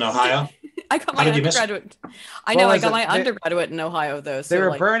undergraduate in Ohio. I got my undergraduate. I know. I got my undergraduate in Ohio though. So they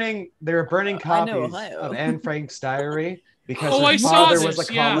were burning. They were burning copies of Anne Frank's diary because her father was a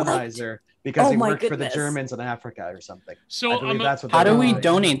colonizer. Because he worked for the Germans in Africa or something. So that's what how do we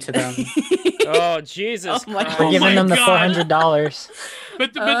donate to them? Oh Jesus! We're giving them the $400.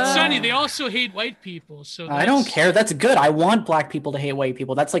 But Sonny, they also hate white people. So I don't care. That's good. I want black people to hate white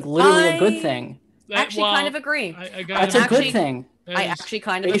people. That's like literally a good thing. Actually, kind of agree. That's a good thing. I actually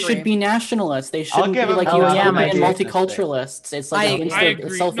kind of agree. They should be nationalists. They shouldn't be like European multiculturalists. It's like I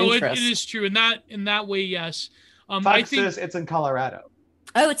agree. Self-interest. No, it is true. In that way, yes. I think it's in Colorado.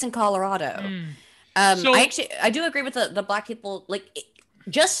 Oh, it's in Colorado. I do agree with the black people. Like,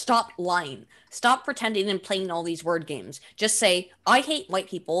 just stop lying. Stop pretending and playing all these word games. Just say, I hate white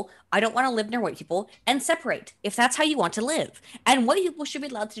people. I don't want to live near white people, and separate if that's how you want to live. And white people should be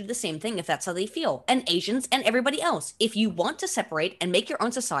allowed to do the same thing if that's how they feel. And Asians and everybody else. If you want to separate and make your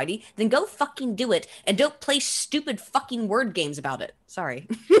own society, then go fucking do it. And don't play stupid fucking word games about it. Sorry.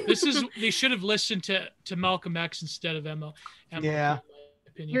 They should have listened to Malcolm X instead of Emma. Yeah.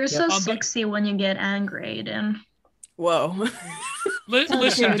 You're so sexy when you get angry, Aiden. Whoa.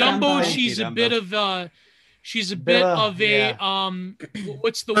 Listen, Dumbo, she's a bit of a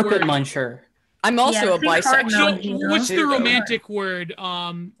what's the word? Muncher. I'm also a bisexual. What's the romantic word?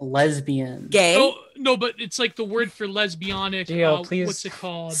 Lesbian. Gay? No, but it's like the word for lesbianic. Gio, please. What's it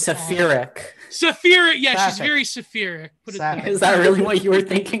called? Sapphic. Sapphic. Yeah, she's very sapphic. Is that really what you were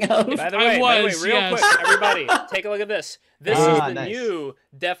thinking of? By the way, real quick, everybody, take a look at this. This is the new,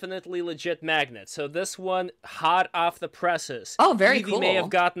 definitely legit magnet. So this one, hot off the presses. Oh, very cool. You may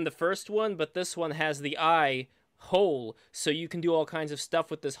have gotten the first one, but this one has the eye hole, so you can do all kinds of stuff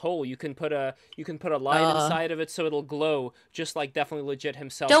with this hole. You can put a light inside of it so it'll glow, just like definitely legit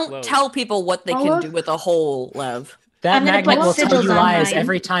himself. Don't tell people what they can do with a hole, Lev. That magnet will tell you lies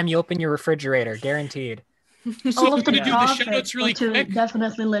every time you open your refrigerator, guaranteed. So all of the do the profit shoutouts really to quick.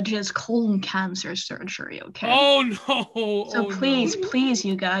 definitely Legit's colon cancer surgery, okay? Oh no! So please,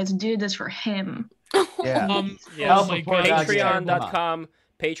 you guys, do this for him. Yeah. Oh my God.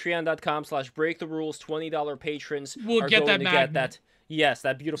 Patreon.com/breaktherules. $20 patrons will get that magnet. Get that. Yes,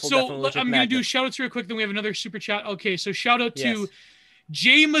 that beautiful. So I'm going to do shout outs real quick. Then we have another super chat. Okay, so shout out to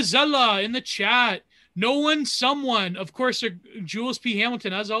Jay Mazzella in the chat. No One Someone. Of course, Jules P.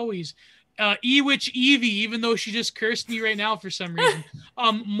 Hamilton, as always. Ewitch Evie, even though she just cursed me right now for some reason.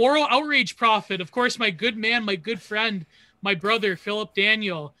 Moral Outrage Prophet. Of course, my good man, my good friend, my brother, Philip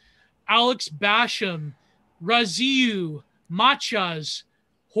Daniel. Alex Basham. Raziu. Machas.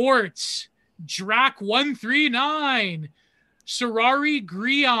 Hortz. Drac139. Sarari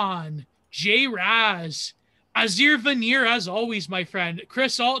Grion, J Raz, Azir Veneer, as always, my friend.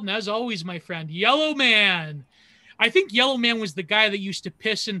 Chris Alton, as always, my friend. Yellow Man. I think Yellow Man was the guy that used to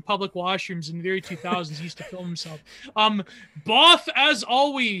piss in public washrooms in the early 2000s. He used to film himself. Both, as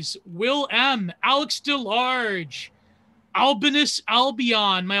always. Will M. Alex DeLarge. Albinus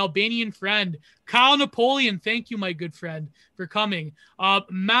Albion, my Albanian friend. Kyle Napoleon, thank you, my good friend, for coming.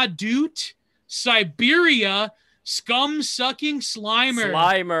 Madut, Siberia, Scum-sucking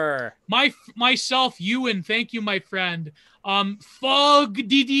Slimer. Myself, Ewan, thank you, my friend. Fug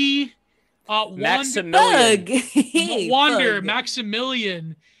DD. Maximilian. Wander, Fug.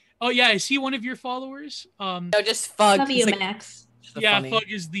 Maximilian. Oh, yeah, is he one of your followers? No, just Fug. Love you, Max. Yeah, funny. Fug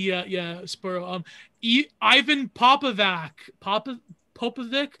is the, Spuro. Ivan Popovac.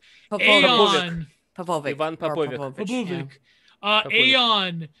 Popovic? Aeon. Popovic. Ivan Popovic. Popovic.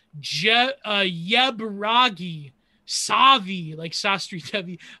 Aeon, Yebragi, Savi, like Sastri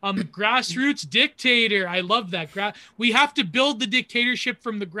Devi, Grassroots Dictator. I love that. We have to build the dictatorship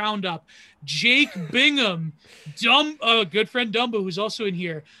from the ground up. Jake Bingham, good friend Dumbo, who's also in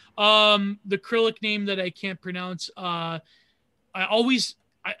here. The acrylic name that I can't pronounce. I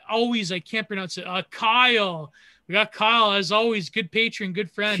can't pronounce it. Kyle. We got Kyle, as always, good patron,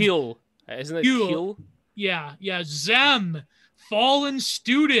 good friend. Keel. Isn't it Keel? Yeah. Zem. Fallen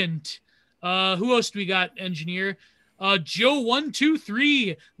Student. Who else do we got, engineer?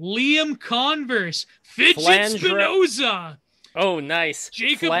 Joe123. Liam Converse. Fidget Spinoza. Oh, nice.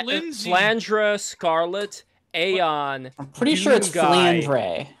 Jacob Lindsay. Flandra Scarlet. Aeon. I'm pretty sure it's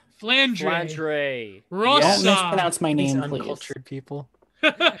Flandre. Flandre. Rosa. Don't mispronounce my name, These please. uncultured people.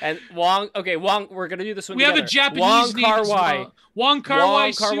 And Wong. Okay, Wong. We're gonna do this one. We together. have a Japanese Wong name as Kar-wai. well. Wong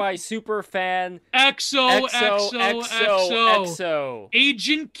Kar-wai, super fan. XO.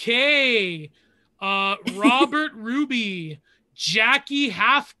 Agent K. Robert Ruby. Jackie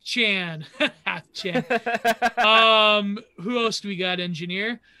Half-Chan. Who else do we got,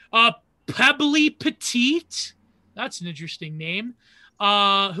 engineer? Pebbly Petite. That's an interesting name.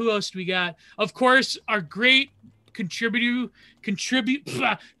 Who else do we got? Of course, our great contributor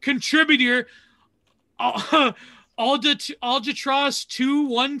Aldatros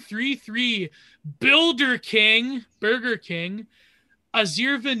 2133, Burger King,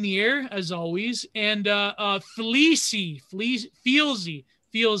 Azir Veneer, as always, and Feelzy,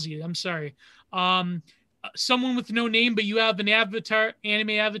 I'm sorry. Someone with no name, but you have an avatar, anime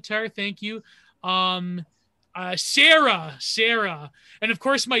avatar, thank you. Sarah, and of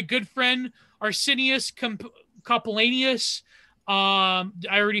course my good friend Arsenius Copolanius. I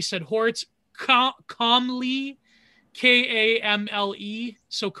already said Hortz. Kamle, Kamle.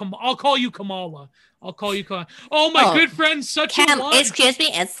 So I'll call you Kamala. Oh, my good friend, such a one. Excuse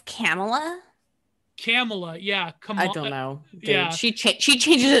me, it's Kamala. Kamala, yeah. I don't know. Dude. Yeah, she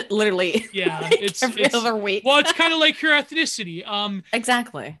changes it literally. Yeah, it's every other week. Well, it's kind of like her ethnicity.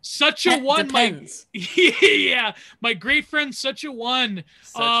 Exactly. Such a one. Depends. Yeah, my great friend, such a one.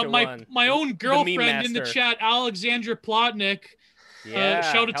 My own girlfriend in the chat, Alexandra Plotnik. Yeah,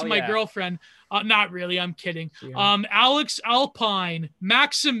 shout out to my girlfriend. Not really, I'm kidding. Yeah. Alex Alpine,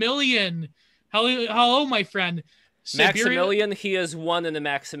 Maximilian. Hello, my friend. Maximilian, he is one in the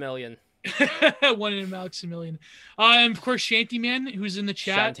Maximilian. One in a Maximilian. And of course, Shantyman, who's in the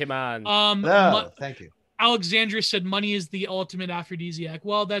chat. Shantyman. Thank you. Alexandra said money is the ultimate aphrodisiac.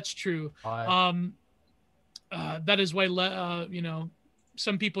 Well, that's true. That is why,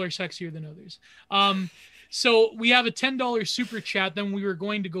 some people are sexier than others. So we have a $10 super chat. Then we were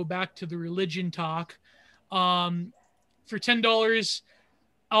going to go back to the religion talk. For $10,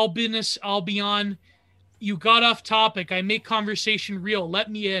 Albinus Albion, you got off topic. I make conversation real.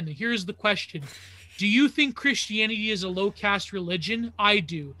 Let me in. Here's the question. Do you think Christianity is a low caste religion? I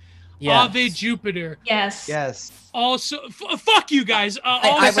do. Yes. Ave Jupiter. Yes. Also, fuck you guys.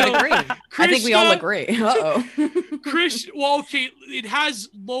 I would agree. Krista, I think we all agree. Uh-oh. okay, it has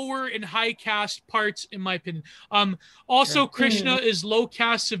lower and high caste parts in my opinion. Also Krishna is low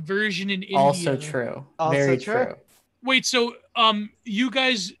caste subversion in India. Also true. Very true. Wait, so you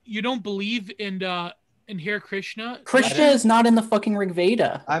guys, you don't believe in Hare Krishna? Krishna is not in the fucking Rig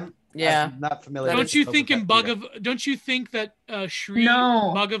Veda. I'm not familiar. Don't you think in don't you think that Sri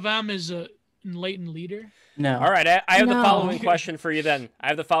Bhagavam is an enlightened leader? No. All right, I have the following question for you then.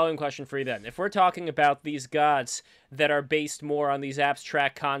 If we're talking about these gods that are based more on these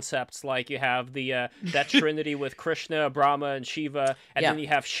abstract concepts, like you have the that trinity with Krishna, Brahma, and Shiva, and then you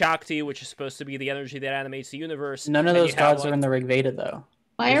have Shakti, which is supposed to be the energy that animates the universe. None of those gods are in the Rig Veda, though.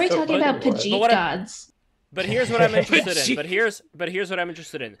 Why are we talking about Pajit gods? But here's what I'm interested in. But here's what I'm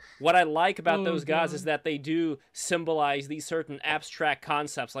interested in. What I like about those gods is that they do symbolize these certain abstract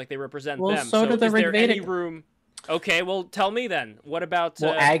concepts, like they represent them. So do the is Rig there Veda. any room? Okay, well, tell me then. What about?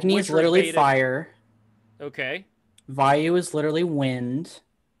 Agni is literally fire. Okay. Vayu is literally wind.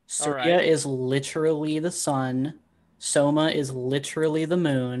 Surya is literally the sun. Soma is literally the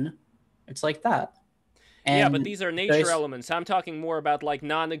moon. It's like that. And yeah, but these are nature elements. I'm talking more about like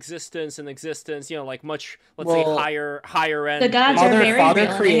non-existence and existence. Like much, let's say higher end. The gods are very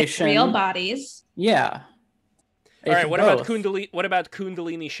real. Creation. Real bodies. Yeah. All right. What about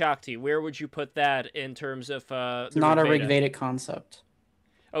Kundalini Shakti? Where would you put that in terms of? It's not a Rig Vedic concept.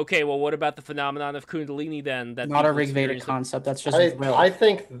 Okay. Well, what about the phenomenon of Kundalini then? That not a Rig Vedic concept. That's just Vril. I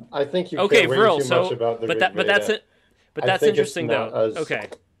think you care way too much about the Rig Veda. But that's interesting though. Okay.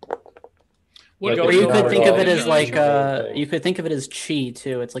 Or you could think of it as like you could think of it as chi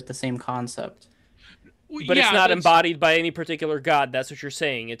too. It's like the same concept. But it's not embodied by any particular god. That's what you're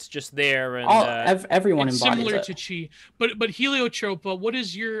saying. It's just there, and everyone it's embodies similar it. to chi. But Heliotrope, what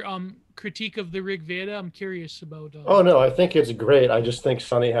is your critique of the Rig Veda? I'm curious about. Oh no, I think it's great. I just think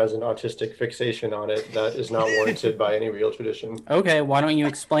Sonny has an autistic fixation on it that is not warranted by any real tradition. Okay, why don't you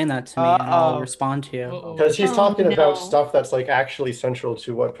explain that to me and I'll respond to you? Because he's talking about stuff that's like actually central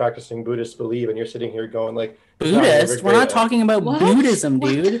to what practicing Buddhists believe, and you're sitting here going like. Buddhist? We're not talking about Buddhism,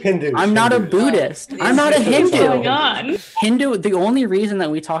 dude. I'm not a Buddhist. I'm not a Hindu. Oh God. Hindu. The only reason that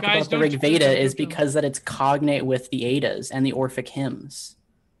we talk about the Rig Veda is because that it's cognate with the Eddas and the Orphic hymns.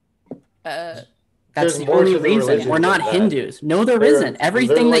 That's the only reason. We're not Hindus. No, there isn't.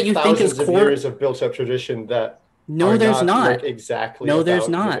 Everything that you think is core. Years of built-up tradition that. No, there's not. Exactly. No, there's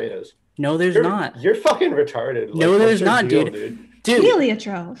not. No, there's not. You're fucking retarded. No, there's not, dude. Dude,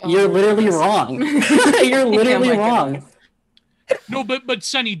 Heliotrope. You're literally wrong. You're literally wrong. No, but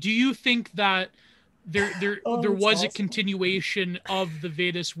Sonny, do you think that there was a continuation of the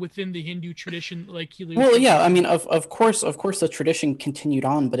Vedas within the Hindu tradition, like Heliotrope? Well, yeah, I mean, of course, the tradition continued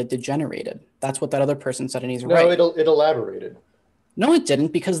on, but it degenerated. That's what that other person said, and he's right. No, it elaborated. No, it didn't,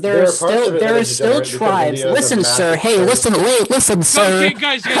 because there are still tribes. Listen, sir. Hey, listen, sir. Okay,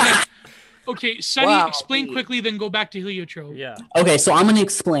 guys. Okay, Sonny, explain quickly, then go back to Heliotrope. Yeah. Okay, so I'm going to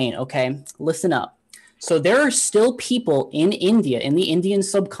explain, okay? Listen up. So there are still people in India, in the Indian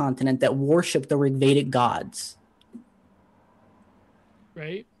subcontinent, that worship the Rig Vedic gods.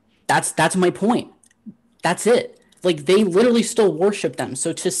 Right. That's my point. That's it. Like, they literally still worship them.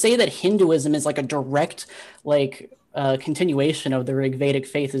 So to say that Hinduism is like a direct, continuation of the Rig Vedic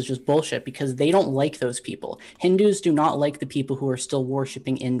faith is just bullshit, because they don't like those people. Hindus do not like the people who are still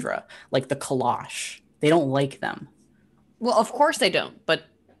worshiping Indra, like the Kalash. They don't like them. Well, of course they don't, but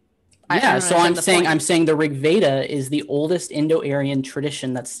yeah, so I'm saying the Rig Veda is the oldest Indo-Aryan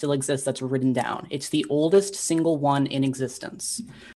tradition that still exists that's written down. It's the oldest single one in existence.